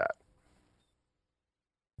caught that.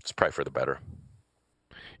 It's probably for the better.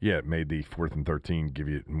 Yeah, it made the 4th and 13 give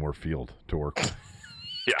you more field to work with.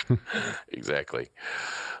 Yeah, exactly.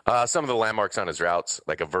 Some of the landmarks on his routes,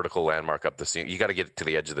 like a vertical landmark up the seam, you got to get to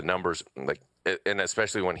the edge of the numbers, and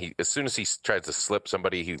especially when as soon as he tries to slip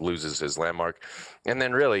somebody, he loses his landmark, and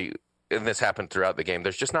then really. And this happened throughout the game.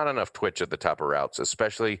 There's just not enough twitch at the top of routes,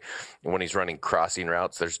 especially when he's running crossing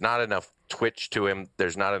routes. There's not enough twitch to him.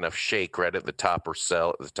 There's not enough shake right at the top or sell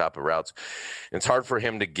at the top of routes. And it's hard for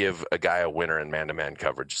him to give a guy a winner in man-to-man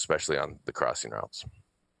coverage, especially on the crossing routes.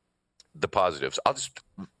 The positives.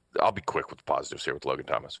 I'll be quick with the positives here with Logan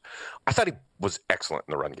Thomas. I thought he was excellent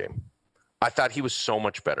in the run game. I thought he was so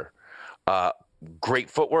much better. Great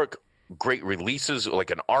footwork. Great releases,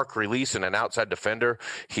 like an arc release and an outside defender.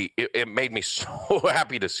 It made me so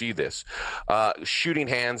happy to see this. Shooting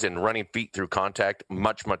hands and running feet through contact,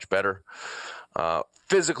 much, much better.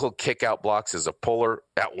 Physical kick out blocks as a puller.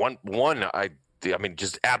 At one, I mean,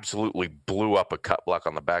 just absolutely blew up a cut block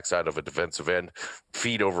on the backside of a defensive end.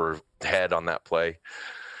 Feet over head on that play.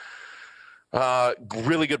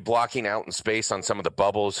 Really good blocking out in space on some of the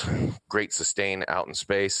bubbles. Great sustain out in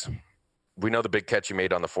space. We know the big catch he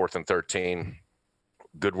made on the 4th and 13.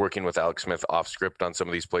 Good working with Alex Smith off script on some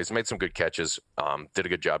of these plays. Made some good catches. Did a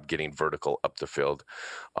good job getting vertical up the field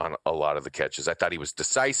on a lot of the catches. I thought he was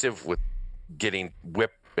decisive with getting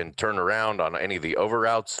whip and turn around on any of the over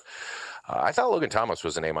routes. I thought Logan Thomas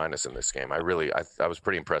was an A- in this game. I was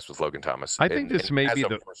pretty impressed with Logan Thomas. I think this may be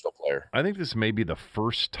the versatile player. I think this may be the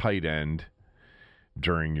first tight end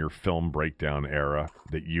during your film breakdown era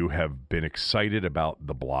that you have been excited about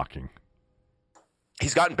the blocking.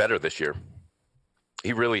 He's gotten better this year.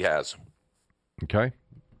 He really has. Okay.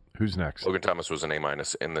 Who's next? Logan Thomas was an A-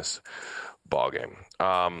 in this ball game.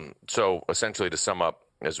 So essentially, to sum up,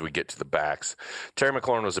 as we get to the backs, Terry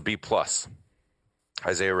McLaurin was a B+.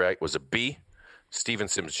 Isaiah Wright was a B. Steven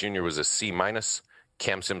Sims Jr. was a C-.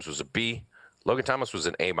 Cam Sims was a B. Logan Thomas was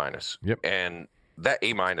an A-. Yep. And that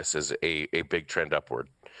A- is a big trend upward.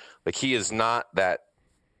 Like, he is not that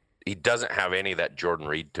 – he doesn't have any of that Jordan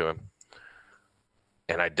Reed to him.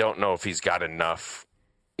 And I don't know if he's got enough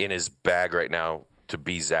in his bag right now to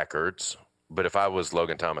be Zach Ertz. But if I was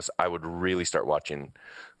Logan Thomas, I would really start watching,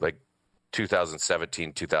 like,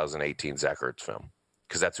 2017, 2018 Zach Ertz film,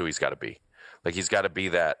 because that's who he's got to be. Like, he's got to be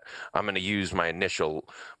that. I'm going to use my initial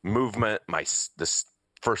movement, this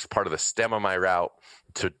first part of the stem of my route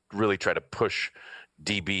to really try to push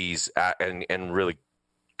DBs and really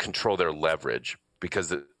control their leverage.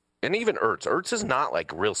 And even Ertz is not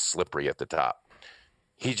like real slippery at the top.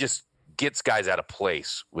 He just gets guys out of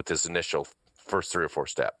place with his initial first 3 or 4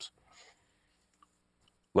 steps.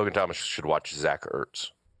 Logan Thomas should watch Zach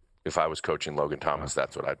Ertz. If I was coaching Logan Thomas,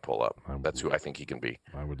 that's what I'd pull up. That's who I think he can be.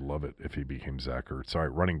 I would love it if he became Zach Ertz. All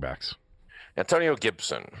right, running backs. Antonio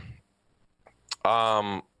Gibson.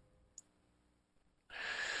 13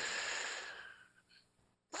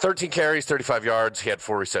 carries, 35 yards. He had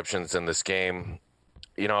 4 receptions in this game.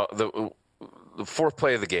 You know, the fourth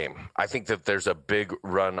play of the game, I think that there's a big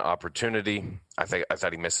run opportunity. I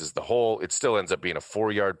thought he misses the hole. It still ends up being a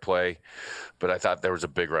 4-yard play, but I thought there was a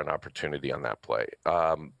big run opportunity on that play.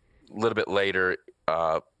 A little bit later,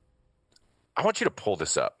 I want you to pull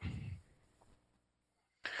this up.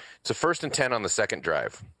 It's a 1st and 10 on the second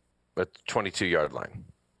drive at the 22-yard line.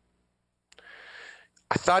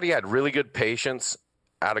 I thought he had really good patience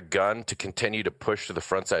out of gun to continue to push to the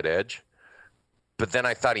front side edge. But then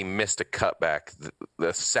I thought he missed a cutback,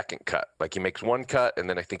 the second cut. Like, he makes one cut, and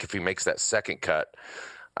then I think if he makes that second cut,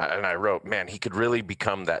 and I wrote, man, he could really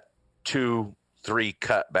become that 2-3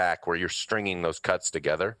 cut back where you're stringing those cuts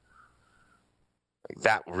together. Like,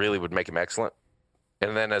 that really would make him excellent.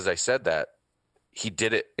 And then as I said that, he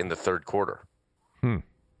did it in the third quarter.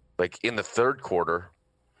 Like, in the third quarter,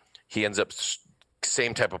 he ends up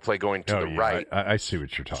same type of play going to the right. I see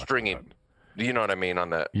what you're talking stringing, about. You know what I mean on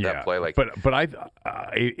that play? Like, but I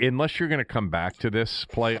unless you're going to come back to this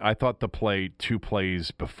play, I thought the play 2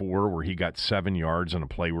 plays before where he got 7 yards and a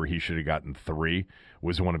play where he should have gotten 3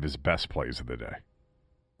 was one of his best plays of the day.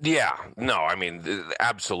 Yeah, no, I mean,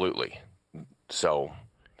 absolutely. So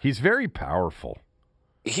he's very powerful.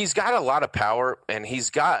 He's got a lot of power, and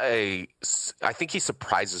I think he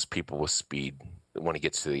surprises people with speed when he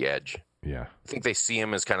gets to the edge. Yeah. I think they see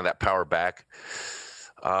him as kind of that power back.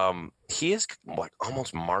 He is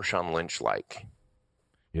almost Marshawn Lynch-like.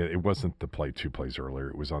 Yeah, it wasn't the play 2 plays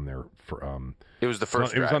earlier. It was on their It was the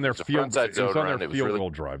first. It was on their field. It was on their field goal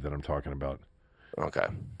goal drive that I'm talking about. Okay.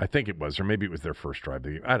 I think it was, or maybe it was their first drive of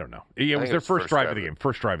the game. I don't know. Yeah, it was their first drive of the game.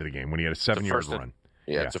 First drive of the game when he had a 7-yard run.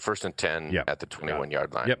 Yeah, it's a 1st and 10 at the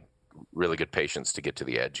 21-yard line. Yep. Really good patience to get to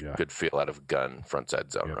the edge. Yeah. Good feel out of gun, front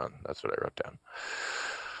side zone run. That's what I wrote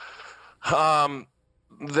down.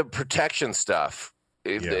 The protection stuff.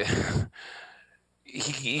 He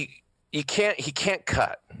can't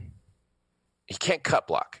cut. He can't cut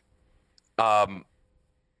block.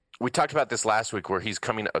 We talked about this last week where he's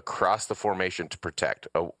coming across the formation to protect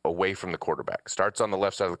away from the quarterback. Starts on the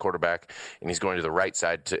left side of the quarterback, and he's going to the right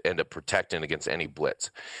side to end up protecting against any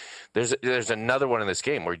blitz. There's another one in this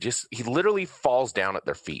game where he literally falls down at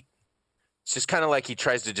their feet. It's just kind of like he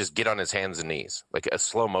tries to just get on his hands and knees, like a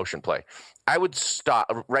slow motion play. I would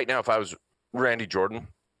stop right now if I was Randy Jordan.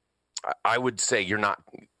 I would say you're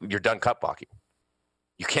done cut blocking.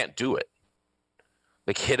 You can't do it.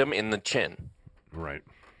 Like, hit him in the chin. Right.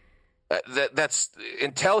 That's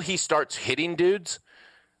until he starts hitting dudes,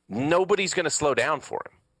 nobody's going to slow down for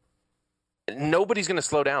him. Nobody's going to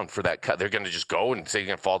slow down for that cut. They're going to just go and say he's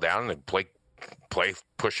going to fall down and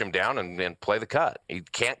push him down and play the cut. He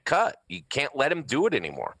can't cut. You can't let him do it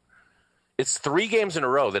anymore. It's 3 games in a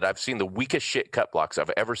row that I've seen the weakest shit cut blocks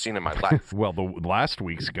I've ever seen in my life. Well, the last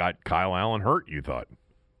week's got Kyle Allen hurt, you thought.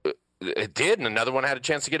 It did, and another one had a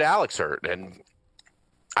chance to get Alex hurt. And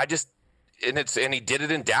he did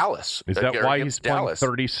it in Dallas. Is that why he's playing Dallas.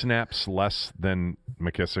 30 snaps less than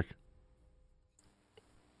McKissick?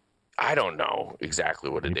 I don't know exactly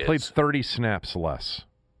what it is. He played 30 snaps less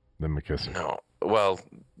than McKissick. No. Well,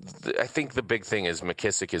 I think the big thing is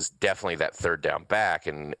McKissick is definitely that third down back,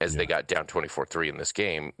 and as they got down 24-3 in this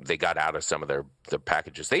game, they got out of some of their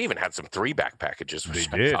packages. They even had some 3-back packages,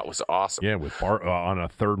 which I thought was awesome. Yeah, with on a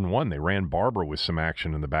 3rd and 1, they ran Barber with some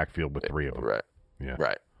action in the backfield with 3 of them. Right. Yeah.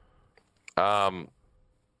 Right.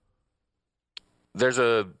 There's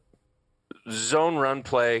a zone run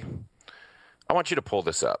play. I want you to pull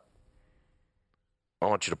this up. I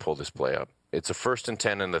want you to pull this play up. It's a 1st and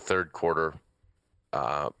 10 in the 3rd quarter.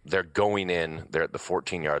 They're going in. They're at the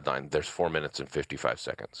 14-yard line. There's 4 minutes and 55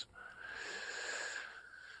 seconds.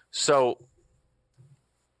 So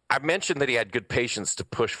I mentioned that he had good patience to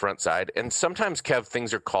push front side. And sometimes, Kev,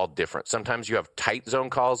 things are called different. Sometimes you have tight zone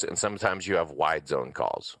calls, and sometimes you have wide zone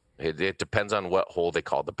calls. It depends on what hole they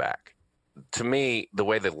call the back. To me, the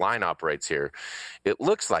way the line operates here, it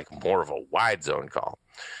looks like more of a wide zone call.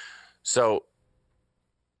 So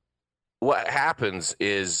what happens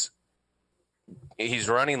is he's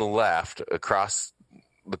running left across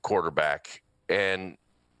the quarterback, and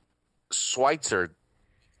Schweitzer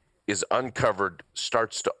is uncovered,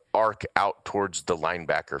 starts to arc out towards the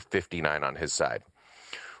linebacker, 59 on his side.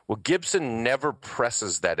 Well, Gibson never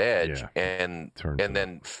presses that edge, and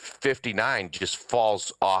then 59 just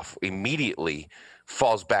falls off immediately,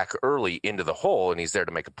 falls back early into the hole, and he's there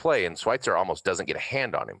to make a play, and Schweitzer almost doesn't get a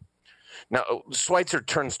hand on him. Now, Schweitzer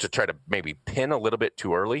turns to try to maybe pin a little bit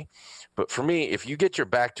too early, but for me, if you get your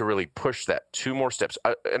back to really push that 2 more steps,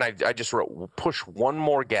 and I just wrote, push 1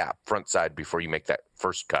 more gap front side before you make that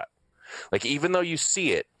first cut. Like, even though you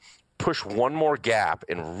see it, push 1 more gap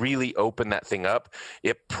and really open that thing up,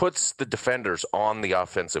 it puts the defenders on the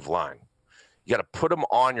offensive line. You got to put them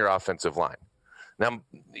on your offensive line. Now,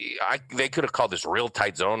 they could have called this real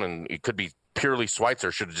tight zone, and it could be purely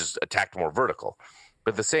Schweitzer should have just attacked more vertical.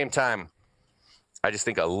 But at the same time, I just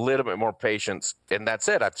think a little bit more patience. And that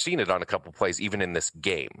said, I've seen it on a couple plays, even in this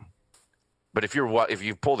game. But if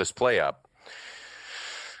you pull this play up,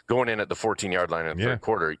 going in at the 14-yard line in the 3rd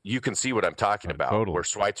quarter, you can see what I'm talking about, totally. Where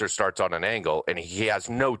Schweitzer starts on an angle, and he has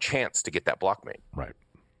no chance to get that block made. Right.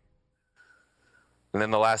 And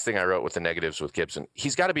then the last thing I wrote with the negatives with Gibson,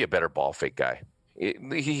 he's got to be a better ball fake guy.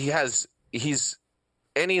 He's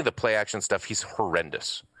any of the play action stuff, he's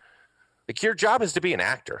horrendous. Like, your job is to be an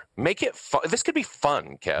actor. Make it fun. This could be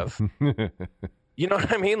fun, Kev. You know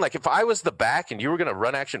what I mean? Like, if I was the back and you were going to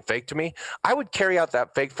run action fake to me, I would carry out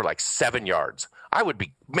that fake for like 7 yards. I would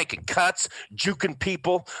be making cuts, juking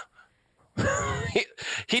people.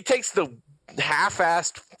 He takes the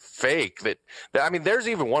half-assed fake that I mean, there's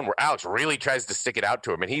even one where Alex really tries to stick it out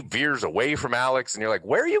to him, and he veers away from Alex, and you're like,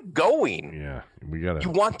 where are you going? Yeah, you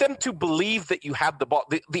want them to believe that you have the ball.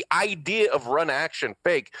 The idea of run action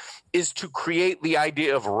fake is to create the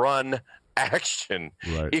idea of run action.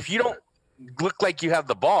 Right. If you don't look like you have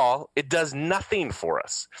the ball, it does nothing for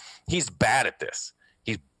us. He's bad at this.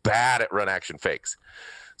 He's bad at run action fakes.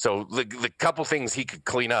 So the couple things he could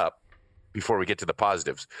clean up before we get to the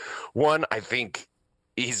positives. One, I think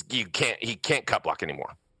he can't cut block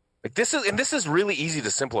anymore. Like, this is really easy to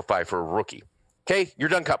simplify for a rookie. Okay, you're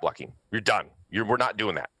done cut blocking. You're done. We're not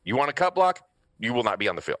doing that. You want to cut block? You will not be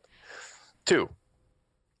on the field. 2,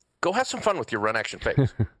 go have some fun with your run action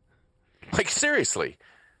fakes. Like, seriously.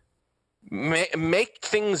 Make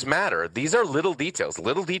things matter. These are little details.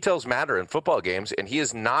 Little details matter in football games, and he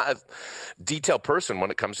is not a detailed person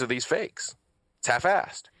when it comes to these fakes. It's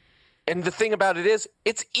half-assed. And the thing about it is,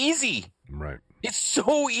 it's easy. Right. It's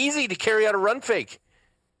so easy to carry out a run fake.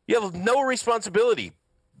 You have no responsibility.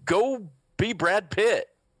 Go be Brad Pitt.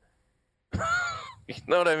 You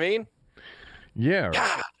know what I mean? Yeah.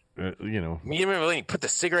 God. You remember when he put the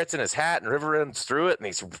cigarettes in his hat and river runs through it, and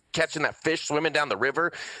he's catching that fish swimming down the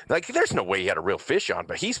river? Like, there's no way he had a real fish on,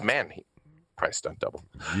 but he probably stunt double.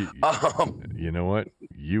 You know what?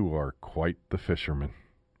 You are quite the fisherman.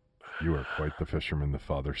 You are quite the fisherman, the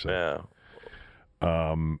father said.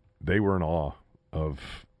 Yeah. They were in awe of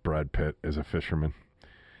Brad Pitt as a fisherman.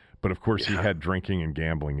 But, of course, he had drinking and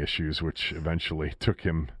gambling issues, which eventually took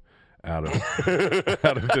him out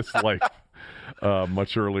of this life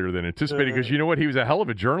much earlier than anticipated. Because you know what? He was a hell of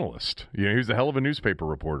a journalist. He was a hell of a newspaper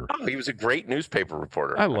reporter. Oh, he was a great newspaper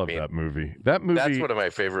reporter. I love that movie. That movie. That's one of my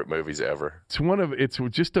favorite movies ever. It's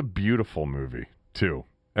just a beautiful movie, too.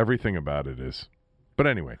 Everything about it is. But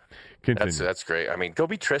anyway, continue. That's great. I mean, go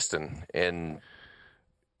be Tristan in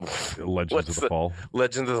Legends of the Fall.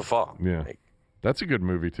 Legends of the Fall. Yeah. That's a good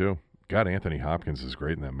movie, too. God, Anthony Hopkins is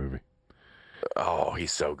great in that movie. Oh,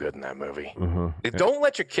 he's so good in that movie. Uh-huh. Don't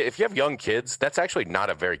let your kid, if you have young kids, that's actually not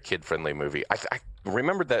a very kid-friendly movie.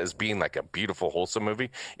 remembered that as being like a beautiful, wholesome movie.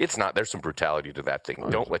 It's not. There's some brutality to that thing.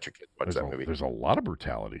 Don't let your kids watch that movie. There's a lot of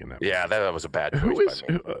brutality in that movie. Yeah, that was a bad choice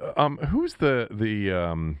by me. Who's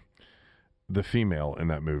the female in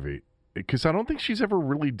that movie? Because I don't think she's ever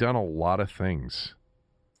really done a lot of things.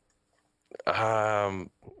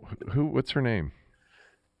 What's her name?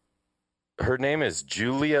 Her name is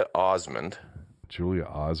Julia Osmond. Julia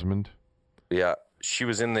Osmond? Yeah. She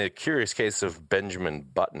was in The Curious Case of Benjamin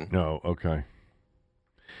Button. No, okay.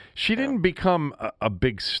 She didn't become a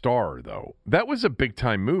big star, though. That was a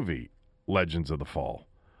big-time movie, Legends of the Fall.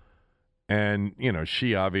 And,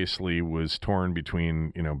 she obviously was torn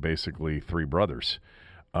between, basically three brothers.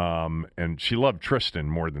 And she loved Tristan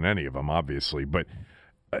more than any of them, obviously. But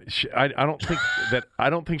I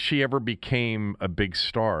don't think she ever became a big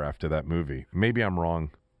star after that movie. Maybe I'm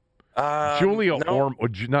wrong. Julia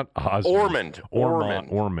not Osmond.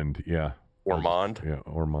 Ormond, yeah. Ormond. Yeah,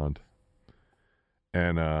 Ormond.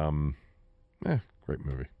 And great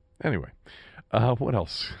movie. Anyway, what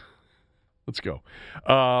else? Let's go.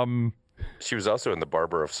 She was also in The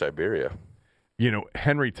Barber of Siberia.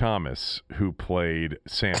 Henry Thomas, who played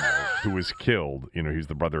Samuel, who was killed. He's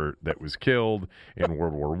the brother that was killed in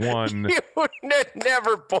World War I. You would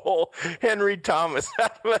never pull Henry Thomas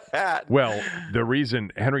out of a hat. Well, the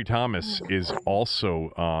reason Henry Thomas is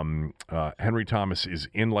also Henry Thomas is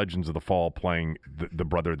in Legends of the Fall playing the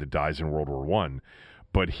brother that dies in World War I,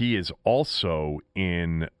 but he is also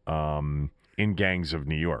in Gangs of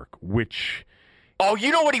New York, which. Oh,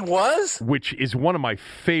 you know what he was? Which is one of my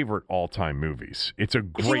favorite all-time movies. It's a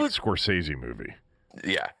great Scorsese movie.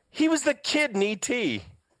 Yeah. He was the kid in E.T.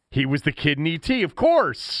 He was the kid in E.T., of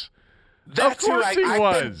course. That's of course he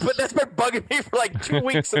was. But that's been bugging me for like 2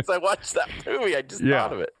 weeks since I watched that movie. I just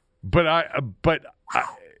thought of it.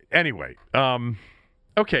 Anyway.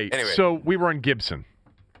 Okay, anyway. So we were on Gibson.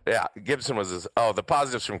 Yeah, Gibson was the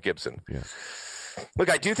positives from Gibson. Yeah.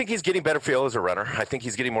 Look, I do think he's getting better feel as a runner. I think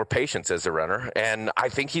he's getting more patience as a runner, and I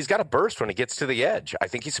think he's got a burst when he gets to the edge. I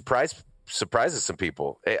think he surprises some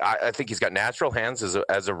people. I think he's got natural hands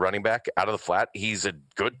as a running back out of the flat. He's a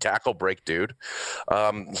good tackle break dude.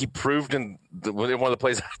 He proved in one of the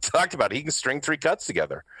plays I talked about, he can string three cuts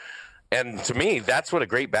together. And to me, that's what a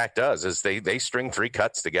great back does, is they string three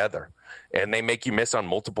cuts together, and they make you miss on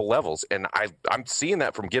multiple levels. And I'm seeing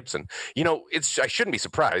that from Gibson. I shouldn't be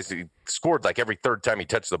surprised. He scored like every third time he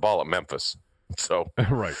touched the ball at Memphis. So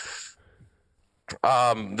right.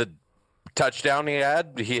 The touchdown he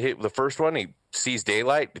hit the first one. He sees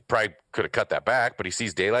daylight. He probably could have cut that back, but he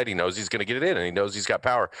sees daylight. He knows he's going to get it in, and he knows he's got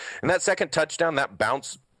power. And that second touchdown, that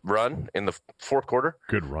bounce run in the fourth quarter.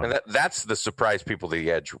 Good run. And that's the surprise people to the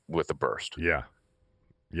edge with the burst. Yeah.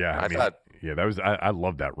 Yeah. I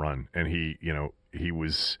love that run. And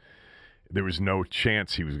there was no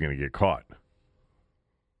chance he was going to get caught.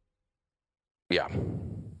 Yeah.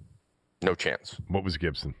 No chance. What was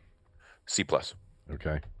Gibson? C+.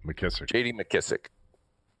 Okay. McKissick. J.D. McKissick.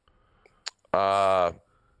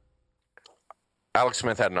 Alex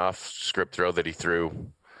Smith had an off-script throw that he threw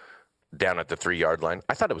down at the 3-yard line.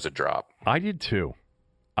 I thought it was a drop. I did too.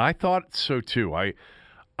 I thought so too. I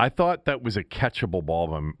thought that was a catchable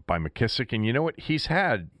ball by McKissick, and you know what? He's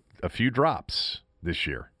had a few drops this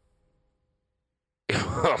year.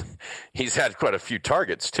 He's had quite a few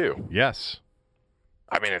targets too. Yes.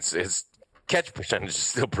 I mean, his catch percentage is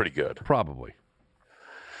still pretty good. Probably.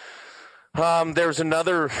 There's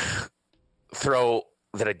another throw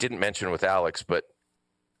that I didn't mention with Alex, but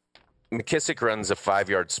McKissick runs a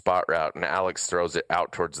 5-yard spot route, and Alex throws it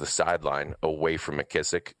out towards the sideline away from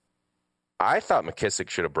McKissick. I thought McKissick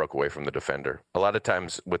should have broke away from the defender. A lot of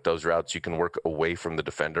times with those routes, you can work away from the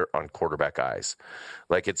defender on quarterback eyes.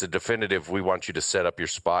 Like, it's a definitive, we want you to set up your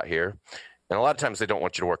spot here. And a lot of times they don't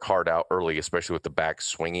want you to work hard out early, especially with the back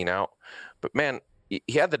swinging out. But, man, he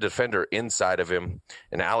had the defender inside of him,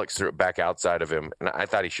 and Alex threw it back outside of him, and I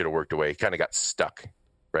thought he should have worked away. He kind of got stuck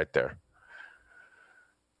right there.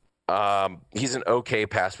 He's an okay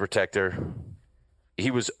pass protector. He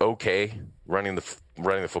was okay running the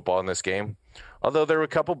football in this game, although there were a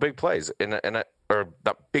couple big plays, or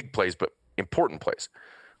not big plays, but important plays,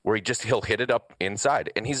 where he'll hit it up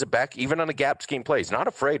inside. And he's a back, even on a gap scheme play. He's not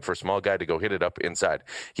afraid for a small guy to go hit it up inside.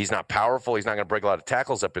 He's not powerful. He's not going to break a lot of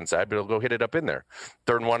tackles up inside, but he'll go hit it up in there.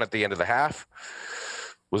 3rd and 1 at the end of the half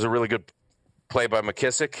was a really good play by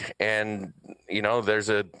McKissick. And,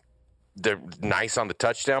 they're nice on the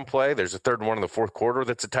touchdown play. There's a 3rd and 1 in the fourth quarter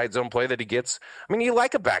that's a tight zone play that he gets. I mean, you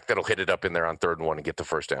like a back that'll hit it up in there on 3rd and 1 and get the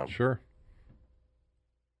first down. Sure.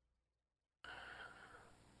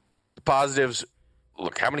 The positives,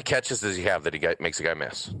 look, how many catches does he have that makes a guy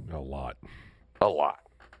miss? A lot.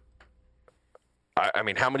 I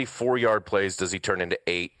mean, how many 4-yard plays does he turn into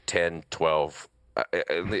 8, 10, 12?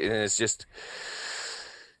 And it's just,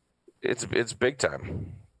 it's big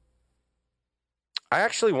time. I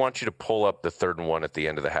actually want you to pull up the 3rd and 1 at the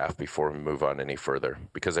end of the half before we move on any further,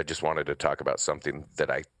 because I just wanted to talk about something that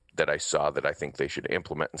I saw that I think they should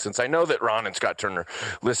implement. And since I know that Ron and Scott Turner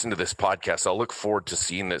listen to this podcast, I'll look forward to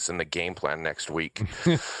seeing this in the game plan next week.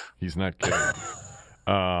 He's not kidding.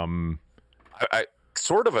 I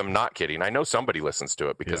sort of am not kidding. I know somebody listens to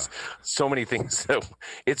it because so many things,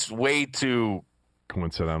 it's way too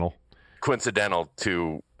coincidental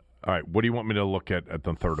to. All right, what do you want me to look at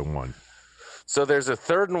the 3rd and 1? So there's a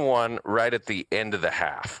 3rd and 1 right at the end of the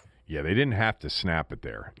half. Yeah, they didn't have to snap it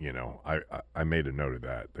there. I made a note of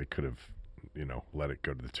that. They could have, let it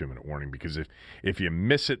go to the 2-minute warning, because if you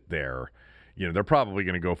miss it there, they're probably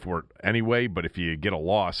going to go for it anyway. But if you get a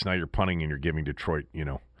loss, now you're punting and you're giving Detroit,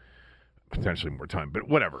 potentially more time. But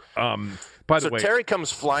whatever. By the way, Terry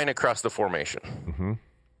comes flying across the formation. Mm-hmm.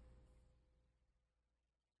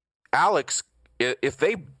 Alex, if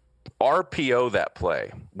they RPO that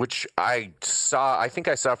play, which I think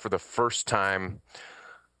I saw for the first time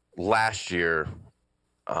last year.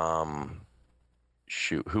 Who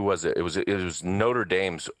was it? It was Notre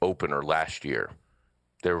Dame's opener last year.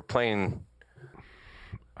 They were playing,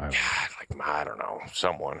 I don't know,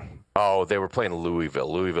 someone. Oh, they were playing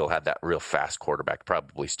Louisville. Louisville had that real fast quarterback,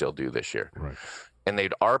 probably still do this year. Right. And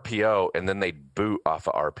they'd RPO, and then they'd boot off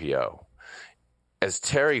of RPO. As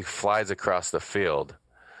Terry flies across the field,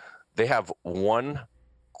 they have one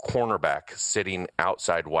cornerback sitting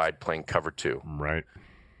outside wide playing cover 2. Right.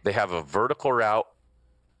 They have a vertical route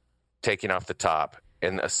taking off the top,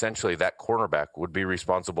 and essentially that cornerback would be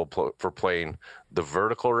responsible for playing the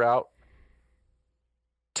vertical route,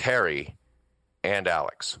 Terry, and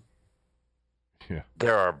Alex. Yeah.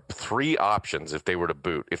 There are 3 options if they were to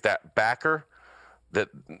boot. If that backer that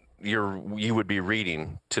you would be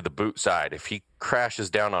reading to the boot side, if he crashes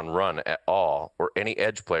down on run at all, or any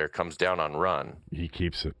edge player comes down on run, he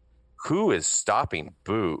keeps it. Who is stopping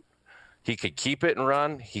boot? He could keep it and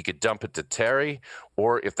run. He could dump it to Terry,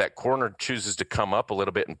 or if that corner chooses to come up a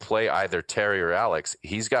little bit and play either Terry or Alex,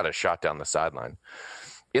 he's got a shot down the sideline.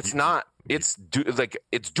 It's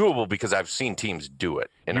doable because I've seen teams do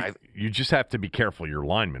it, and you just have to be careful your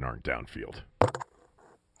linemen aren't downfield.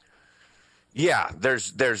 Yeah,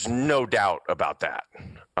 there's no doubt about that.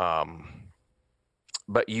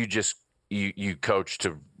 But you coach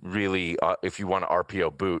to really, if you want to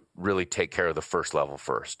RPO boot, really take care of the first level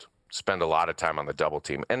first. Spend a lot of time on the double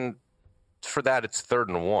team, and for that it's 3rd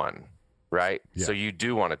and 1, right? Yeah. So you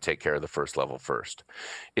do want to take care of the first level first.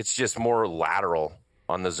 It's just more lateral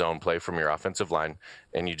on the zone play from your offensive line,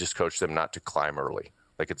 and you just coach them not to climb early.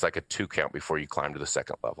 Like it's like a 2 count before you climb to the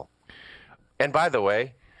 2nd level. And by the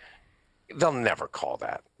way, they'll never call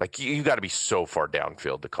that. Like you got to be so far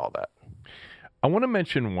downfield to call that. I want to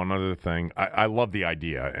mention one other thing. I love the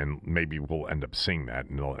idea, and maybe we'll end up seeing that,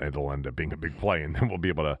 and it'll end up being a big play, and then we'll be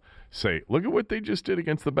able to say, look at what they just did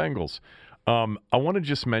against the Bengals. I want to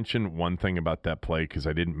just mention one thing about that play, because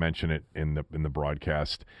I didn't mention it in the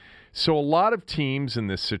broadcast. So a lot of teams in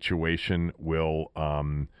this situation will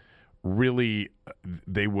really,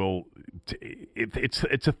 they will. It's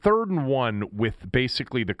a 3rd and 1 with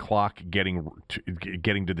basically the clock getting to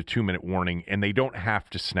the 2-minute warning, and they don't have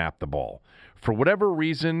to snap the ball. For whatever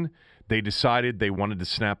reason, they decided they wanted to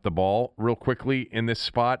snap the ball real quickly in this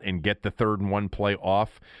spot and get the 3rd and 1 play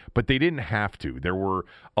off, but they didn't have to. There were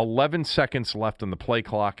 11 seconds left on the play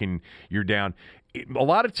clock, and you're down. A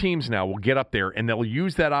lot of teams now will get up there, and they'll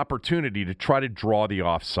use that opportunity to try to draw the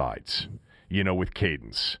offsides, with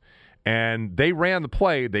cadence. And they ran the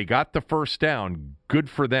play. They got the first down.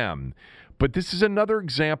 Good for them. But this is another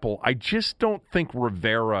example. I just don't think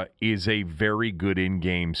Rivera is a very good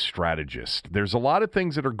in-game strategist. There's a lot of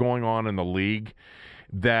things that are going on in the league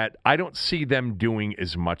that I don't see them doing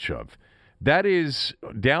as much of. That is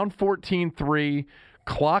down 14-3,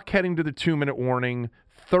 clock heading to the 2-minute warning,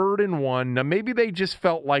 3rd and 1. Now, maybe they just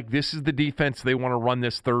felt like this is the defense they want to run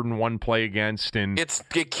this 3rd and 1 play against. And it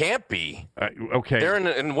can't be. Okay. They're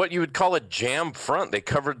in what you would call a jam front. They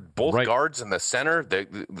covered both guards in the center.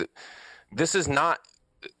 This is not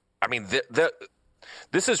 – I mean,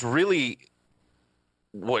 this is really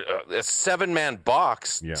what a 7-man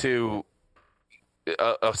box to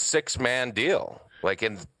a 6-man deal. Like,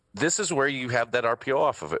 and this is where you have that RPO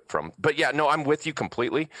off of it from. But, yeah, no, I'm with you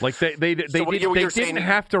completely. Like, they didn't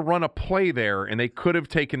have to run a play there, and they could have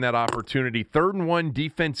taken that opportunity. 3rd and 1,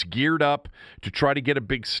 defense geared up to try to get a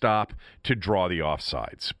big stop to draw the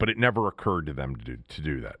offsides. But it never occurred to them to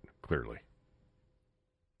do that, clearly.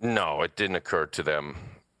 No, it didn't occur to them.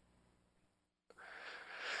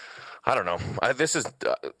 I don't know. I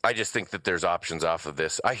just think that there's options off of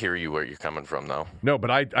this. I hear you where you're coming from, though. No, but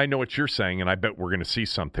I know what you're saying, and I bet we're going to see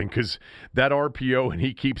something because that RPO, and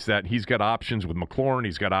he keeps that. He's got options with McLaurin.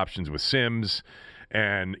 He's got options with Sims.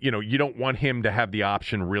 And, you don't want him to have the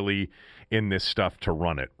option really in this stuff to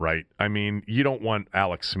run it, right? I mean, you don't want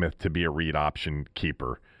Alex Smith to be a read option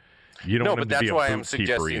keeper. You don't want him to be a boot keeper. No, but that's why I'm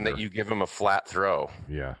suggesting that you give him a flat throw.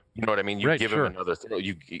 Yeah. You know what I mean? You give him another throw.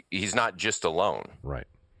 He's not just alone. Right.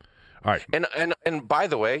 All right. And by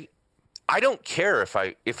the way, I don't care if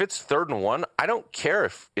it's 3rd and 1. I don't care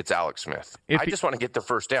if it's Alex Smith. I just want to get the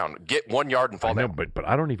first down, get 1 yard and fall down. But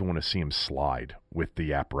I don't even want to see him slide with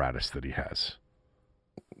the apparatus that he has.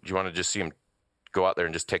 Do you want to just see him go out there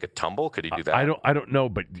and just take a tumble? Could he do that? I don't know,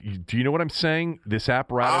 but do you know what I'm saying? This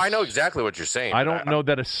apparatus. I know exactly what you're saying. I don't know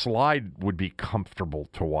that a slide would be comfortable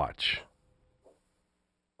to watch.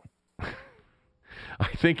 I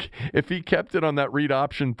think if he kept it on that read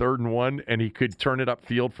option 3rd and 1 and he could turn it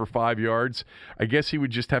upfield for 5 yards, I guess he would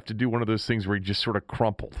just have to do one of those things where he just sort of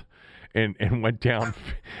crumpled and went down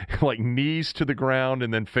like knees to the ground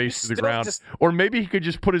and then face to the ground. Or maybe he could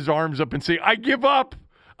just put his arms up and say, I give up.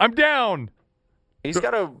 I'm down. He's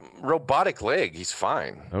got a robotic leg. He's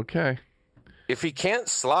fine. Okay. If he can't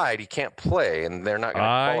slide, he can't play, and they're not going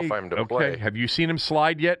to qualify him to play. Have you seen him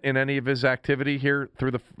slide yet in any of his activity here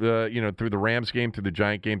through through the Rams game, through the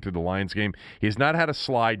Giant game, through the Lions game? He's not had a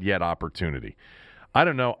slide yet opportunity. I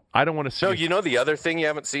don't know. I don't want to see. No, you know the other thing you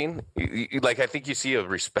haven't seen? I think you see a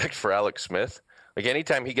respect for Alex Smith. Like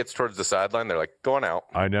anytime he gets towards the sideline, they're like, going out.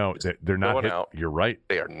 I know. They're not going out. You're right.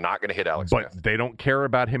 They are not going to hit Alex Smith. But they don't care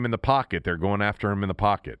about him in the pocket. They're going after him in the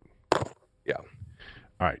pocket. Yeah.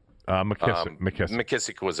 All right.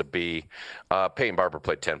 McKissick was a B. Peyton Barber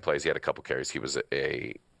played 10 plays. He had a couple carries. He was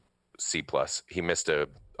a C+. He missed an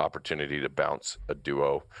opportunity to bounce a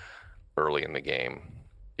duo early in the game.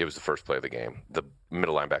 It was the first play of the game. The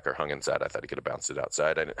middle linebacker hung inside. I thought he could have bounced it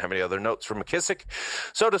outside. I didn't have any other notes from McKissick.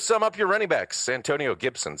 So to sum up your running backs, Antonio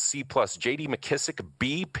Gibson, C+, J.D. McKissick,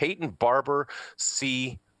 B, Peyton Barber,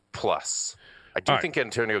 C+. I do think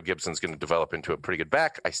Antonio Gibson's going to develop into a pretty good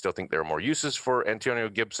back. I still think there are more uses for Antonio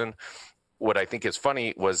Gibson. What I think is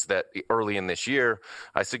funny was that early in this year,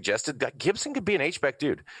 I suggested that Gibson could be an H-back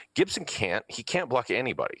dude. Gibson can't. He can't block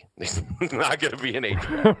anybody. He's not going to be an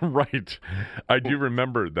H-back. Right. I do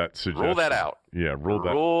remember that suggestion. Rule that out. Yeah, rule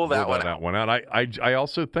that one out. I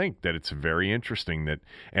also think that it's very interesting that,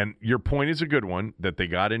 and your point is a good one, that they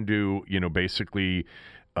got into, basically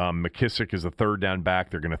McKissick is the 3rd down back.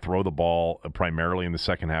 They're going to throw the ball primarily in the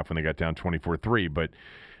second half when they got down 24-3, but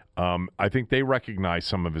I think they recognize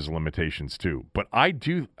some of his limitations too. But I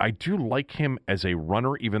do like him as a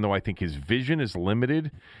runner, even though I think his vision is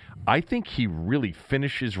limited. I think he really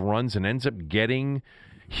finishes runs and ends up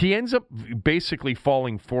basically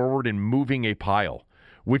falling forward and moving a pile,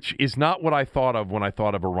 which is not what I thought of when I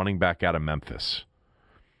thought of a running back out of Memphis.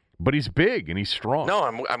 But he's big and he's strong. No,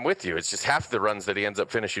 I'm with you. It's just half the runs that he ends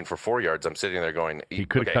up finishing for 4 yards. I'm sitting there going, he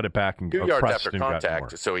could have cut it back and 2 yards after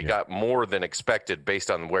contact. So he got more than expected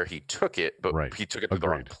based on where he took it, but he took it to the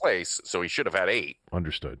wrong place. So he should have had 8.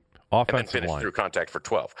 Understood. Offensive and then finished line through contact for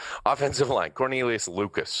 12. Offensive line, Cornelius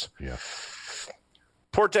Lucas. Yeah.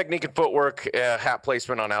 Poor technique and footwork, hat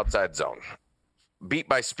placement on outside zone. Beat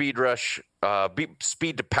by speed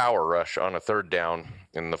to power rush on a 3rd down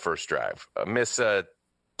in the first drive. Miss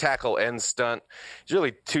tackle and stunt. He's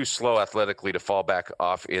really too slow athletically to fall back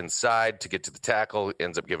off inside to get to the tackle.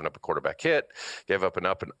 Ends up giving up a quarterback hit. Gave up an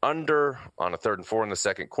up and under on a 3rd and 4 in the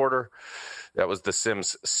second quarter. That was the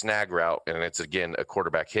Sims snag route, and it's, again, a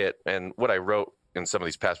quarterback hit. And what I wrote in some of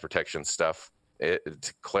these pass protection stuff,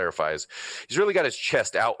 it clarifies, he's really got his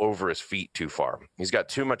chest out over his feet too far. He's got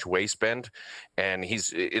too much waist bend, and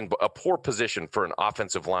he's in a poor position for an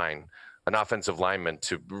offensive lineman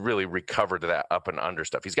to really recover to that up and under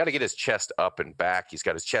stuff. He's got to get his chest up and back. He's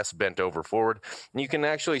got his chest bent over forward, and you can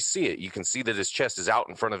actually see it. You can see that his chest is out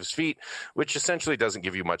in front of his feet, which essentially doesn't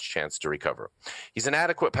give you much chance to recover. He's an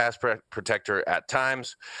adequate pass protector at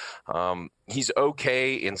times. He's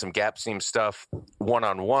okay in some gap seam stuff,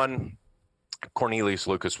 one-on-one. Cornelius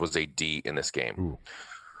Lucas was a D in this game. Ooh.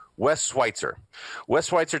 Wes Schweitzer. Wes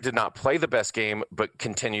Schweitzer did not play the best game, but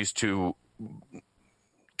continues to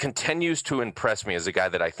impress me as a guy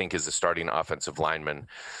that I think is a starting offensive lineman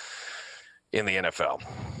in the NFL.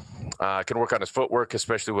 Can work on his footwork,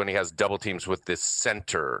 especially when he has double teams with this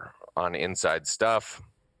center on inside stuff.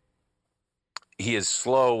 He is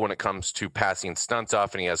slow when it comes to passing stunts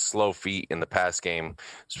off, and he has slow feet in the pass game,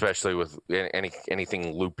 especially with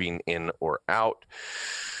anything looping in or out.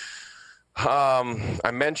 I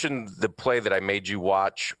mentioned the play that I made you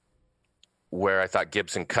watch where I thought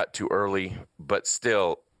Gibson cut too early, but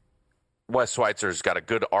still, Wes Schweitzer's got a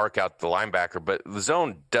good arc out the linebacker, but the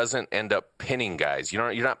zone doesn't end up pinning guys.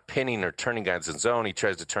 You're not pinning or turning guys in zone. He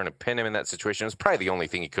tries to turn and pin him in that situation. It's probably the only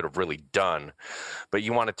thing he could have really done. But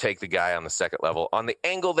you want to take the guy on the second level on the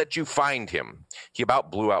angle that you find him. He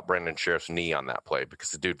about blew out Brandon Sheriff's knee on that play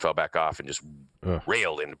because the dude fell back off and just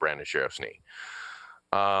railed into Brandon Sheriff's knee.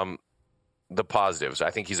 The positives.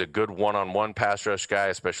 I think he's a good one-on-one pass rush guy,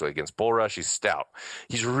 especially against bull rush. He's stout.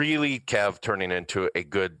 He's really, Kev, turning into a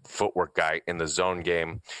good footwork guy in the zone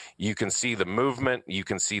game. You can see the movement. You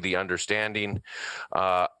can see the understanding.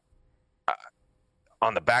 On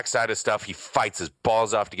the backside of stuff, he fights his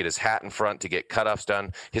balls off to get his hat in front, to get cutoffs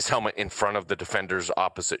done, his helmet in front of the defender's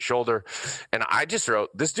opposite shoulder. And I just wrote,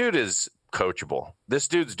 this dude is coachable. This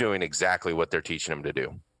dude's doing exactly what they're teaching him to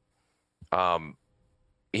do.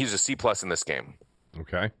 He's a C+ in this game.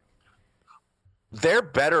 Okay. They're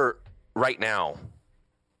better right now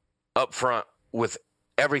up front with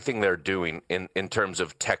everything they're doing in terms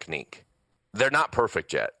of technique. They're not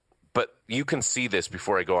perfect yet, but you can see this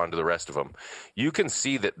before I go on to the rest of them. You can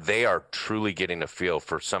see that they are truly getting a feel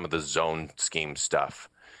for some of the zone scheme stuff.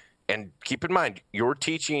 And keep in mind, you're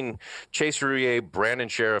teaching Chase Rouillet, Brandon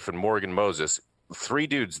Sheriff, and Morgan Moses, 3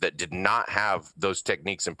 dudes that did not have those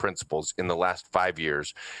techniques and principles in the last 5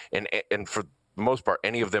 years. And for the most part,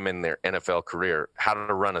 any of them in their NFL career, how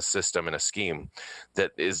to run a system and a scheme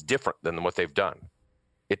that is different than what they've done.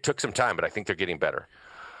 It took some time, but I think they're getting better.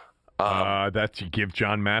 That's, you give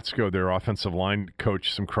John Matsko, their offensive line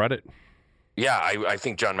coach, some credit. Yeah, I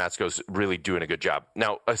think John Matsko's really doing a good job.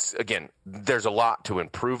 Now, again, there's a lot to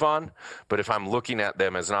improve on, but if I'm looking at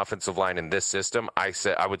them as an offensive line in this system, I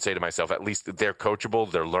would say to myself, at least they're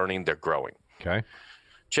coachable, they're learning, they're growing. Okay.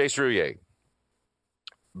 Chase Rouillet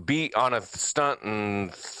beat on a stunt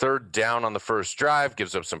and third down on the first drive,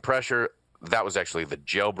 gives up some pressure. That was actually the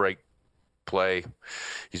jailbreak play.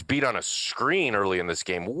 He's beat on a screen early in this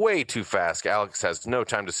game, way too fast. Alex has no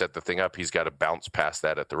time to set the thing up. He's got to bounce past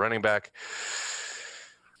that at the running back.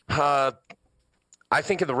 I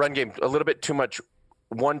think in the run game, a little bit too much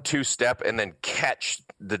 1-2 step and then catch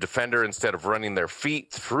the defender instead of running their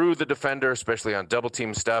feet through the defender, especially on double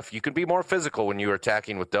team stuff. You can be more physical when you're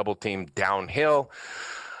attacking with double team downhill.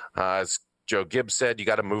 As Joe Gibbs said, you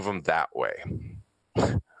got to move them that way.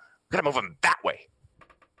 Got to move them that way.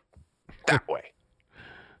 That way.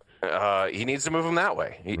 He needs to move him that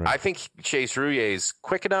way. Right. I think Chase Rouillet is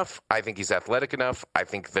quick enough. I think he's athletic enough. I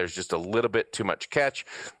think there's just a little bit too much catch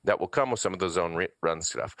that will come with some of the zone run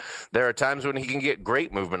stuff. There are times when he can get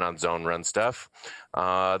great movement on zone run stuff.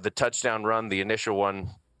 The touchdown run, the initial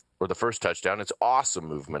one, or the first touchdown, it's awesome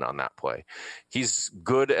movement on that play. He's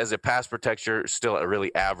good as a pass protector, still a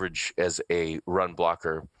really average as a run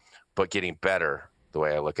blocker, but getting better the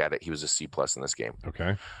way I look at it. He was a C+ in this game.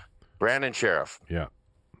 Okay. Brandon Sheriff. Yeah.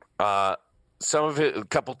 Some of it, a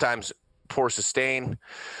couple times, poor sustain.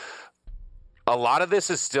 A lot of this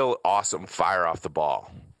is still awesome fire off the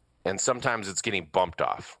ball, and sometimes it's getting bumped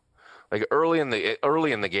off. Like early in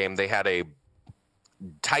the game, they had a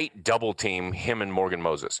tight double team, him and Morgan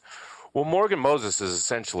Moses. Well, Morgan Moses is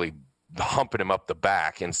essentially humping him up the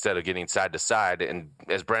back instead of getting side to side. And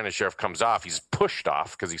as Brandon Sheriff comes off, he's pushed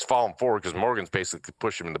off because he's falling forward because Morgan's basically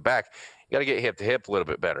pushing him in the back. You got to get hip to hip a little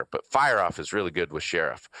bit better. But fire off is really good with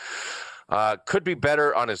Sheriff. Could be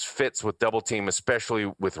better on his fits with double team,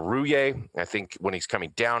 especially with Rouillet. I think when he's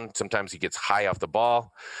coming down, sometimes he gets high off the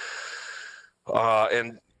ball.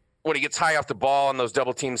 And when he gets high off the ball on those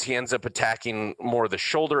double teams, he ends up attacking more the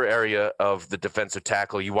shoulder area of the defensive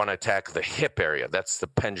tackle. You want to attack the hip area. That's the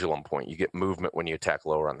pendulum point. You get movement when you attack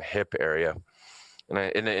lower on the hip area.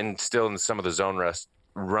 And still in some of the zone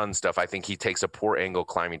run stuff, I think he takes a poor angle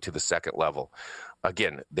climbing to the second level.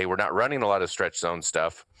 Again, they were not running a lot of stretch zone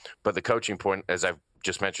stuff, but the coaching point, as I've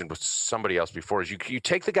just mentioned with somebody else before, is you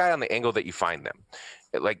take the guy on the angle that you find them.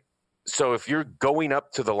 So if you're going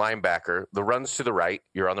up to the linebacker, the run's to the right,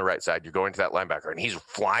 you're on the right side, you're going to that linebacker, and he's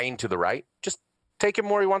flying to the right, just take him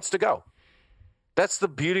where he wants to go. That's the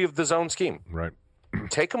beauty of the zone scheme. Right.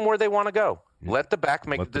 Take them where they want to go. Let the back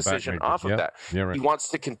make the decision off of that. Yeah, right. He wants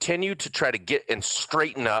to continue to try to get and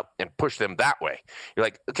straighten up and push them that way. You're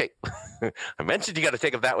like, okay, I mentioned you got to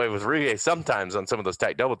take them that way with Rouillet sometimes on some of those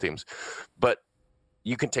tight double teams, but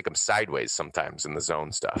you can take them sideways sometimes in the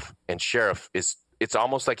zone stuff. And Sheriff it's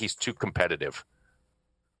almost like he's too competitive.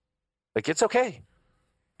 Like, it's okay.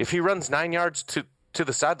 If he runs 9 yards to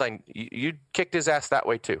the sideline, you kicked his ass that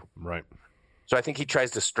way too. Right. So I think he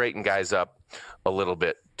tries to straighten guys up a little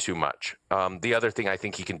bit too much. The other thing I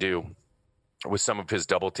think he can do with some of his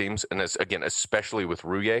double teams, and again, especially with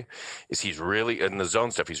Rouye, is he's really, in the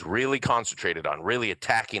zone stuff, he's really concentrated on really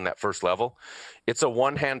attacking that first level. It's a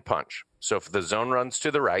one-hand punch. So if the zone runs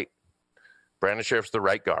to the right, Brandon Sheriff's the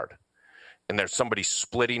right guard, and there's somebody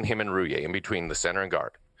splitting him and Rouye in between the center and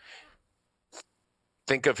guard.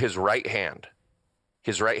 Think of his right hand.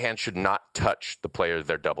 His right hand should not touch the player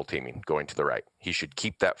they're double teaming going to the right. He should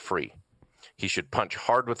keep that free. He should punch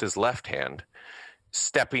hard with his left hand,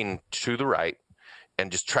 stepping to the right,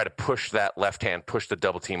 and just try to push that left hand, push the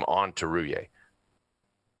double team onto Rouye.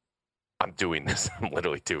 I'm doing this. I'm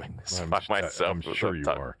literally doing this by myself. I'm sure you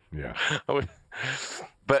are. Yeah.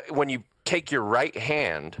 But when you take your right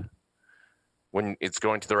hand, when it's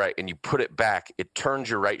going to the right, and you put it back, it turns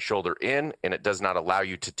your right shoulder in, and it does not allow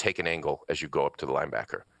you to take an angle as you go up to the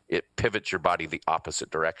linebacker. It pivots your body the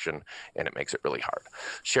opposite direction, and it makes it really hard.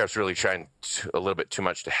 Sheriff's really trying a little bit too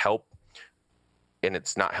much to help, and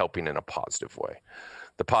it's not helping in a positive way.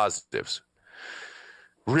 The positives,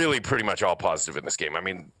 really pretty much all positive in this game. I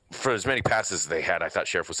mean, for as many passes as they had, I thought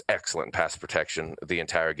Sheriff was excellent in pass protection the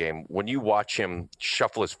entire game. When you watch him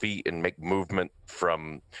shuffle his feet and make movement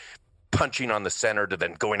from punching on the center to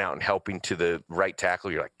then going out and helping to the right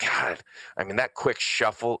tackle, you're like, God, I mean, that quick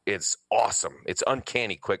shuffle is awesome. It's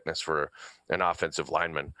uncanny quickness for an offensive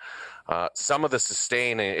lineman. Some of the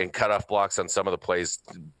sustain and cutoff blocks on some of the plays,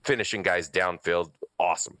 finishing guys downfield,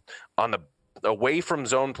 awesome. On the away from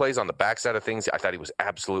zone plays on the backside of things, I thought he was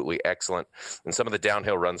absolutely excellent. And some of the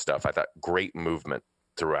downhill run stuff, I thought great movement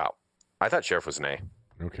throughout. I thought Sheriff was an A.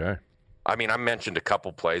 Okay. I mean, I mentioned a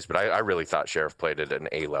couple plays, but I really thought Sheriff played at an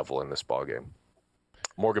A level in this ball game.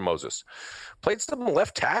 Morgan Moses played some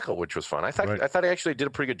left tackle, which was fun. I thought he actually did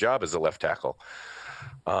a pretty good job as a left tackle.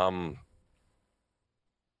 The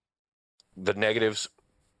negatives,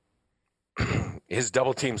 his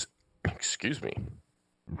double teams. Excuse me.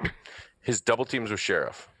 His double teams with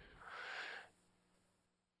Sheriff.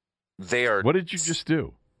 They are. What did you just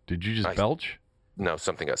do? Did you just belch? No,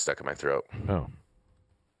 something got stuck in my throat. Oh.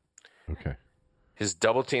 Okay. His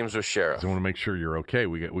double teams with Sheriff. I want to make sure you're okay.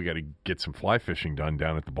 We got to get some fly fishing done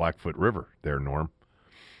down at the Blackfoot River there, Norm.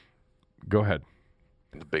 Go ahead.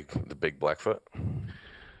 The big Blackfoot.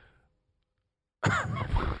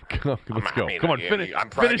 Let's go. Come on,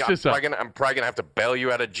 finish this up. I'm probably gonna have to bail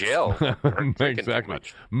you out of jail. Exactly.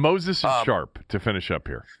 Moses is sharp to finish up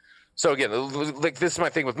here. So again, like this is my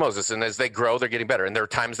thing with Moses, and as they grow, they're getting better. And there are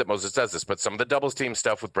times that Moses does this, but some of the doubles team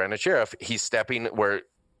stuff with Brandon Sheriff, he's stepping where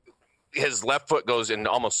his left foot goes and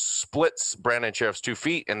almost splits Brandon Sheriff's 2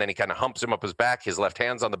 feet, and then he kind of humps him up his back. His left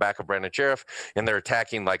hand's on the back of Brandon Sheriff, and they're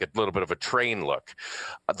attacking like a little bit of a train look.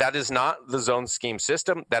 That is not the zone scheme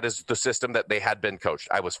system. That is the system that they had been coached.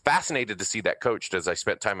 I was fascinated to see that coached as I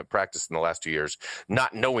spent time at practice in the last 2 years,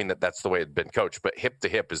 not knowing that that's the way it had been coached. But hip to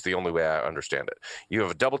hip is the only way I understand it. You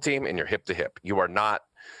have a double team, and you're hip to hip. You are not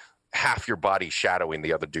half your body shadowing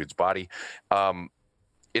the other dude's body.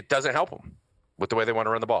 It doesn't help them with the way they want to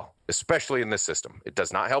run the ball, especially in this system. It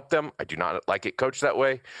does not help them. I do not like it coached that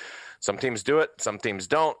way. Some teams do it. Some teams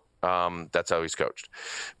don't. That's how he's coached.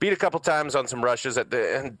 Beat a couple times on some rushes at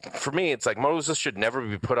the end. For me, it's like Moses should never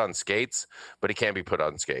be put on skates, but he can be put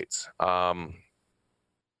on skates. The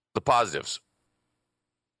positives.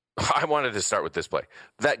 I wanted to start with this play.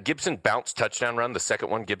 That Gibson bounce touchdown run, the second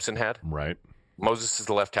one Gibson had. Right. Moses is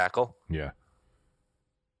the left tackle. Yeah.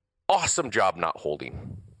 Awesome job not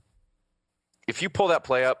holding. If you pull that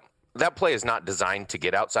play up, that play is not designed to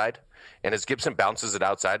get outside. And as Gibson bounces it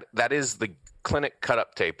outside, that is the clinic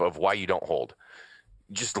cut-up tape of why you don't hold.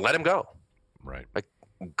 Just let him go. Right. Like,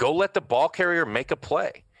 go let the ball carrier make a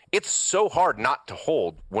play. It's so hard not to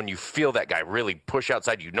hold when you feel that guy really push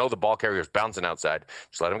outside. You know the ball carrier is bouncing outside.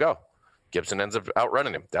 Just let him go. Gibson ends up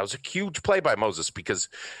outrunning him. That was a huge play by Moses because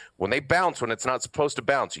when they bounce, when it's not supposed to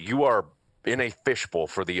bounce, you are in a fishbowl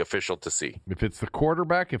for the official to see. If it's the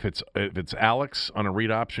quarterback, if it's Alex on a read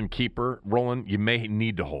option keeper rolling, you may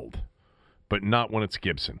need to hold, but not when it's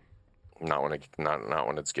Gibson. Not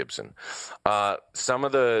when it's Gibson. Some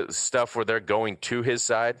of the stuff where they're going to his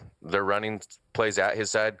side, they're running plays at his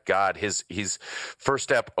side. God, his first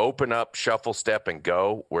step, open up, shuffle step, and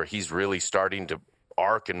go, where he's really starting to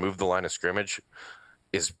arc and move the line of scrimmage,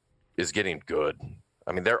 is getting good.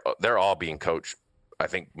 I mean, they're all being coached, I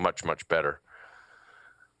think, much, much better.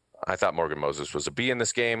 I thought Morgan Moses was a B in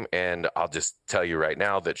this game, and I'll just tell you right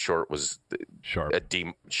now that Sharp was a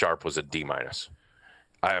D. Sharp was a D minus.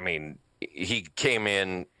 I mean, he came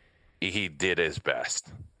in, he did his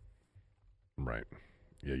best. Right.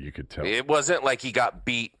 Yeah, you could tell. It wasn't like he got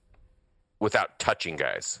beat without touching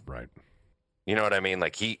guys. Right. You know what I mean?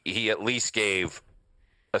 Like he at least gave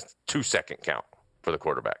a 2-second count for the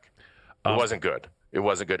quarterback. It wasn't good. It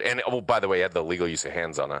wasn't good. And, by the way, he had the legal use of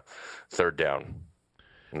hands on a third down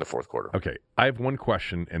in the fourth quarter. Okay, I have one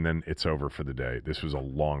question, and then it's over for the day. This was a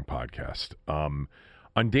long podcast. On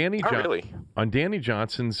Danny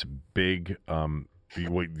Johnson's big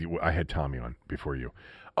I had Tommy on before you.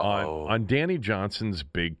 On Danny Johnson's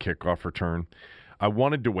big kickoff return, I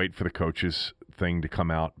wanted to wait for the coach's thing to come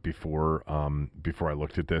out before I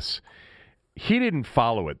looked at this. He didn't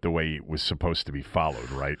follow it the way it was supposed to be followed,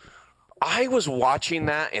 right? I was watching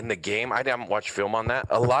that in the game. I haven't watched film on that.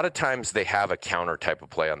 A lot of times they have a counter type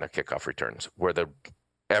of play on their kickoff returns where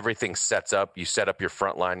everything sets up. You set up your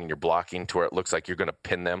front line and you're blocking to where it looks like you're going to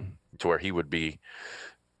pin them to where he would be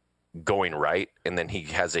going right, and then he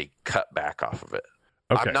has a cut back off of it.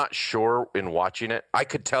 Okay. I'm not sure in watching it. I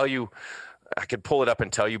could pull it up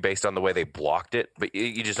and tell you based on the way they blocked it, but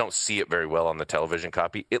you just don't see it very well on the television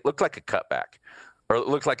copy. It looked like a cutback, or it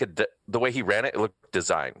looked like the way he ran it, it looked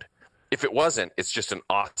designed. If it wasn't, it's just an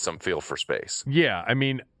awesome feel for space. Yeah, I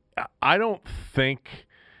mean, I don't think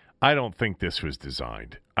this was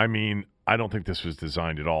designed. I don't think this was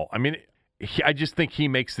designed at all. I mean, I just think he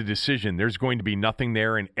makes the decision. There's going to be nothing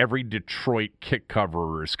there, and every Detroit kick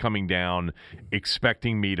coverer is coming down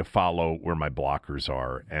expecting me to follow where my blockers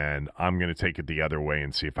are, and I'm going to take it the other way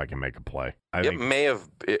and see if I can make a play. It may have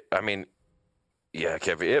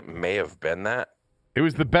been that. It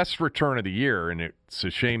was the best return of the year, and it's a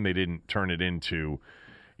shame they didn't turn it into,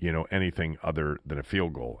 anything other than a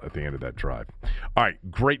field goal at the end of that drive. All right,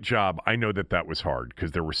 great job. I know that was hard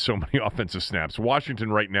because there were so many offensive snaps. Washington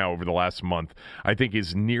right now over the last month, I think,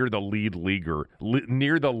 is near the league lead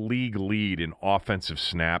in offensive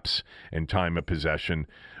snaps and time of possession.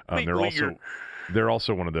 They're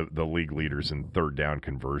also one of the league leaders in third down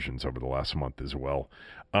conversions over the last month as well.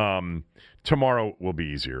 Tomorrow will be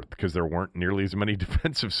easier because there weren't nearly as many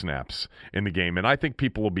defensive snaps in the game. And I think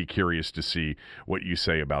people will be curious to see what you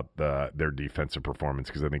say about their defensive performance,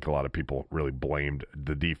 because I think a lot of people really blamed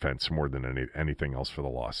the defense more than anything else for the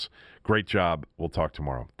loss. Great job. We'll talk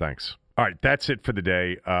tomorrow. Thanks. All right, that's it for the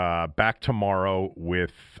day. Back tomorrow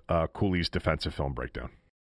with Cooley's defensive film breakdown.